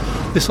here,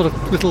 this sort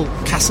of little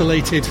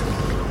castellated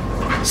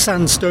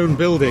sandstone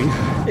building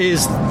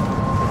is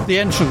the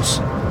entrance.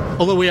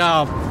 Although we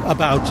are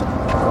about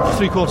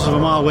 3/4 of a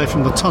mile away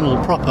from the tunnel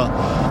proper,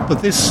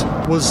 but this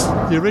was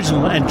the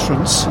original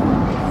entrance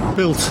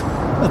built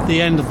at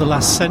the end of the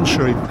last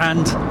century,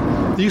 and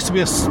there used to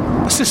be a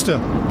sister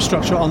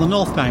structure on the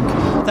north bank.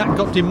 That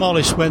got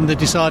demolished when they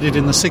decided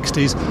in the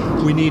 60s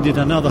we needed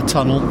another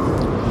tunnel.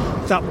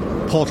 That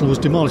portal was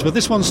demolished, but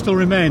this one still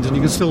remained, and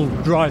you can still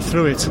drive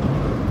through it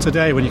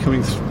today when you're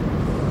coming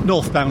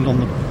northbound on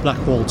the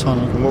Blackwall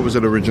Tunnel. And what was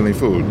it originally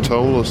for?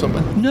 Toll or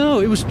something? No,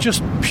 it was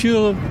just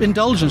pure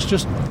indulgence,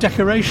 just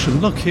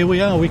decoration. Look, here we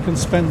are, we can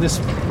spend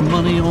this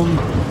money on...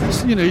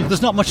 You know,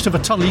 there's not much of a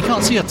tunnel. You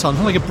can't see a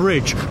tunnel, like a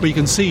bridge, where you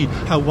can see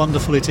how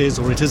wonderful it is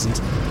or it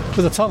isn't.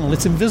 With a tunnel,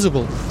 it's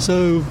invisible.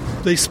 So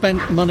they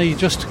spent money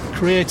just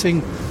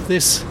creating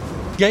this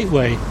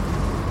gateway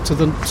to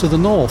the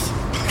north.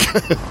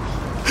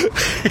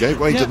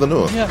 Gateway to the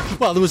north? Yeah.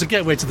 Well, there was a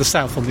gateway to the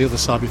south on the other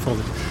side before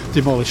they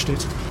demolished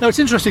it. Now, it's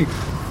interesting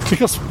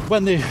because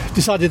when they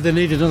decided they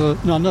needed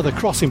another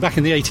crossing back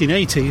in the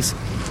 1880s,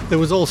 there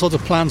was all sorts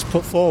of plans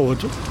put forward.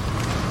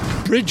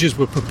 Bridges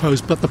were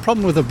proposed, but the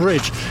problem with a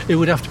bridge, it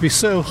would have to be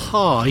so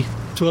high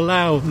to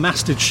allow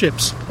masted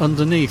ships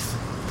underneath.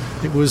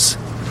 It was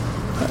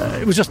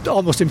just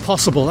almost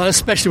impossible, and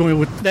especially when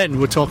we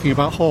were talking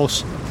about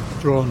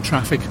horse-drawn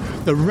traffic.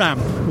 The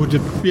ramp would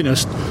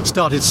have,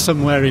 started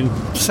somewhere in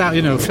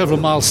south, several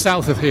miles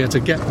south of here to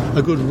get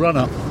a good run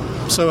up.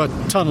 So a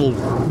tunnel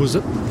was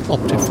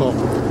opted for.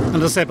 And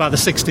as I say, by the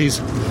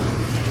 60s,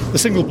 the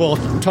single-bore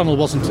tunnel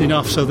wasn't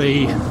enough, so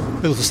they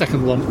built a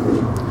second one.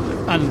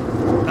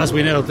 And as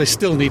we know, they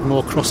still need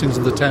more crossings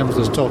in the Thames.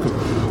 There's talk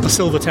of a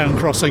Silvertown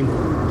crossing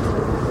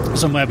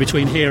somewhere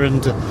between here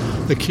and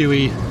the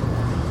QE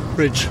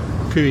Bridge,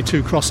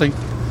 QE2 crossing.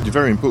 It's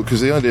very important,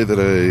 because the idea that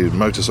a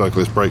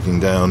motorcyclist breaking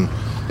down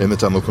in the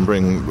tunnel can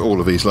bring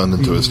all of East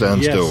London to a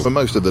standstill for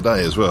most of the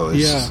day as well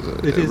is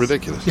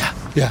ridiculous.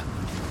 Yeah.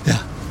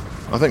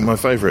 I think my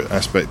favourite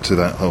aspect to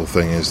that whole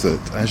thing is that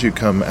as you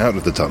come out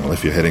of the tunnel,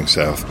 if you're heading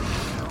south,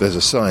 there's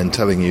a sign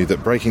telling you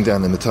that breaking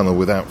down in the tunnel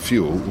without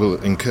fuel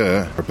will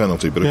incur a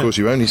penalty. But of course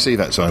you only see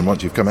that sign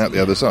once you've come out the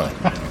other side.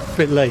 A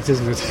bit late,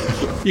 isn't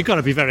it? You've got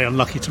to be very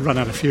unlucky to run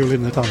out of fuel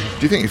in the tunnel.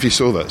 Do you think if you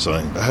saw that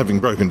sign, having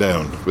broken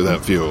down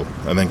without fuel,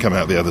 and then come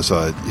out the other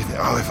side, you think,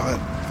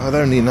 if I'd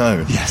only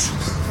known. Yes.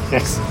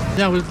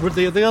 Now, with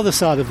the other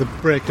side of the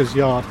breaker's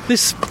yard,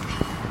 this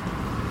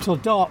sort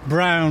of dark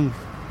brown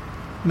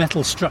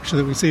metal structure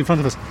that we see in front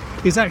of us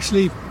is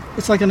actually,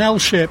 it's like an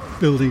L-shaped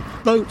building.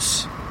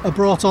 Boats are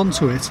brought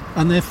onto it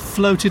and they're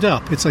floated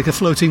up. It's like a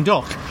floating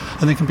dock,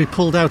 and they can be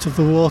pulled out of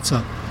the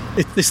water.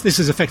 This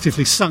is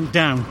effectively sunk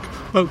down.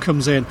 Boat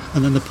comes in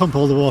and then they pump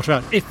all the water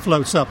out. It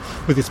floats up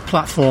with its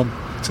platform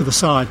to the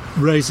side,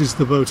 raises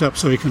the boat up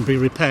so it can be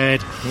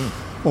repaired,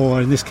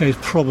 or in this case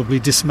probably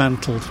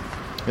dismantled.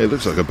 It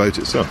looks like a boat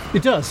itself.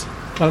 It does.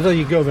 I don't think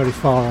you go very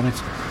far on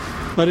it.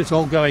 But it's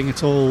all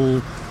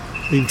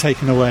been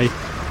taken away.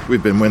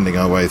 We've been wending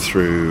our way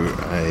through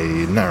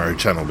a narrow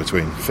channel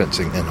between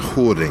fencing and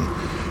hoarding,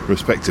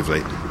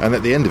 respectively. And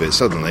at the end of it,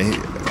 suddenly,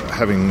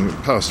 having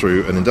passed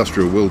through an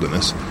industrial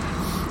wilderness,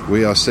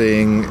 we are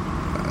seeing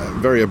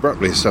very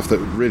abruptly stuff that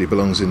really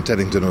belongs in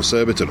Teddington or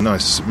Surbiton.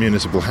 Nice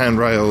municipal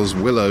handrails,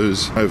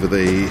 willows over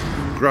the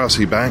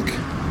grassy bank.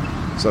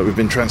 So we've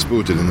been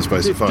transported in the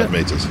space of 5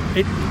 metres.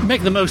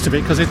 Make the most of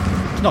it, because it's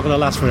not going to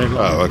last very long.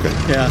 Oh, OK.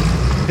 Yeah,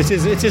 it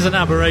is an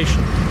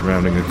aberration.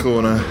 Rounding a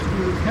corner.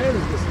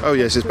 Oh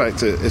yes, it's back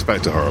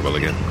to horrible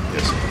again.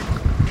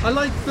 Yes. I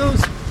like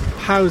those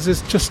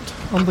houses just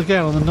on the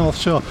Gale on the North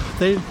Shore.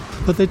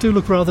 But they do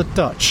look rather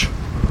Dutch.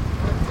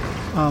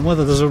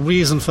 Whether there's a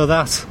reason for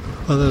that,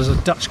 whether there's a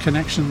Dutch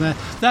connection there,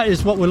 that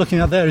is what we're looking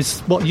at there.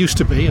 Is what used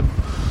to be,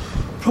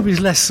 probably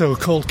less so,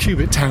 called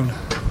Cubitt Town.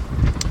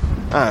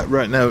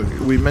 Right, now,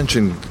 we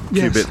mentioned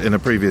Cubitt in a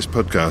previous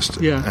podcast,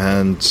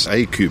 and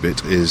a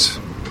Cubitt is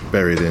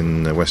buried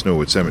in West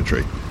Norwood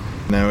Cemetery.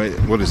 Now,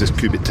 what is this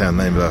Cubitt Town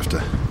named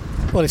after?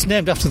 Well, it's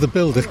named after the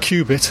builder,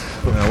 Cubitt.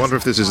 I wonder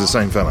if this is the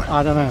same fella.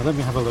 I don't know, let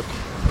me have a look.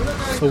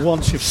 For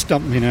once you've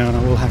stumped me now, and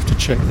I will have to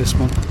check this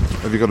one.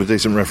 Have you got a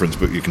decent reference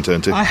book you can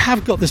turn to? I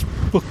have got this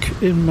book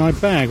in my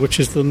bag, which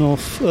is the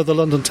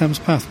London Thames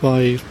Path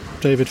by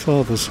David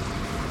Fathers.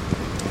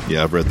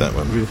 Yeah, I've read that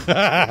one.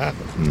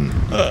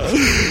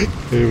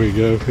 Here we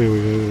go.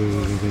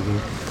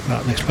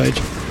 Right, next page.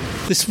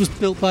 This was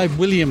built by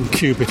William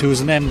Cubitt, who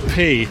was an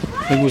MP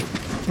and was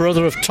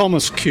brother of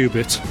Thomas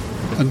Cubitt.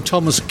 And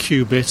Thomas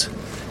Cubitt,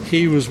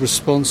 he was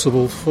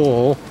responsible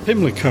for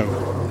Pimlico.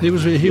 He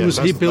built.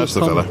 That's the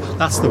fella.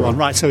 That's the one,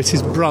 right? So it's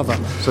his brother.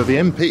 So the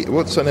MP,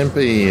 what's an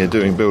MP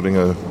doing building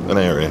an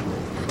area?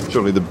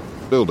 Surely the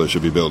builder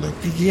should be building.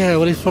 Yeah,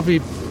 well, he's probably,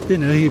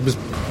 he was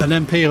an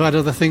MP who had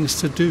other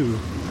things to do,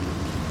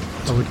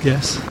 I would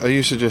guess. Are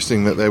you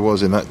suggesting that there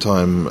was in that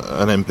time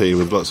an MP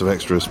with lots of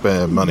extra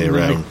spare money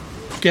around?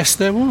 Guess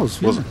there was.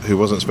 Who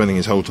wasn't spending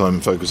his whole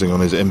time focusing on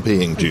his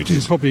MPing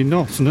duties? Probably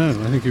not, no. I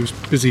think he was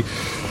busy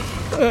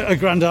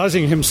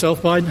aggrandising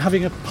himself by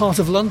having a part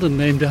of London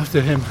named after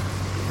him.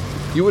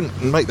 You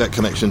wouldn't make that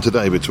connection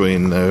today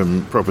between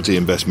property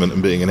investment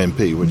and being an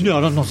MP, would you?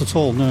 No, not at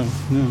all. No.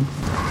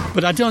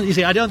 But I don't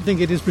think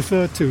it is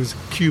referred to as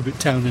Cubit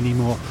Town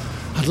anymore.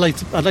 I'd like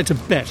to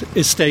bet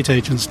estate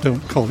agents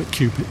don't call it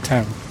Cubit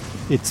Town.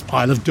 It's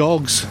Isle of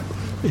Dogs,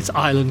 it's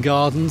Island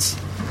Gardens,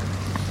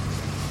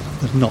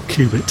 but not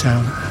Cubit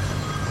Town.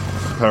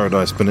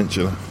 Paradise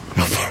Peninsula.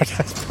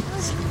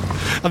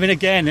 I mean,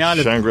 again, the Isle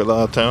of...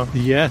 Shangri-La Town?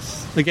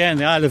 Yes. Again,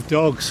 the Isle of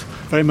Dogs,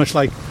 very much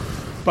like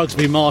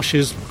Bugsby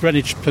Marshes,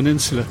 Greenwich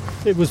Peninsula.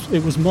 It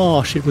was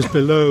marsh. It was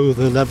below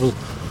the level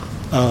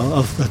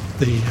of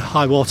the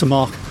high water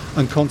mark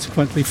and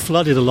consequently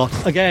flooded a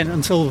lot. Again,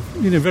 until,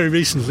 very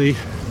recently,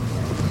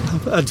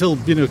 until,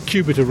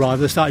 Cubit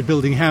arrived, they started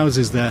building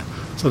houses there,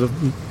 sort of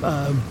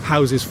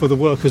houses for the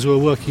workers who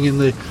were working in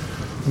the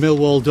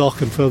Millwall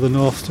dock and further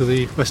north to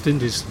the West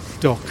Indies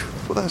dock.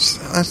 Well,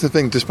 that's the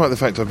thing. Despite the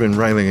fact I've been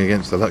railing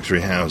against the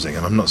luxury housing,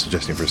 and I'm not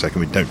suggesting for a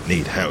second we don't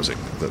need housing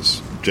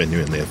that's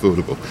genuinely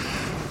affordable,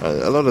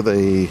 a lot of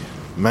the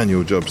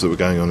manual jobs that were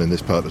going on in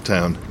this part of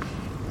town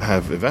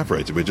have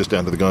evaporated. We're just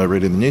down to the guy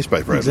reading the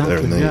newspaper over there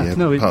in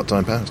the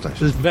part-time power station.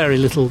 There's very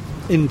little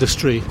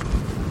industry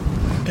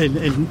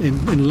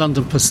in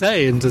London per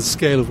se, and the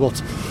scale of what,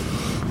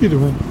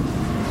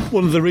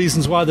 one of the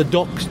reasons why the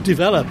dock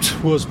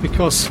developed was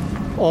because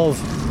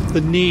of the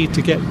need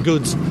to get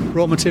goods,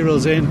 raw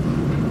materials in,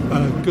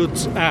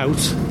 goods out,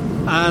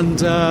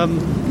 and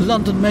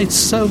London made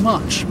so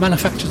much,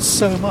 manufactured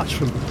so much,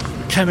 from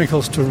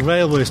chemicals to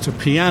railways to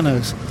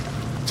pianos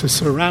to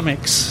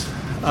ceramics.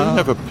 We didn't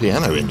have a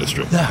piano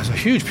industry. There was a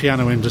huge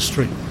piano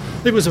industry.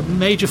 It was a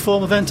major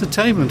form of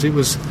entertainment. It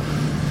was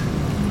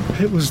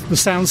the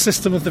sound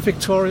system of the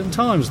Victorian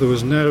times. There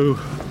was no,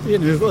 there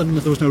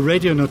was no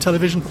radio, no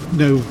television,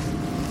 no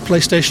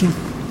PlayStation.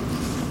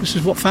 This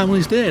is what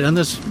families did, and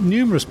there's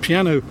numerous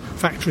piano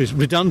factories,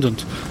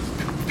 redundant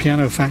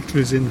piano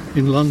factories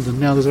in London.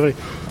 Now there's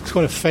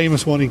quite a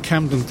famous one in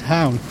Camden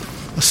Town,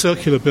 a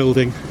circular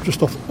building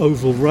just off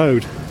Oval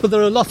Road. But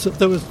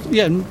there was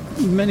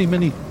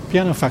many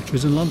piano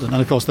factories in London,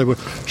 and of course they were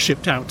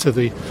shipped out to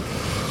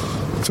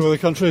other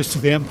countries, to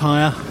the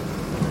Empire.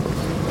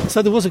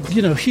 So there was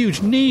a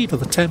huge need for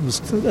the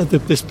Thames,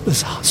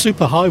 this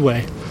super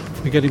highway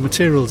for getting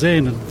materials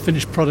in and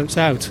finished products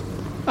out.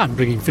 And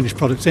bringing finished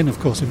products in, of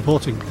course,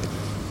 importing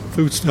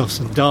foodstuffs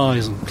and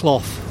dyes and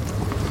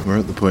cloth. We're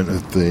at the point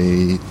of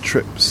the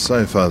trip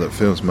so far that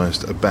feels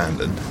most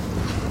abandoned.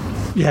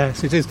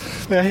 Yes, it is.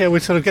 Here we're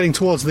sort of getting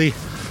towards the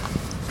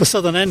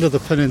southern end of the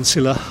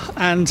peninsula,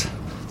 and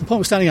the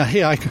point we're standing at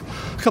here, a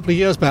couple of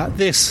years back,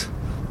 this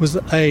was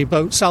a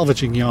boat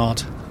salvaging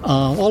yard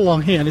all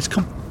along here, and it's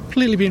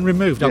completely been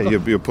removed. Yeah,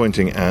 you're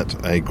pointing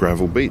at a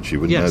gravel beach.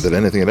 You wouldn't know that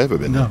anything had ever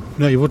been there.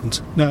 No, you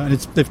wouldn't. No, and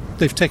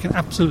they've taken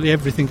absolutely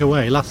everything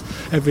away.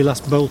 Every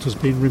last bolt has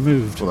been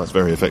removed. Well, that's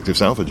very effective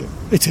salvaging.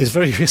 It is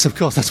very, yes, of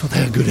course, that's what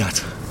they're good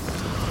at.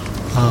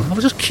 I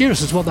was just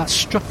curious as to what that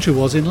structure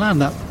was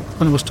inland. That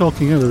when I was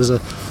talking earlier, there's a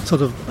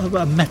sort of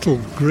a metal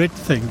grid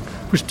thing,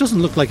 which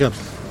doesn't look like a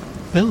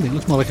building. It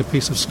looks more like a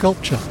piece of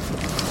sculpture.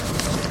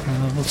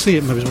 We'll see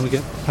it maybe when we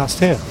get past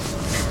here.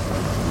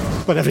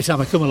 But every time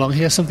I come along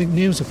here, something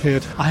new's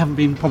appeared. I haven't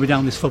been probably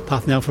down this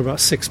footpath now for about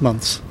 6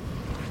 months,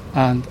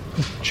 and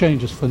the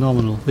change is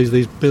phenomenal.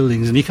 These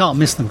buildings, and you can't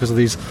miss them because of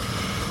these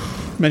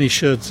many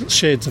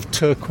shades of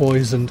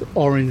turquoise and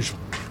orange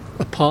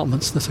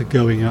apartments that are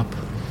going up.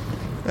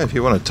 If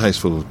you want a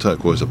tasteful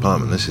turquoise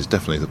apartment, this is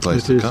definitely the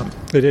place to come.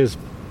 It is.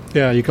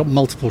 Yeah, you've got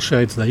multiple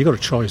shades there. You've got a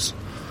choice.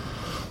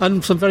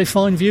 And some very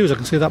fine views. I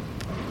can see that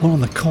one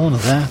on the corner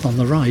there, on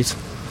the right.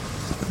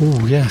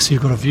 Oh, yes,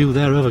 you've got a view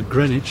there over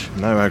Greenwich.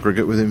 No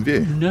aggregate within view?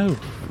 No.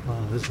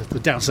 Well, there's the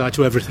downside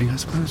to everything, I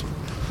suppose.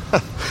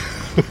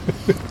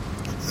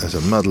 There's a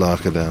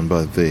mudlarker down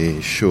by the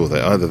shore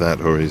there. Either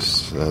that or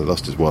he's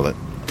lost his wallet.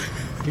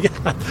 Yeah,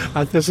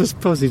 I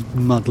suppose he's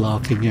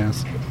mudlarking,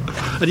 yes.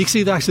 And you can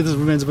see that actually there's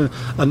remains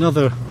of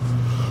another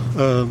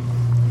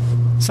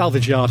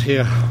salvage yard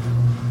here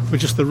with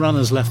just the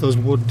runners left, those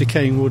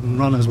decaying wooden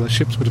runners where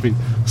ships would have been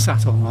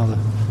sat on while the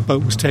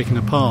boat was taken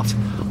apart.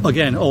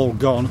 Again, all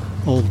gone,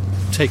 all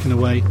taken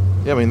away.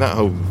 Yeah, I mean, that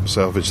whole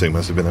salvage thing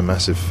must have been a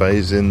massive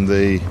phase in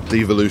the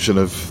devolution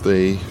of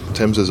the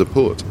Thames as a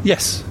port.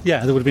 Yes,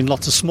 yeah, there would have been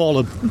lots of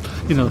smaller,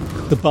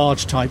 the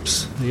barge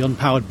types, the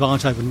unpowered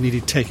barge type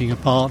needed taking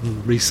apart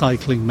and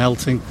recycling,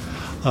 melting,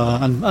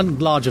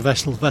 and larger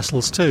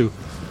vessels too.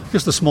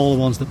 Just the smaller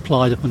ones that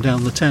plied up and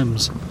down the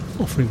Thames,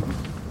 offering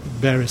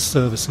various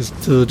services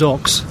to the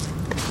docks.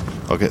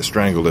 I'll get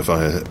strangled if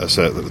I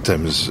assert that the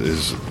Thames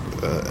is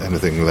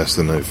anything less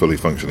than a fully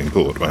functioning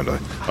port, won't I?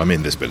 I'm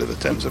in this bit of the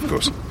Thames, of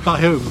course. By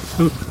whom?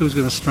 Who's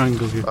going to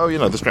strangle you? Oh,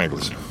 the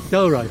stranglers.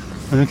 Oh, right.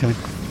 Okay.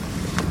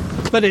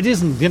 But it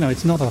isn't,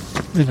 it's not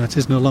it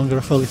is no longer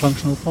a fully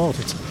functional port.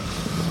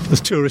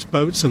 There's tourist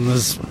boats and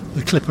there's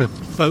the clipper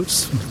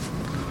boats,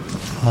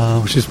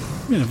 which is,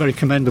 very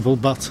commendable,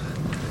 but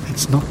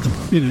it's not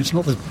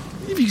the,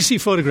 if you see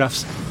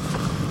photographs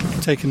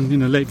taken,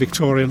 late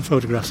Victorian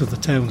photographs of the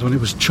Thames when it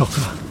was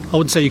chocker. I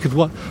wouldn't say you could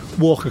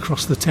walk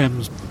across the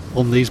Thames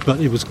on these, but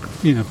it was,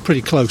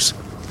 pretty close.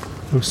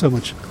 There was so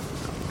much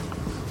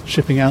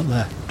shipping out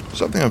there.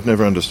 Something I've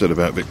never understood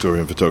about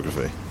Victorian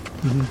photography.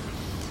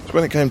 Mm-hmm. So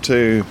when it came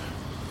to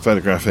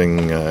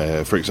photographing,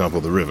 for example,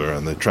 the river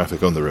and the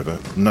traffic on the river,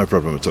 no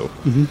problem at all.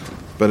 Mm-hmm.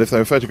 But if they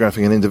were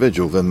photographing an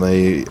individual, then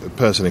the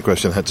person in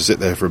question had to sit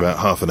there for about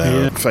half an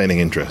hour, feigning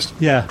interest.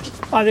 Yeah,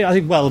 I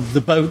think. Well,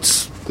 the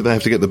boats. Did they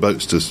have to get the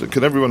boats to?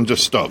 Could everyone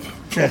just stop?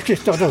 Yeah,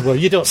 well,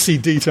 you don't see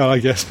detail, I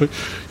guess, but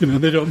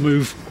they don't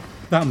move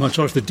that much.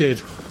 Or if they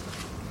did,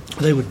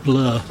 they would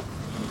blur.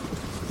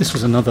 This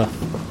was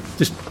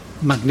this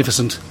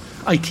magnificent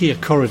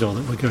IKEA corridor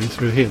that we're going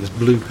through here. This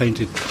blue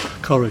painted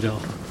corridor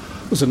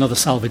was another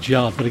salvage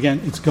yard, but again,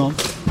 it's gone.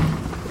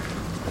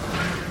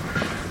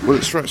 Well,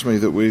 it strikes me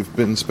that we've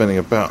been spending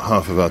about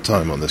half of our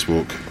time on this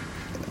walk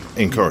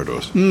in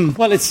corridors.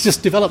 Well, it's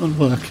just development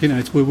work.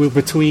 We're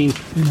between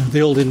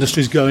the old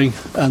industries going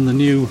and the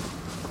new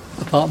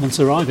apartments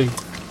arriving,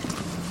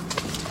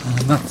 and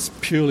that's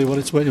purely what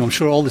it's waiting on. I'm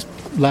sure all this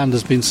land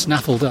has been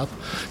snaffled up.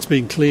 It's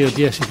being cleared.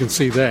 Yes, you can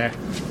see there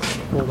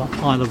all that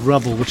pile of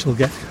rubble, which will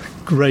get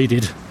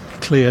graded,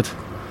 cleared.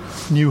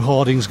 New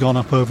hoardings gone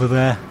up over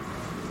there.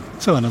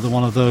 So another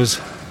one of those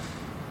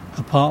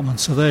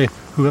apartments. So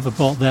whoever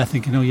bought there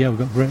thinking, oh yeah, we've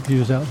got great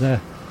views out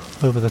there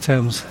over the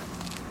Thames,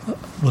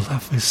 will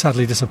be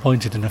sadly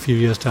disappointed in a few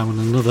years' time when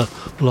another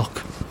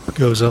block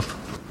goes up.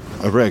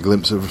 A rare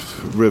glimpse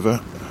of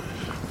river.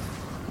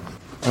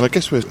 And I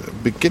guess we're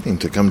beginning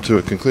to come to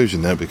a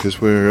conclusion now, because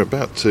we're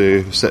about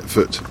to set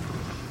foot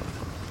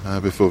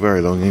before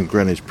very long in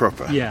Greenwich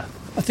proper. Yeah,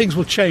 things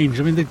will change.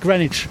 I mean, the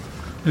Greenwich,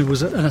 it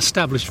was an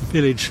established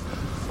village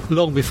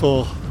long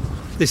before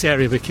this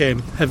area became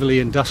heavily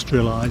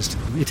industrialised.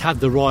 It had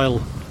the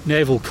Royal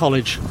Naval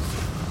College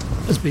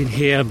has been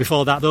here, and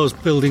before that those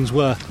buildings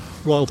were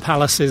royal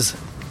palaces.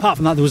 Apart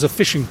from that, there was a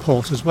fishing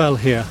port as well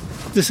here.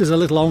 This is a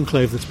little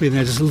enclave that's been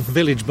there, just a little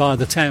village by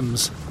the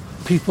Thames.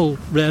 People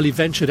rarely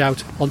ventured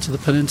out onto the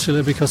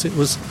peninsula because it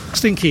was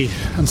stinky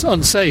and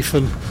unsafe,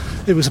 and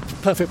it was a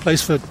perfect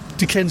place for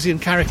Dickensian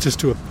characters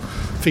to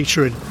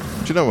feature in.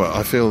 Do you know what?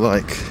 I feel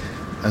like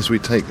as we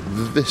take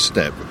this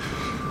step,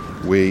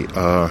 we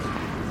are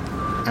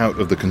out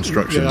of the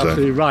construction zone.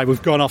 Absolutely right.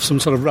 We've gone off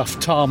some sort of rough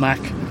tarmac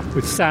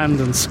with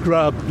sand and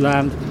scrub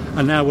land,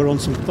 and now we're on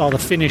some rather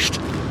finished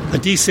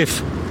adhesive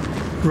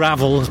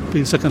gravel. It's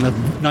been such a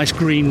nice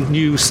green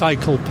new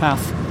cycle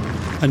path,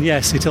 and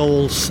yes, it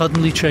all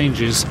suddenly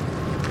changes.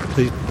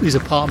 These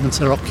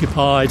apartments are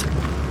occupied.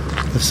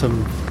 There's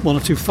one or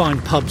two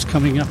fine pubs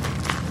coming up,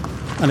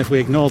 and if we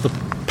ignore the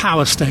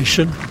power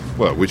station,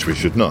 well, which we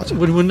should not.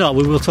 We're not.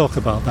 We will talk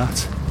about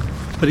that.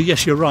 But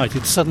yes, you're right.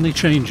 It suddenly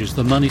changes.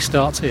 The money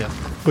starts here.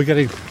 We're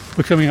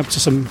coming up to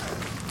some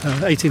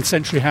 18th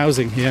century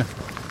housing here,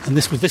 and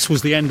this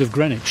was the end of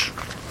Greenwich.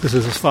 This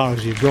is as far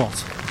as you got.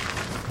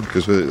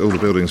 Because all the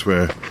buildings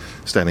we're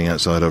standing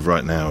outside of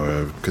right now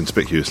are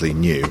conspicuously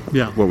new.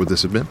 Yeah. What would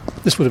this have been?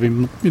 This would have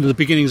been, the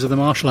beginnings of the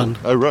marshland.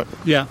 Oh, right.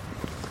 Yeah.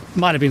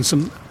 Might have been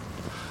some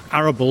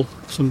arable,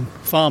 some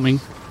farming,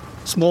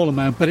 small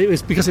amount, but it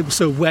was because it was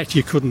so wet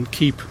you couldn't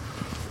keep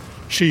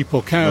sheep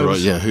or cows. Oh, right,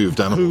 yeah, hooved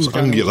animals.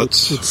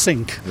 Ungulates would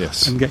sink,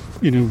 yes, and get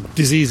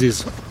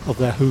diseases of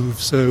their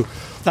hooves. So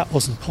that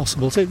wasn't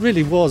possible. So it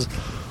really was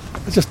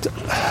just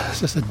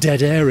a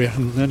dead area,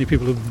 and the only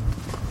people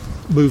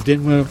who moved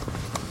in were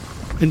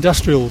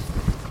industrial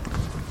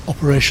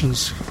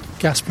operations,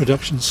 gas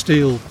production,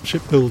 steel,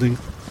 shipbuilding,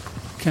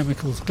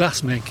 chemicals,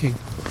 glass making.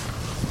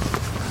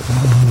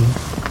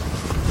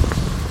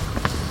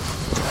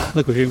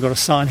 Look, we've even got a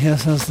sign here that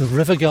says the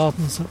River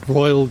Gardens at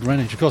Royal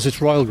Greenwich. Of course,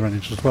 it's Royal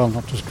Greenwich as well,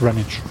 not just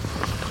Greenwich.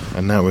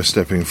 And now we're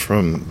stepping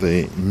from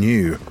the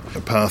new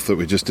path that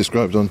we just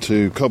described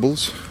onto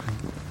cobbles,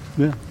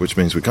 yeah, which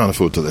means we can't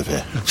afford to live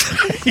here.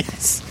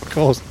 Yes, of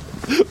course.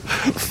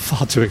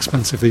 Far too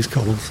expensive, these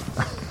cobbles.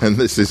 And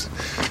there's a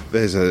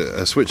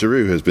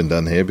switcheroo has been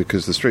done here,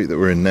 because the street that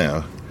we're in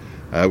now,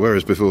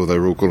 whereas before they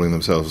were all calling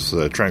themselves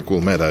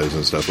Tranquil Meadows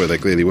and stuff, where they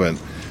clearly weren't,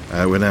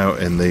 we're now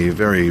in the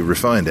very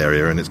refined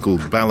area, and it's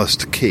called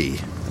Ballast Quay.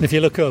 And if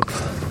you look up,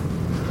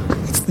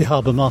 it's the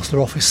Harbour Master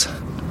office.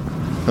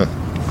 Huh.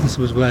 This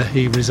was where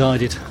he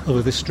resided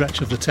over this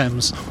stretch of the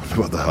Thames. I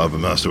wonder what the Harbour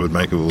Master would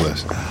make of all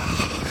this.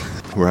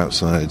 We're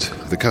outside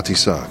the Cutty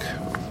Sark.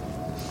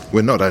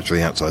 We're not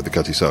actually outside the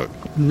Cutty Sark.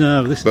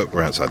 No, but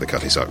we're outside the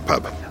Cutty Sark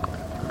pub.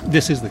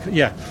 This is the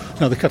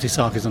Cutty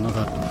Sark is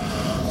another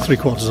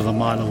 3/4 of a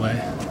mile away.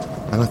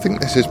 And I think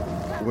this is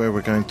where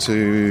we're going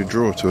to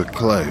draw to a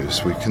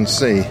close. We can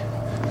see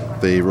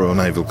the Royal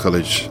Naval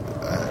College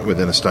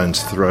within a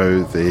stone's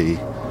throw, the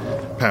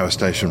power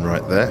station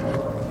right there.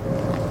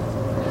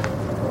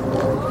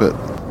 But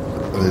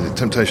the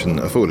temptation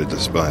afforded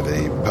us by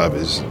the pub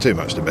is too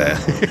much to bear.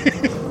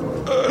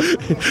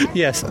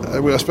 Yes.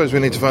 I suppose we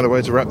need to find a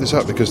way to wrap this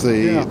up, because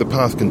the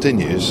path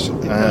continues.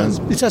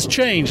 It has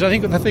changed. I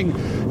think the thing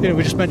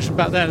we just mentioned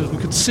about that is we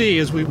could see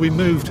as we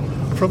moved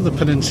from the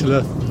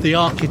peninsula, the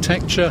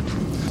architecture,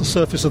 the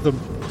surface of the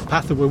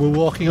path that we were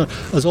walking on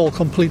has all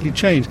completely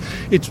changed.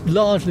 It's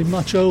largely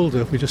much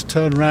older. We just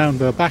turn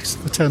around, we're back to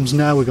the Thames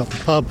now, we've got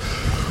the pub,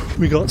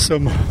 we got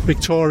some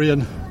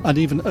Victorian and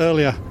even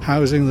earlier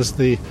housing. There's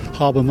the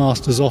Harbour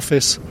Master's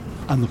office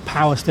and the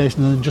power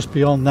station, and then just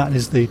beyond that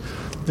is the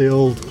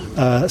old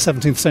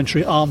 17th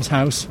century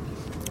almshouse.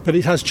 But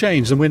it has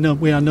changed, and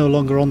we are no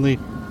longer on the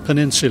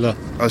peninsula.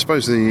 I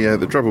suppose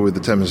the trouble with the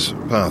Thames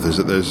Path is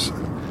that there's,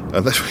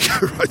 unless we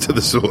go right to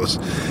the source,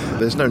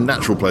 there's no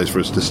natural place for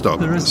us to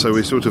stop. So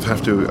we sort of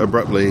have to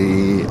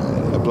abruptly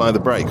apply the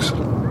brakes.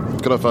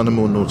 Could I find a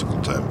more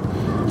nautical term?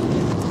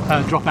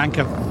 Drop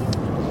anchor.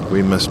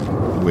 We must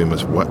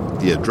what?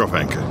 Yeah, drop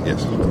anchor,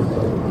 yes.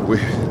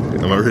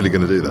 Am I really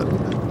going to do that?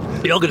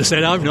 You're going to say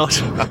no, I'm not.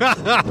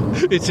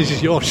 This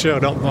is your show,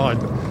 not mine.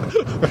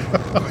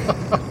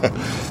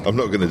 I'm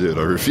not going to do it,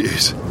 I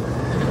refuse.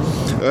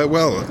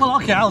 Well,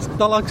 okay, I'll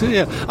like to,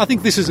 yeah. I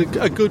think this is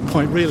a good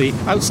point, really,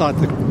 outside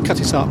the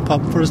Cutty Sark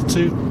pub for us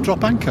to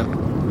drop anchor.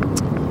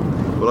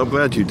 Well, I'm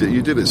glad you did.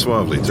 You did it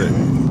suavely, too.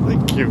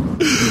 Thank you.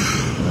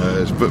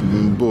 It's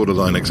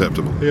borderline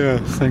acceptable. Yeah,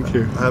 thank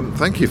you.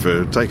 Thank you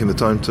for taking the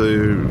time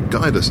to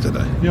guide us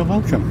today. You're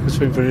welcome. It's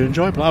been very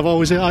enjoyable. I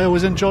always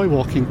enjoy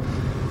walking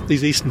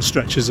these eastern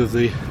stretches of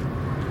the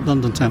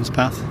London Thames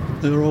Path.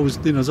 There are always,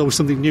 there's always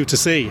something new to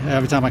see.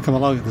 Every time I come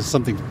along, there's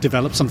something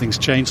developed, something's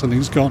changed,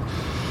 something's gone,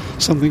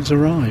 something's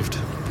arrived.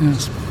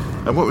 Yes.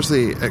 And what was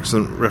the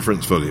excellent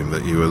reference volume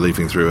that you were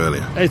leafing through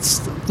earlier? It's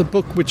the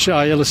book which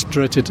I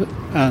illustrated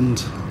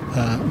and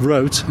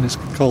wrote, and it's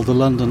called The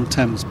London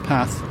Thames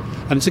Path.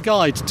 And it's a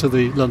guide to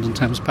the London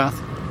Thames Path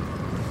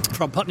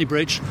from Putney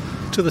Bridge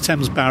to the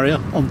Thames Barrier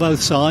on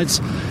both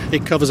sides.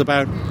 It covers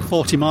about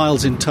 40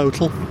 miles in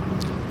total.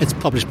 It's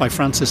published by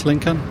Francis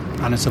Lincoln,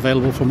 and it's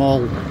available from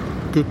all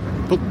good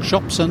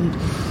bookshops and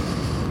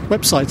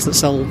websites that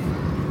sell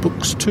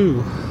books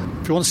too.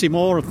 If you want to see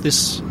more of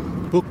this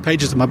book,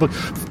 pages of my book,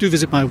 do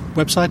visit my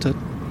website at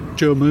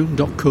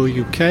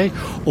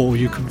joemoon.co.uk, or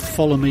you can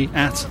follow me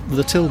at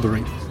the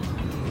Tilbury.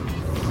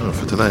 Oh,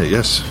 for today,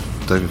 yes.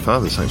 David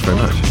Fathers, thanks very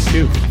much. Thank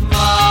you.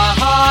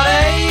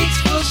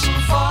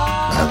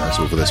 And that's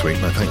all for this week.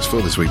 My thanks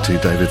for this week to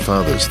David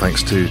Fathers.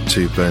 Thanks to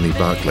Bernie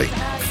Barclay.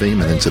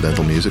 Theme and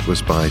incidental music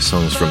was by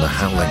Songs from the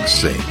Howling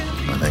Sea.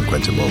 My name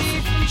Quentin Wolfe.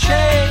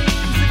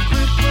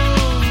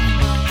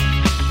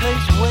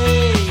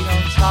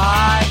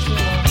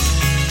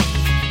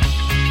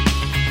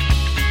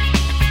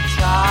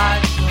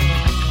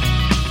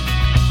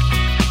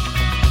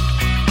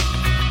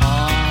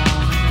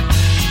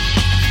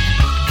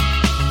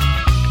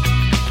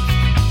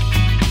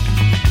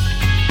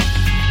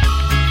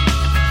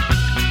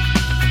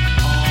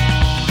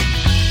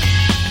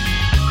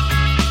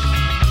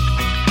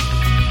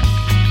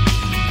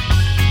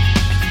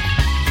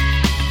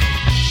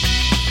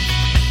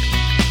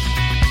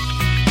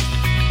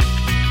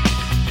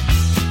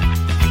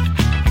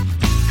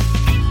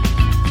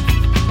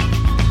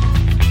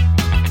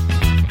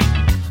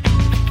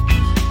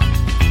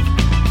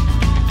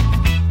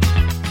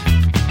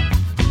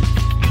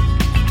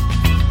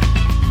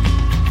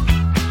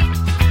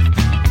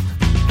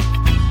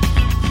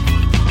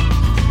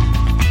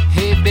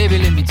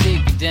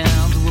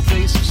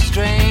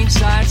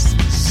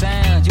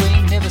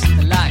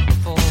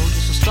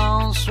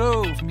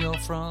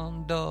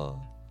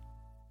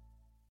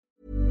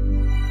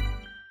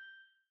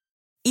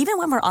 Even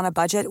when we're on a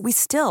budget, we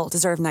still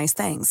deserve nice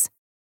things.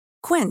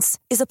 Quince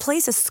is a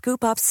place to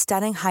scoop up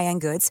stunning high-end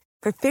goods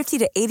for 50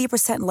 to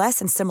 80% less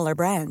than similar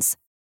brands.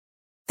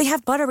 They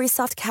have buttery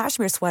soft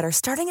cashmere sweaters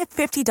starting at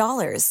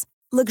 $50,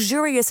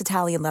 luxurious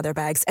Italian leather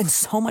bags, and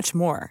so much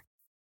more.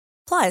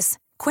 Plus,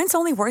 Quince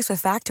only works with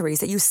factories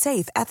that use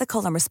safe,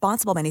 ethical, and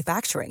responsible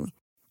manufacturing.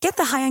 Get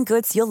the high-end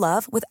goods you'll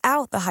love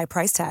without the high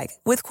price tag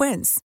with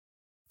Quince.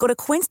 Go to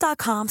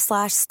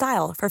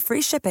quince.com/style for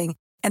free shipping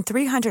and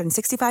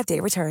 365-day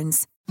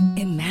returns.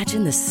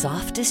 Imagine the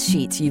softest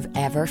sheets you've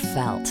ever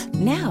felt.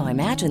 Now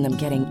imagine them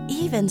getting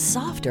even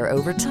softer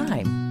over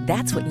time.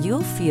 That's what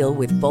you'll feel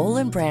with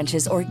Boll &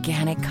 Branch's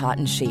organic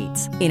cotton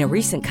sheets. In a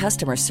recent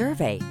customer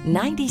survey,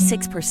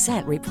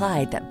 96%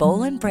 replied that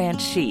Boll &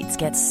 Branch sheets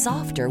get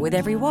softer with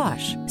every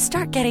wash.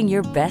 Start getting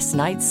your best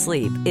night's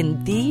sleep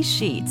in these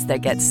sheets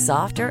that get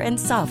softer and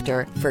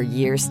softer for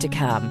years to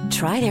come.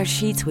 Try their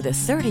sheets with a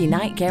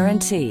 30-night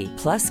guarantee.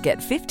 Plus, get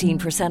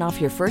 15%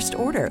 off your first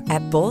order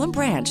at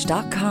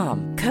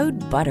bollandbranch.com. Code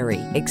BUTTERY.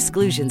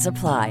 Exclusions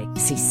apply.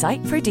 See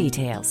site for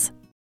details.